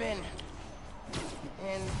about Finn.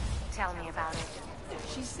 And... Tell me about it.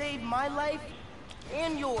 She saved my life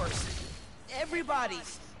and yours.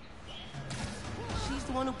 Everybody's. She's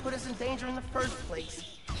the one who put us in danger in the first place.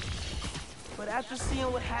 But after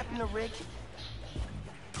seeing what happened to Rick,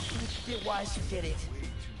 I get why she did it.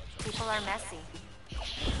 People are messy.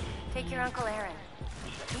 Take your Uncle Aaron.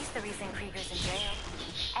 He's the reason Krieger's in jail.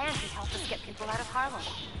 And he helped us get people out of Harlem.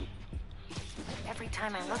 Every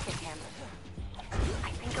time I look at him,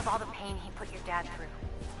 I think of all the pain he put your dad through.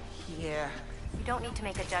 Yeah. You don't need to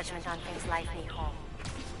make a judgment on things life need home.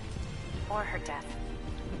 Or her death.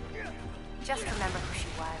 Just remember who she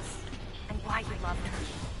was, and why you loved her.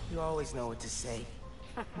 You always know what to say.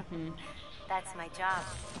 That's my job.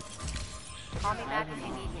 Call me back if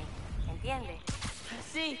you need me. Entiende?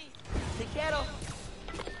 See? Te quiero.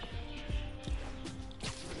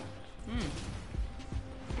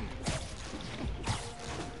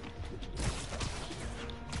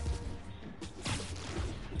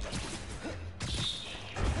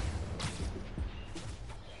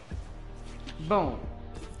 Boom.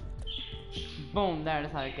 Boom, that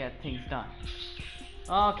is how to get things done.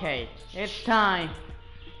 Okay, it's time.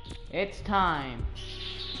 It's time.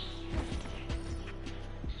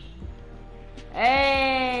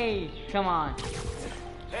 Hey! Come on.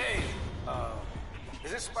 Hey,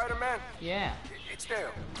 is this Spider-Man? Yeah. It's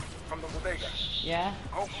Dale, from the bodega. Yeah?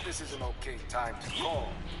 Hope this is an okay time to call.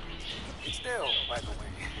 It's Dale, by the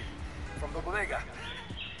way, from the bodega.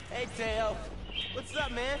 Hey, Teo. What's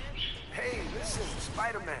up, man? Hey, listen,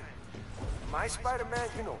 Spider-Man. My Spider-Man,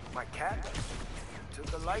 you know, my cat,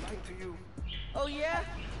 took a liking to you. Oh, yeah?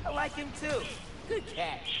 I like him, too. Good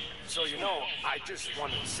cat. So, you know, I just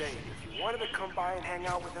wanted to say, if you wanted to come by and hang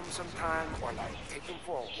out with him sometime, or like take him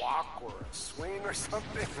for a walk or a swing or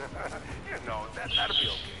something, you know, that'll be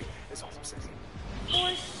okay. That's all I'm saying.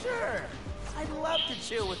 For sure. I'd love to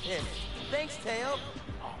chill with him. Thanks, Teo.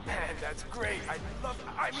 Oh, man, that's great.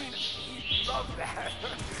 I mean, he'd love that.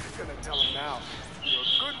 Gonna tell him now. You're a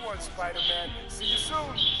good one, Spider-Man. See you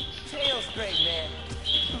soon. Teo's great, man.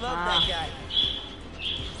 Love that guy.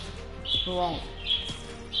 Who won't?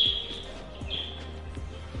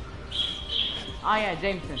 Oh yeah,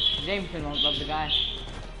 Jameson. Jameson won't love the guy.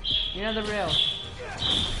 You know the real.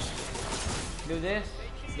 Do this.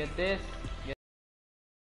 Get this.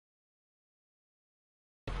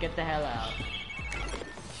 Get the hell out.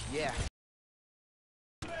 Yeah.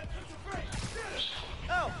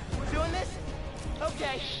 Oh, we're doing this?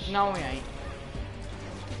 Okay. No, we ain't.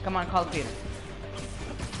 Come on, call Peter.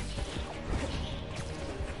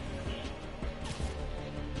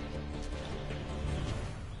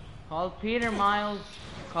 Call Peter, Miles.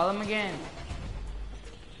 Call him again.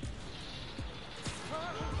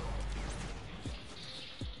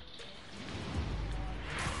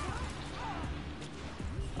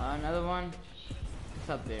 Another one. It's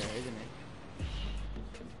up there, isn't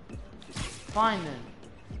it? Fine then.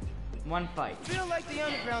 One fight. I feel like the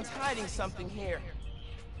underground's hiding something here.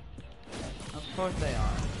 Of course they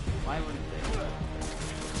are. Why wouldn't they?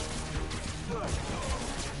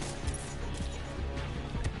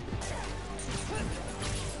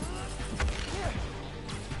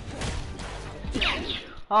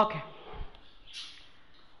 Okay.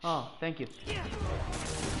 Oh, thank you.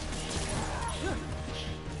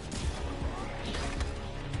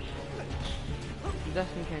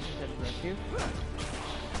 Just in case I said bless you.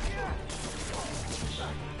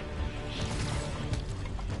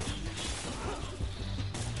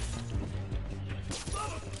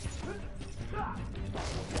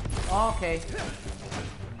 Okay.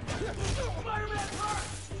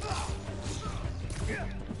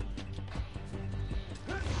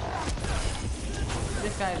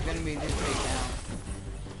 This guy is gonna be this big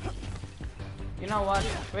now. You know what?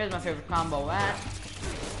 Where's my favorite combo at?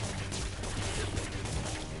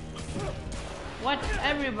 What?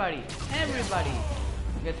 Everybody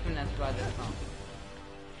gets finessed by this combo.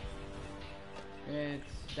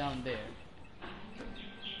 It's down there.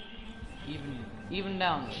 Even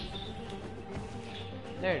down there.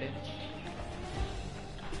 There it is.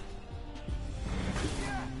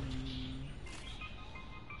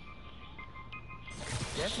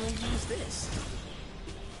 Definitely use this.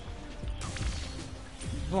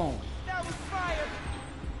 Boom. That was fire.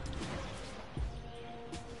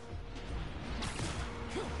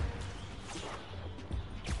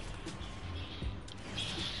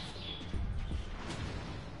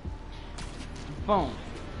 Boom.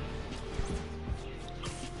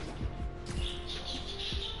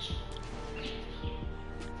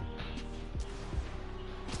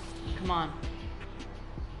 Come on.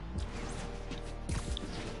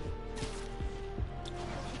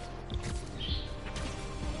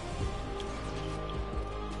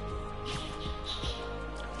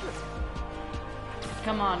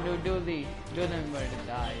 Come on, dude, do them where it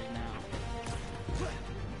dies now.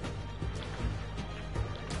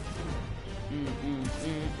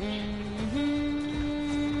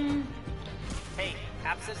 Hey,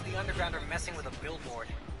 App says the underground are messing with a billboard.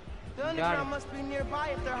 The underground must be nearby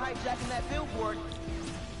if they're hijacking that billboard.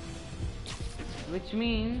 Which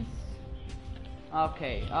means...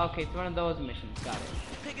 Okay, it's one of those missions, got it.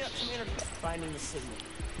 Picking up some interface, finding the signal.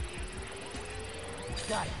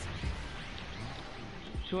 Got it.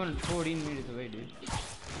 214 meters away, dude.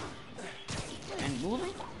 And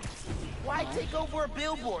moving? Why take over a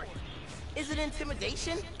billboard? Is it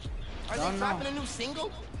intimidation? Are they dropping a new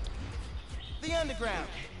single? The Underground,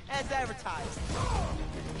 as advertised.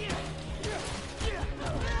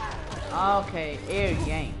 Okay, air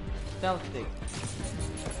yank. Stealth stick.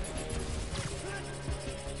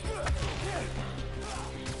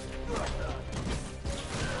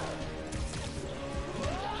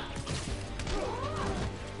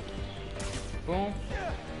 Boom.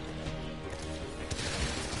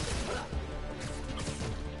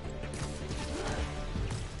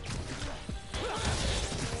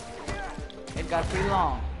 It got pretty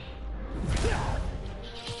long.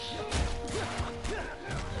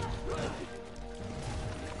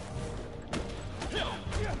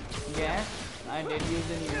 Yes, I did use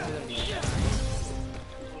the new ability.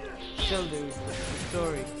 Still do.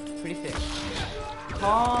 Story. Pretty sick.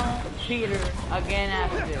 Call Peter again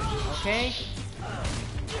after this, okay?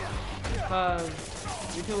 Because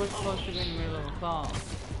you two were supposed to be in the middle of a call.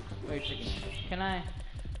 Wait a second. Can I,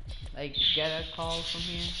 like, get a call from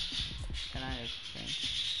here? Can I just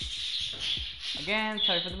again,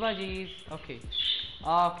 sorry for the budgies. Okay.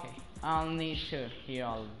 Okay. I'll need to hear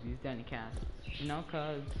all of these Danny casts. You know,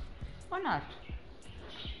 cause why not?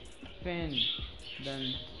 Finn,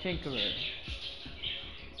 then Tinkerer.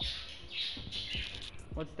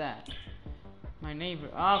 What's that? My neighbor.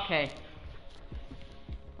 Okay.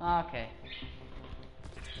 Okay.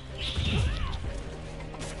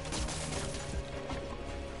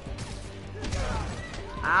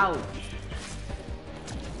 Ouch.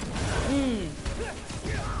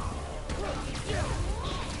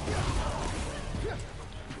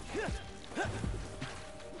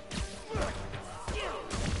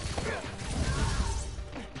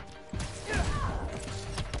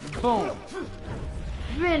 Boom.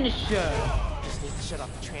 Finisher. Just need to shut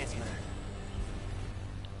off the transmitter.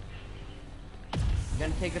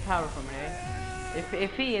 Gonna take the power from it, eh?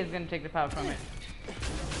 If he is gonna take the power from it.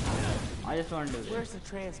 I just wanna do this. Where's the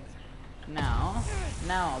transmitter? Now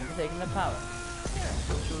I'll be taking the power.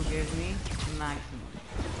 Which will give me maximum.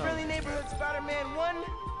 So, Friendly Neighborhood Spider-Man 1,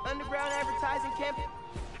 Underground Advertising Campaign.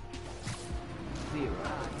 0.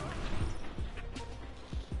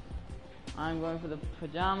 I'm going for the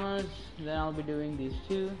pajamas, then I'll be doing these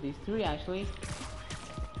 3 actually.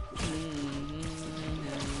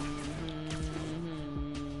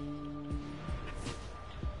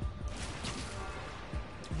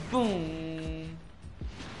 Boom.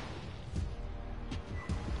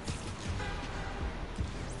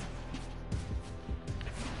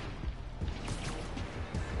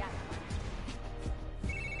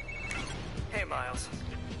 Hey, Miles.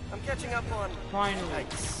 I'm catching up on... Finally.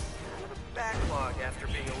 Yikes. Backlog after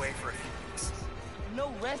being away for a few weeks.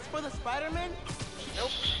 No rest for the Spider-Man?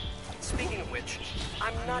 Nope. Speaking of which,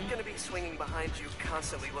 I'm not gonna be swinging behind you,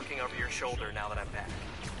 constantly looking over your shoulder now that I'm back.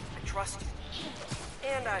 I trust you.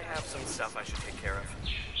 And I have some stuff I should take care of.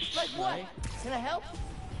 Like what? Can I help?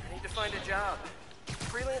 I need to find a job.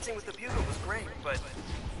 Freelancing with the Bugle was great, but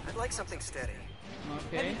I'd like something steady.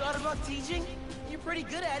 Okay. Have you thought about teaching? You're pretty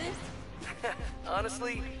good at it.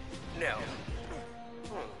 Honestly, no.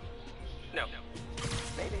 No.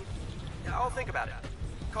 Maybe. I'll think about it.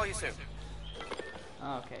 Call you soon.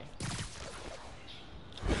 Okay.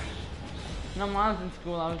 No, when I was in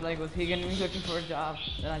school, I was like, was he gonna be looking for a job?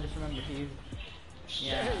 Then I just remembered he's...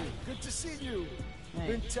 Yeah. Hey, good to see you.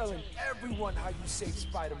 Thanks. Been telling everyone how you saved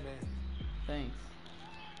Spider-Man. Thanks.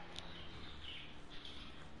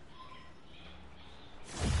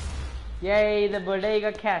 Yay, the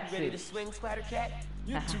bodega cat suit. Ready to swing, Spider-Cat?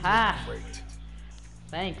 You two look great.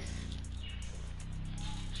 Thanks.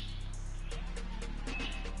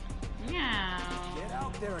 Meow. Get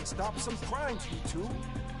out there and stop some crimes, you two.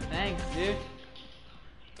 Thanks, dude.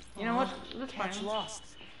 You know what? Let's find Cat's lost.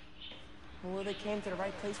 Well, they came to the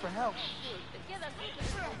right place for help.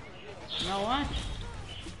 You know what?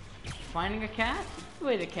 Finding a cat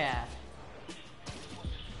with a cat.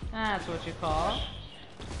 That's what you call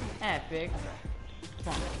epic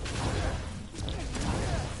fun.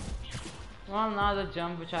 Well, not the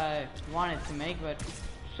jump which I wanted to make, but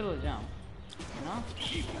still a jump. You know?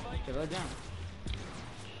 Still a jump.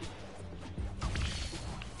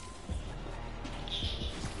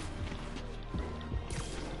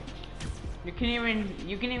 You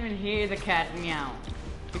can even hear the cat meow.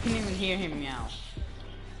 You can even hear him meow.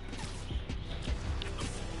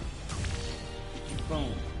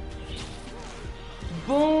 Boom.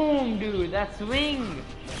 Boom, dude, that swing.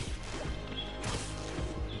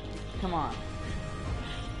 Come on.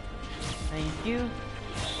 Thank you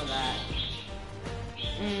for that.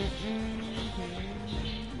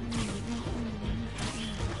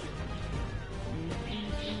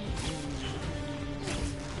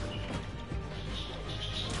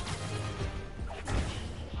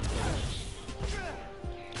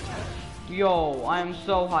 Yo, I'm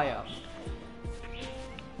so high up.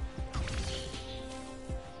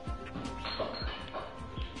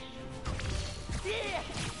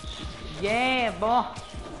 Yeah, boy.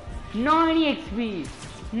 90 XP.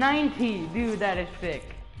 90. Dude, that is sick.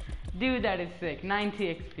 Dude, that is sick.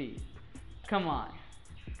 90 XP. Come on.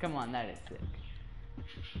 Come on, that is sick.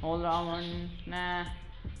 Hold on. Nah.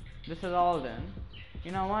 This is all done.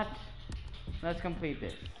 You know what? Let's complete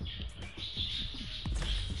this.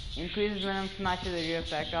 Increases minimum smash the rear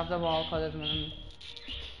effect of the wall, causes minimum.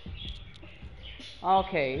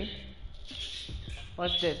 Okay.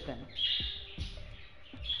 What's this then?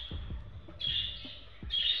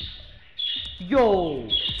 Yo!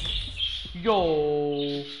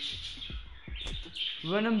 Yo!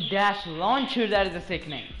 Venom Dash Launcher, that is a sick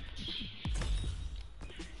name.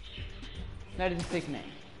 That is a sick name.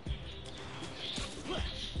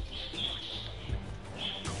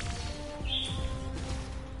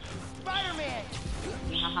 Spider-Man!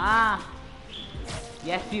 Haha!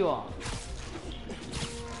 Yes, you are.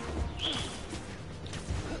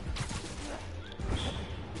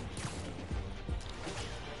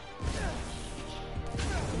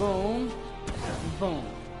 Boom. Boom.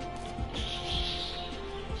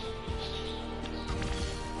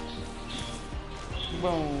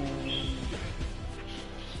 Boom.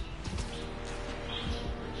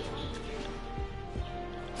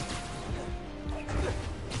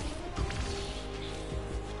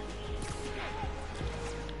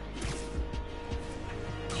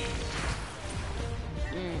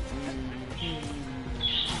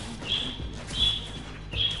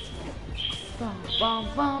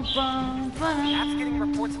 That's getting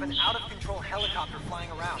reports of an out-of-control helicopter flying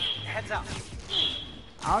around. Heads up.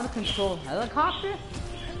 Out-of-control helicopter?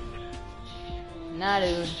 Nah,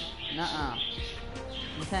 dude. Nuh-uh.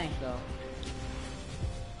 Thanks, though.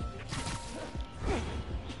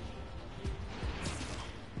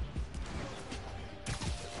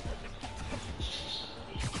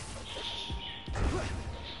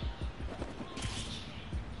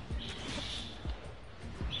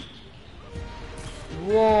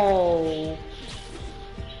 Whoa.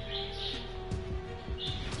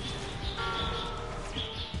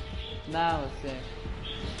 That was sick.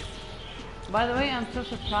 By the way, I'm so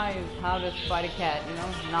surprised how does Spider Cat, you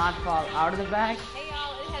know, not fall out of the bag. Hey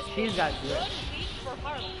y'all, it has She's got been good. a good week for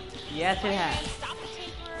Harlem. Yes, it Spider-Man has. stopped the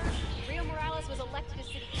Tinkerer, Rio Morales was elected to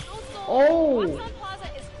city council, Oh. Roxxon Plaza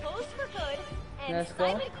is closed for good, and Let's go.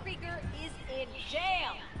 Simon Krieger is in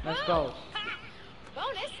jail. Let's Woo! go. Ha!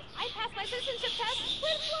 Bonus, I passed my citizenship test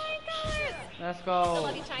with flying colors. Let's I go.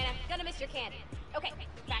 love you, China. Gonna miss your candy. Okay,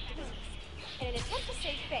 back to business. In an attempt to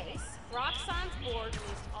save face, Roxxon's board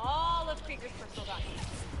released all of Krieger's personal documents.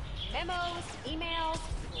 Memos, emails,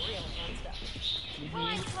 real fun stuff. While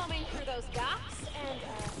I'm combing through those docs and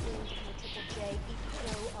doing my Triple J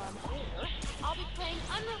show on air, I'll be playing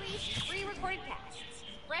unreleased, pre-recorded casts.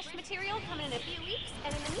 Fresh material coming in a few weeks,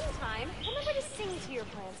 and in the meantime, remember to sing to your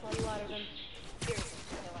plants while you water them. Seriously,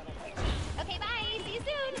 okay, bye. See you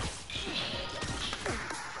soon.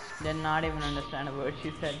 Did not even understand a word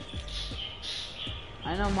she said.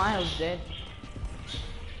 I know Miles did.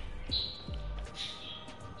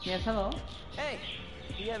 Yes, hello. Hey,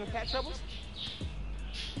 you having cat troubles?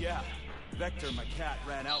 Yeah, Vector, my cat,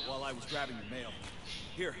 ran out while I was grabbing your mail.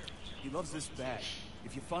 Here, he loves this bag.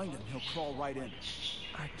 If you find him, he'll crawl right in.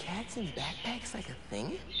 Are cats in backpacks like a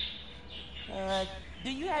thing?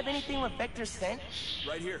 Do you have anything with Vector scent?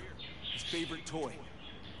 Right here, his favorite toy.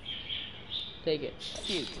 Take it.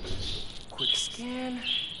 Cute. Quick scan.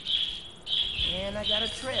 And I got a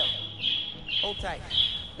trail. Hold tight.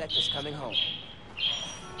 Vector's coming home.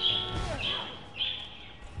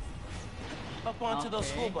 Up onto those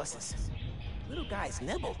school buses. Little guys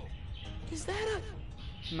nibble. Is that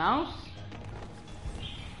a... mouse?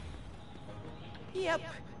 Yep.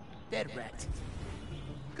 Dead rat.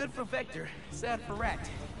 Good for Vector, sad for Rat.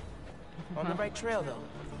 On the right trail, though.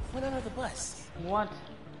 Went under the bus. What?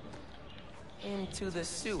 Into the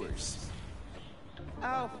sewers.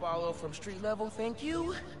 I'll follow from street level, thank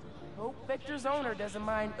you. Hope Vector's owner doesn't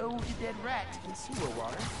mind the dead rat in sewer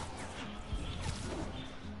water.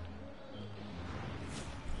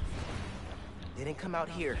 Didn't come out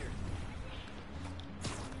here.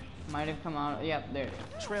 Might have come out. Yep, there it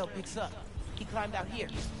is. Trail picks up. He climbed out here.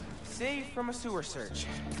 Saved from a sewer search.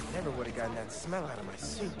 Never would have gotten that smell out of my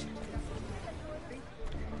suit.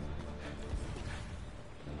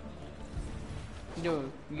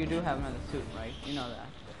 Dude, you do have another suit, right? You know that.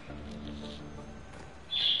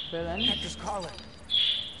 So then? Vector's calling.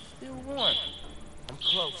 Still warm. I'm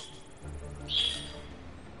close.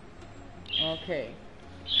 Okay.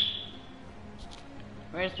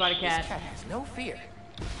 Where's Spotty Cat? This cat has no fear.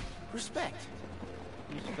 Respect.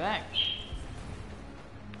 Respect.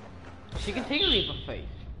 She can take a leap of faith.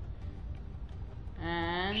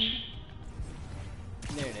 And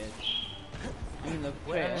there it is. I mean, look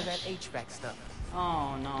Where trail. is that HVAC stuff?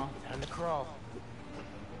 Oh no. Time to crawl.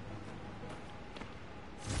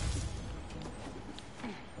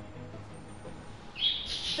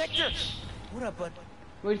 Vector! What up, bud?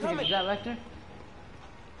 Wait a second, is that Vector?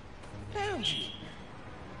 Found you.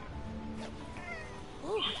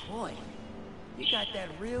 Oh boy. You got that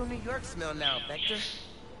real New York smell now, Vector.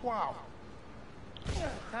 Wow.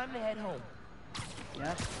 Time to head home.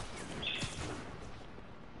 Yep.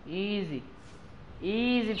 Easy.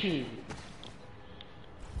 Easy peasy.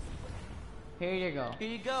 Here you go. Here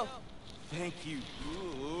you go. Thank you.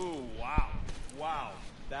 Ooh, wow. Wow.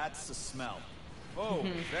 That's the smell. Oh,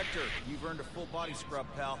 Vector, you've earned a full body scrub,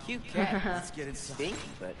 pal. Cute cat. Let's get inside. Stinky,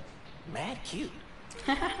 but mad cute.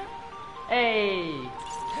 Hey!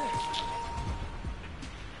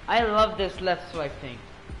 I love this left swipe thing.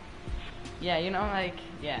 Yeah, you know, like,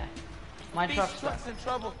 yeah. My truck's in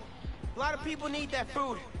trouble. A lot of people need that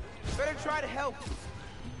food. Better try to help.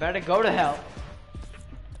 Better go to hell.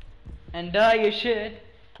 And you should.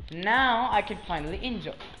 Now I can finally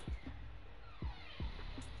enjoy.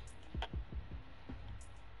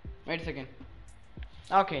 Wait a second.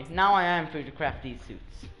 Okay, now I am free to craft these suits.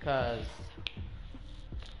 Cause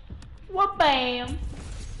wha-bam!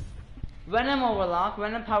 Venom overlock.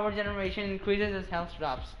 Venom power generation increases as health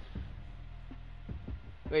drops.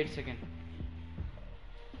 Wait a second.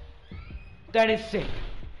 That is sick.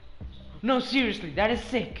 No, seriously, that is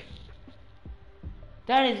sick.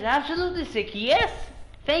 That is absolutely sick. Yes!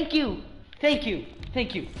 Thank you. Thank you.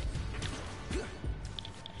 Thank you.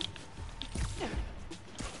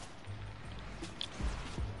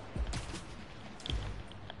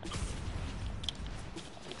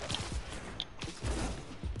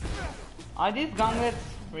 Are these gauntlets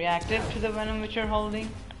reactive to the venom which you're holding?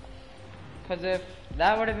 Because if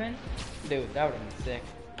that would have been... Dude, that would have been sick.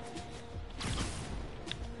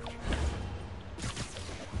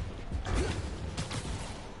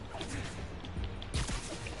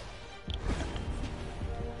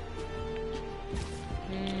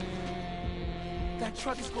 That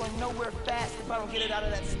truck is going nowhere fast if I don't get it out of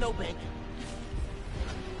that snowbank.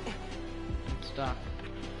 Stop.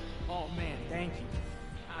 Oh man, thank you.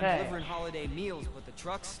 I'm Hey. delivering holiday meals, but the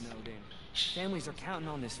truck's snowed in. Families are counting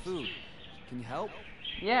on this food. Can you help?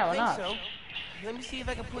 Yeah, why I not? think so. Let me see if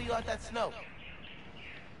I can pull you out that snow.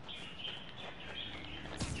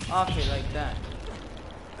 Okay, like that.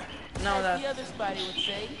 No, As that's... the other Spidey would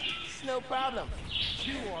say, it's no problem.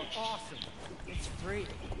 You are awesome. It's free.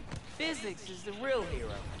 Physics is the real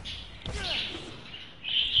hero.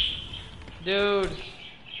 Dude.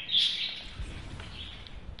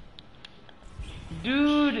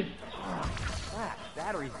 Dude. Crap,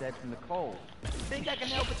 battery's dead from the cold. Think I can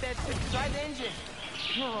help with that too? Try the engine.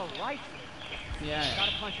 You're alright. Yeah.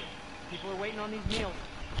 Gotta punch it. People are waiting on these meals.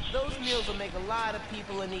 Those meals will make a lot of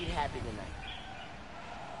people in need happy tonight.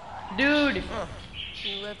 Dude.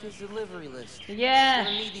 He left his delivery list. Yeah.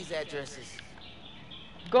 Gonna need these addresses.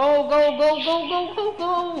 Go, go, go, go, go, go,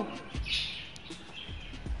 go.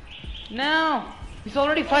 Now. He's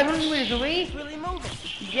already 500 meters away. He's really moving.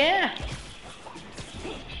 Yeah.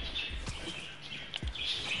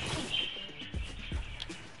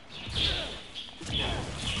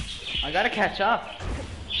 I gotta catch up.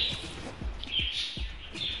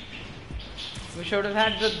 We should have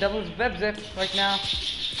had the devil's web zip right now.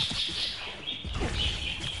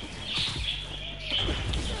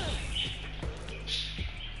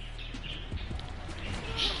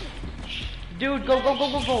 Dude, go, go,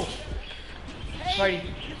 go, go, go. Hey, Sorry.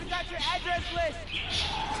 you forgot your address list.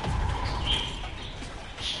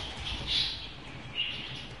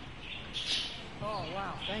 Oh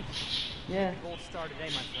wow, thank you. Yeah. Gold star today,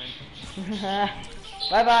 my friend.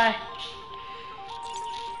 Bye bye.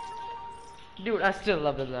 Dude, I still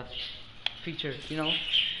love the left feature, you know?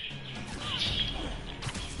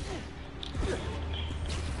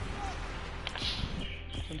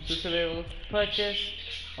 Some suits available to purchase,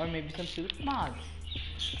 or maybe some suit mods.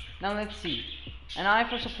 Now let's see. An eye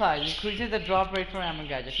for supplies increases the drop rate for ammo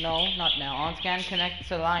gadgets. No, not now. On scan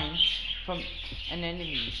connects a line from an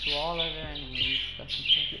enemy to all other enemies.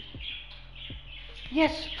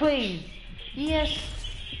 Yes, please. Yes,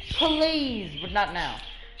 please, but not now.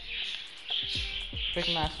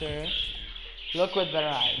 Quickmaster. Look with better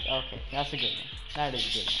eyes. Okay, that's a good one. That is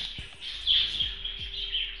a good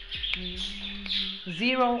one.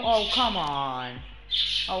 0. Oh, come on.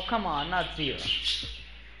 Oh, come on, not 0.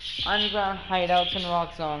 Underground hideouts and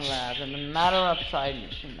rock zone labs and the matter upside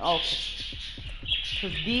mission. Okay. So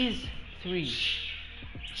these 3.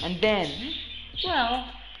 And then, well,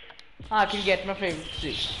 I can get my favorite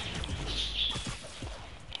suit.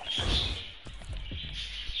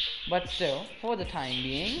 But still, for the time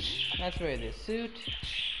being, let's wear this suit.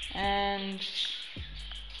 And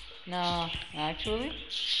no, actually,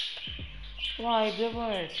 why the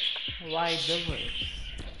worst? Why the worst?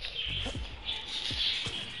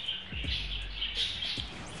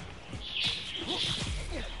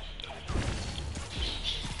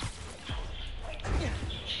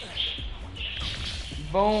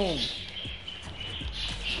 Boom.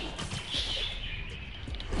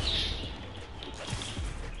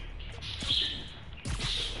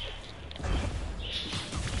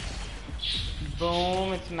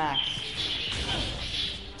 Boom, it's max.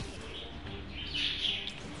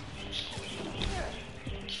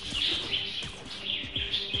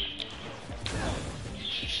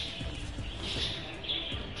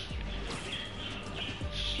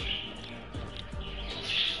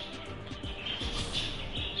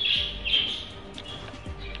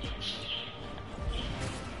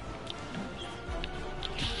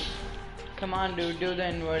 Come on, dude, do the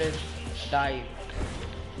inverted dive.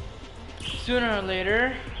 Sooner or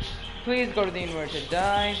later, please go to the inverted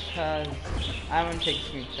dive, cause I want to take a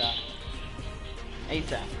screenshot.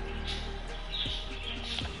 ASAP.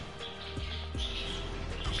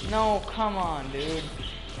 No, come on, dude.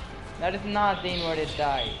 That is not the inverted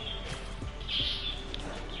dive.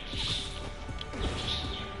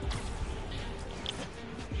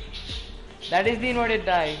 That is the inverted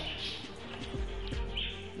dive.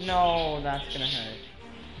 No, that's gonna hurt.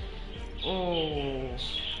 Oh,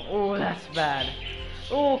 oh, that's bad.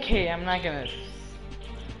 Okay, I'm not gonna.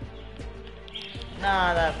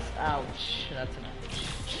 Nah, that's ouch. That's enough.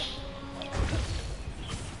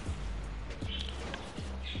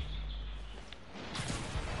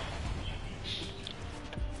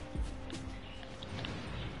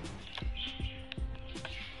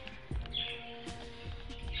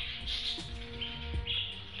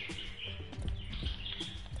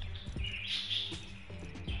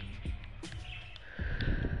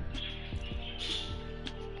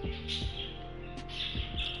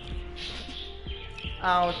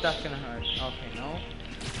 Ouch, that's gonna hurt. Okay, no.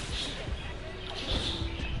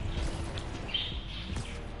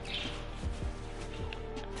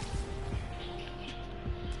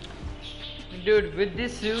 Dude, with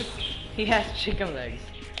this suit, he has chicken legs.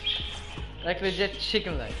 Like legit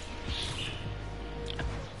chicken legs.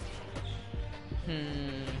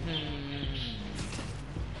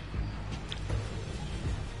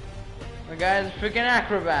 The guy's a freaking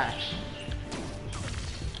acrobat.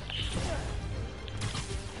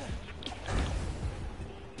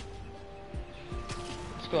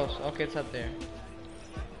 Close. Okay, it's up there.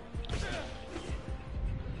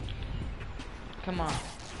 Come on.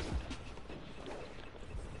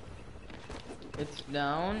 It's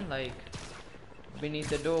down, like beneath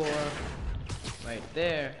the door. Right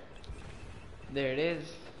there. There it is.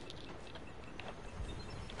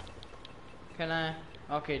 Can I?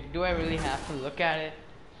 Okay, do I really have to look at it?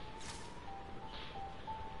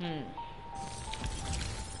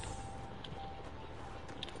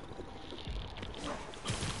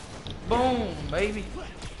 Boom, baby.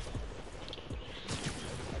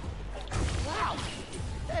 Wow,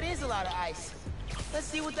 that is a lot of ice. Let's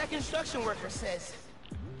see what that construction worker says.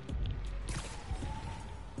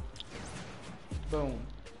 Boom.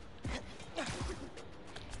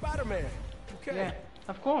 Spider-Man, okay? Yeah,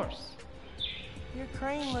 of course. Your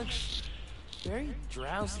crane looks very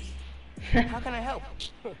drowsy. How can I help?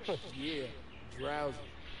 Yeah, drowsy.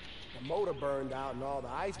 The motor burned out and all the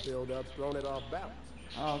ice buildups thrown it off balance.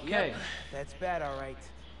 Okay. Yep, that's bad, all right.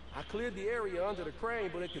 I cleared the area under the crane,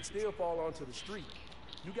 but it could still fall onto the street.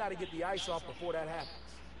 You gotta get the ice off before that happens.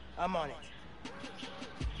 I'm on it.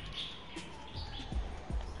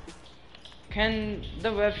 Can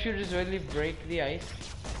the web shooters really break the ice?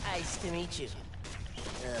 Nice to meet you.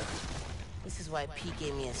 This is why Pete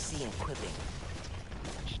gave me a C in quipping.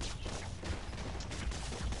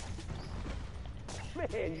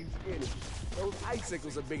 Man, you skinny. Those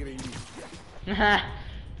icicles are bigger than you.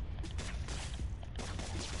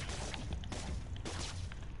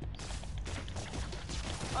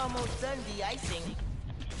 Almost done de-icing.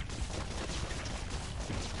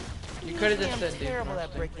 You could have just I'm said terrible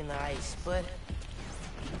at breaking the ice, but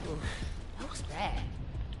oof, that was bad.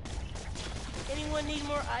 Anyone need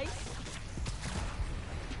more ice?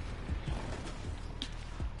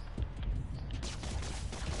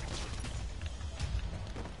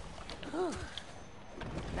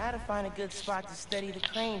 Now to find a good spot to steady the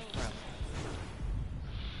crane from.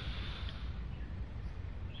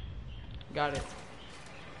 Got it.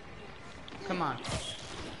 Come on.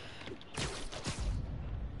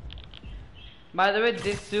 By the way,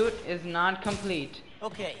 this suit is not complete.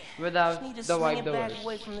 Okay. Without need to the swing white it doors. back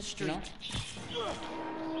away from the street. You know?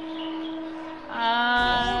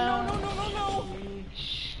 No.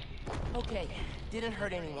 Okay, didn't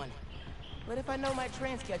hurt anyone. But if I know my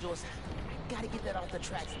train schedules, I gotta get that off the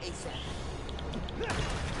tracks ASAP. The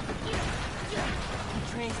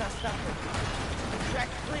train's not stopping.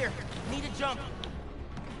 Track's clear. Need a jump.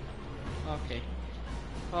 Okay.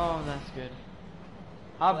 Oh, that's good.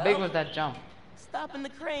 How big was that jump? Stopping the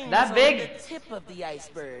crane That was big? only the tip of the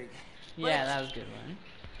iceberg. Yeah, that was a good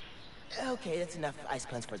one. Okay, that's enough ice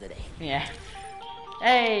puns for the day. Yeah.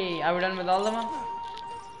 Hey, are we done with all of them?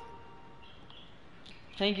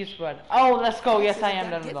 Thank you, Spud. Oh, let's go. Yes, I am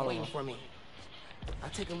done with all of them. For me. I'll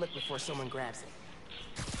take a look before someone grabs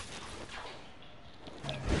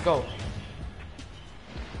it. Go.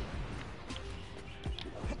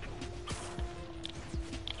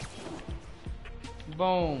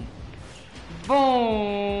 Boom.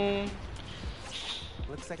 Boom.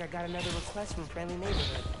 Looks like I got another request from Friendly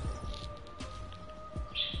Neighborhood.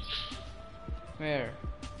 Where?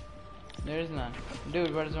 There is none.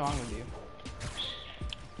 Dude, what is wrong with you?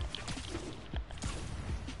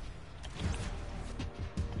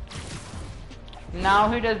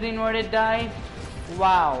 Now he does the inverted dive?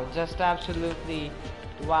 Wow, just absolutely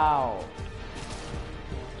wow.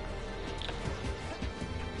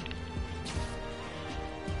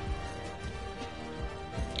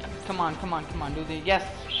 Come on, do the yes.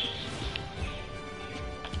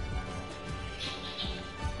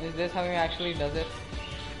 Is this how he actually does it?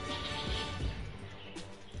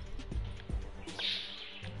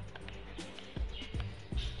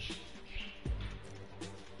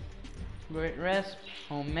 Great rest,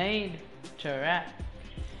 homemade, terra,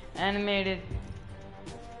 animated.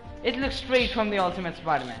 It looks straight from the Ultimate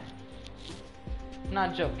Spider-Man.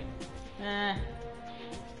 Not joking.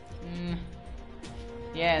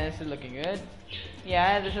 Yeah, this is looking good.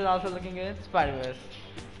 Yeah, this is also looking good. Spider-Verse.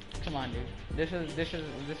 Come on, dude. This is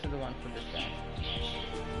the one for this guy.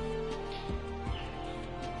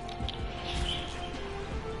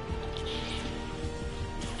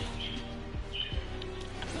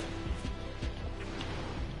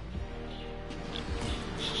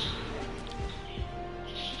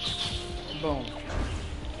 Boom.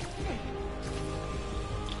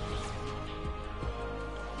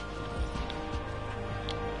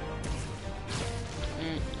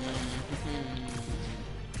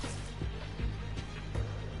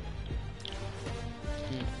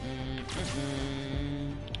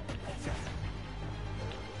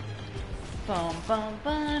 Bum, bum,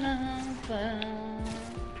 ba-dum, bum.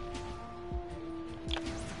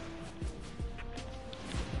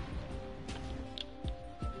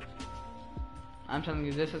 I'm telling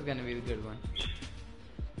you, this is gonna be the good one.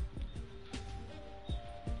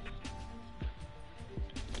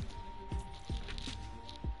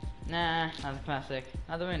 Nah, not the classic.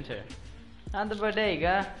 Not the winter. Not the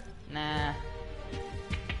bodega. Nah.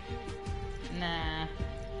 Nah.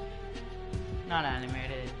 Not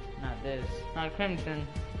animated. Not this. Not Crimson.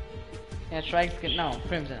 Yeah, Strike's good. No,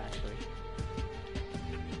 Crimson actually.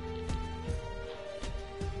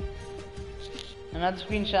 Another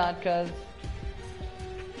screenshot, cause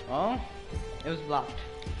oh, it was blocked.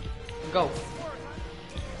 Go.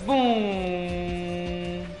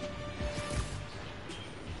 Boom.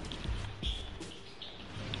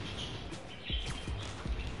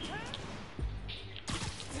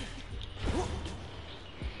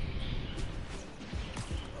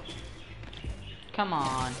 Come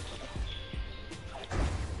on.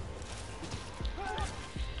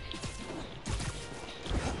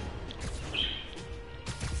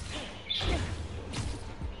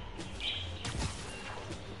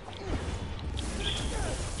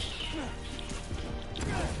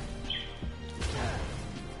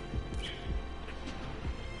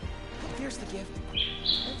 Here's the gift.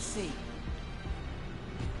 Let's see.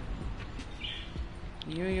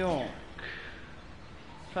 New York.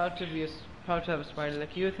 Proud to have a spider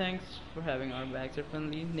like you. Thanks for having our bags a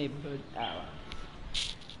friendly neighborhood ally.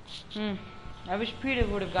 I wish Peter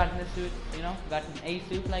would have gotten a suit, you know, gotten a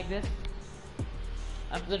suit like this.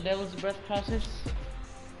 After the Devil's Breath crisis.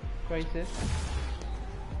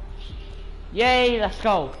 Yay, let's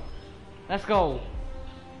go. Let's go.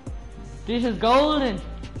 This is golden.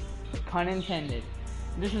 Pun intended.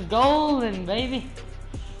 This is golden, baby.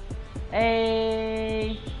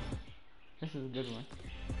 Hey. This is a good one.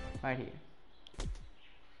 Right here.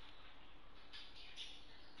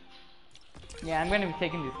 Yeah, I'm gonna be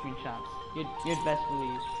taking these screenshots. You'd best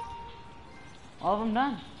believe. All of them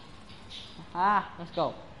done. Ah, let's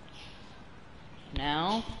go.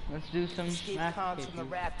 Now, let's do some Escape cons from the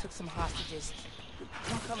raft took some hostages.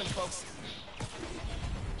 I'm coming, folks.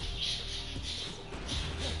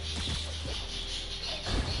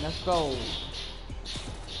 Let's go.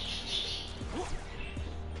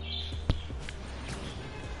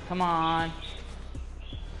 Come on.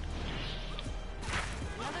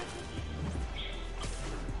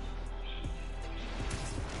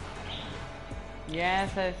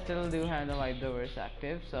 Yes, I still do have the wipe the verse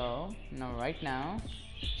active, so no, right now.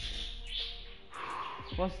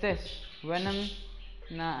 What's this? Venom?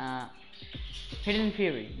 Nah. Hidden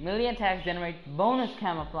Fury. Melee attacks generate bonus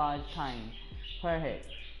camouflage time per hit.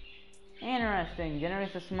 Interesting.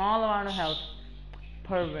 Generates a small amount of health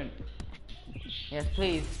per win. Yes,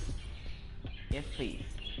 please. Yes, please.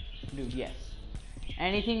 Dude, yes.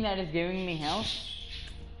 Anything that is giving me health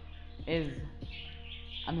is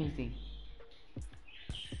amazing.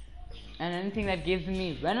 And anything that gives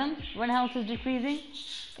me venom when health is decreasing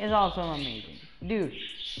is also amazing. Dude,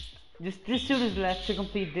 this suit is left to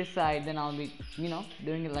complete this side, then I'll be, you know,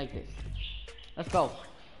 doing it like this. Let's go.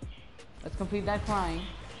 Let's complete that climb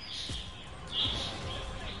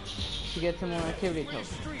to get some more activity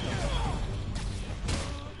tokens.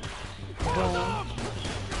 Boom.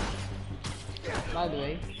 By the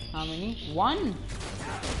way, how many? 1!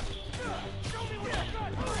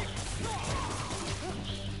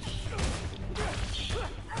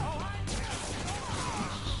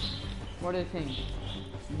 What do you think?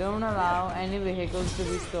 Don't allow any vehicles to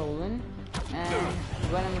be stolen, and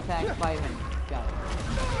venom attacks by him. Got it.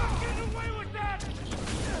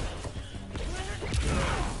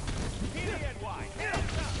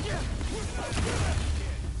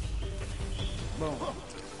 Boom.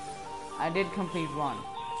 I did complete 1.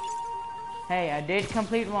 Hey, I did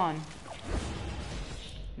complete 1.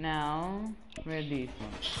 Now, where are these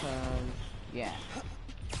ones? Cause, yeah.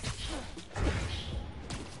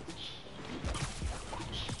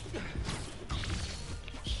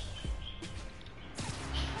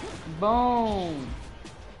 Boom!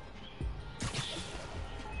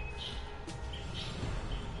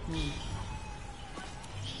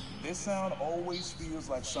 This sound always feels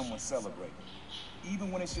like someone's celebrating, even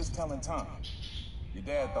when it's just telling time. Your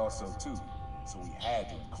dad thought so too, so we had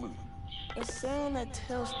to include it. A sound that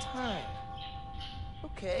tells time.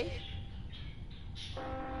 Okay.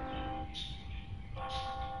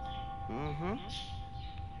 Mm-hmm.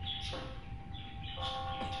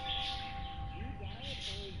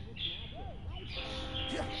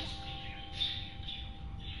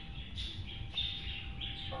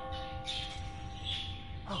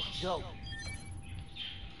 Oh, dope.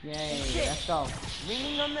 Yay, let's go.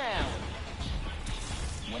 Ringing on that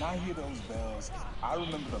one. When I hear those bells, I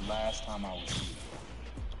remember the last time I was here.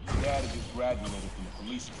 Dad had just graduated from the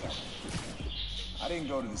police academy. I didn't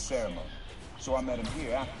go to the ceremony, so I met him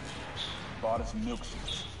here after. Bought us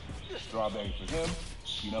milkshakes. Strawberry for him,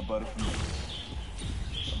 peanut butter for me.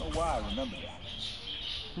 I don't know why I remember that.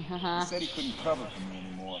 He said he couldn't cover for me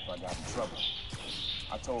anymore if I got in trouble.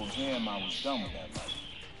 I told him I was done with that life.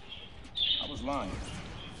 I was lying,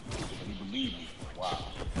 but he believed me for a while.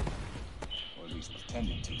 Or at least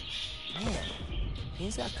pretended to. Man,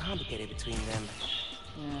 things got complicated between them.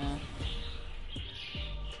 Yeah.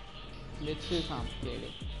 A bit too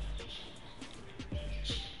complicated.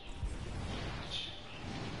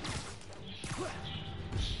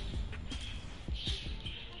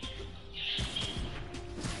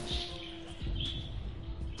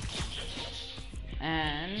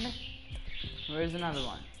 And where's another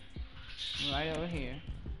one? Right over here.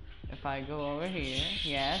 If I go over here,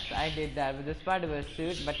 yes, I did that with the Spider-Verse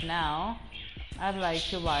suit, but now I'd like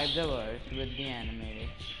to wipe the verse with the animated.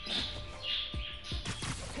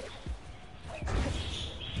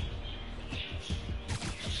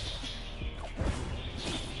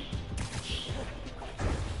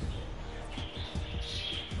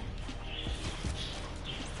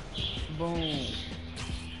 Boom.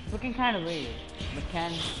 Looking kind of weird, but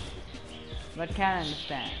can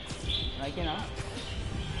understand. Like, you know.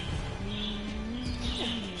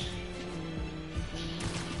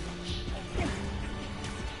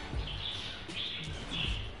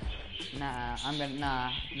 Nah,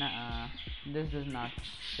 this does not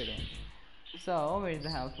fit in. So, where's the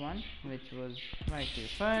health one? Which was right here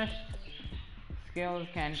first. Skills,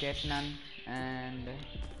 can't get none, and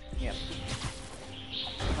yep.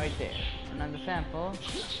 Right there. Another sample,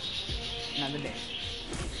 another day.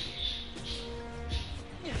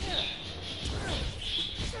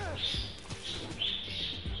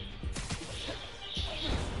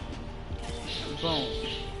 Boom.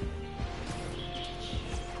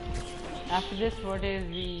 After this,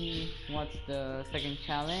 what's the second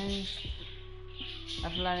challenge?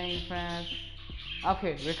 After landing France.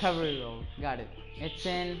 Okay, recovery roll. Got it. It's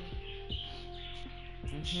in.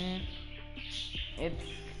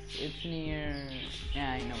 It's near.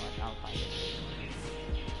 Yeah, you know what? I'll find it.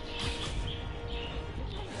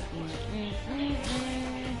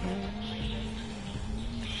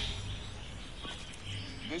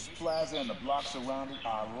 This plaza and the blocks around it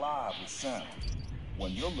are alive with sound.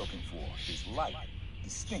 What you're looking for is light,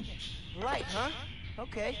 distinct. Light, huh?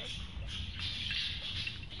 Okay.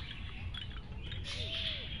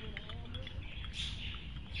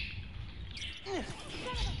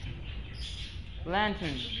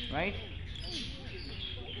 Lantern, right?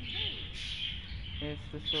 It's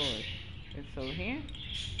the source. It's over here?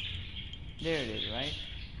 There it is, right?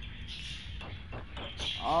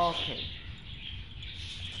 Okay.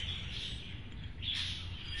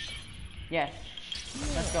 Yes.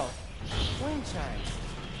 Let's go. Wind chimes.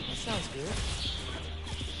 That sounds good.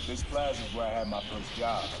 This plaza is where I had my first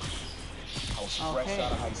job. I was fresh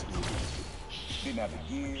out of high school. Didn't have the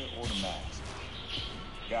gear or the mask.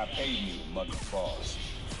 Guy paid me with muggy bars.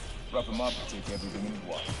 Rough him up and take everything in his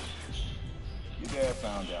wallet. Your dad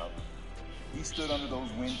found out. He stood under those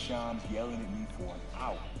wind chimes yelling at me for an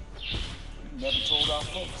hour. He never told our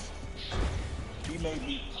folks. He made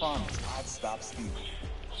me promise I'd stop stealing.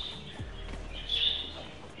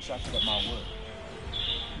 Wish I kept my word.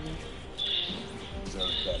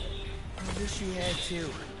 Deserve better. I wish you had too.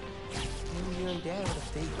 Maybe you and Dad would have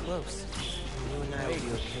stayed close. And you and I would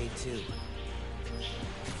be okay too.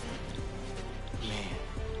 Man.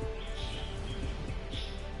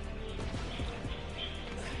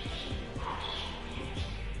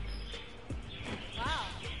 Wow.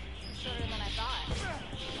 Shorter than I thought.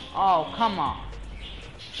 Oh, come on.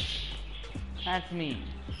 That's me.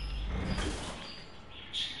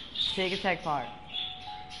 Take a tech part.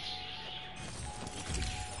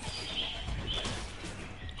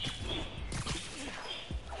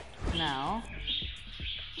 Now,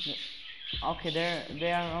 okay,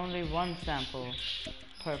 there are only one sample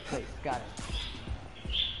per place. Got it.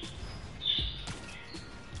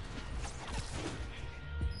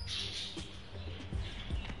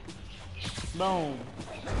 Boom.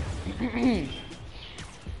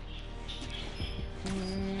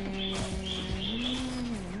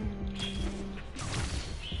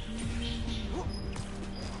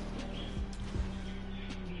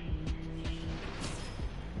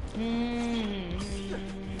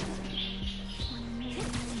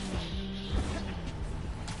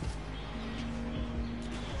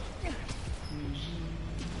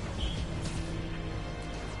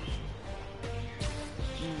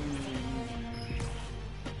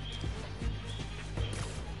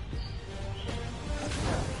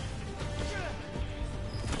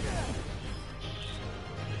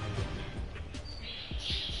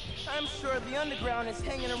 I'm sure the underground is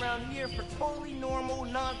hanging around here for totally normal,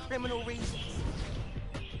 non-criminal reasons.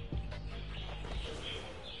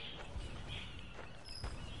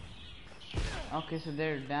 Okay, so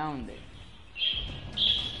they're down there.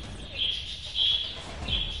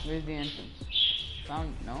 Where's the entrance?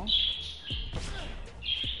 Found? No?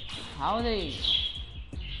 How are they?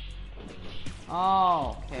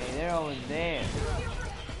 Oh, okay, they're over there.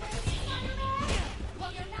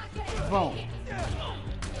 Boom.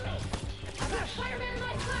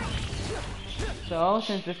 So,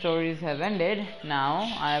 since the stories have ended, now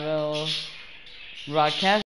I will broadcast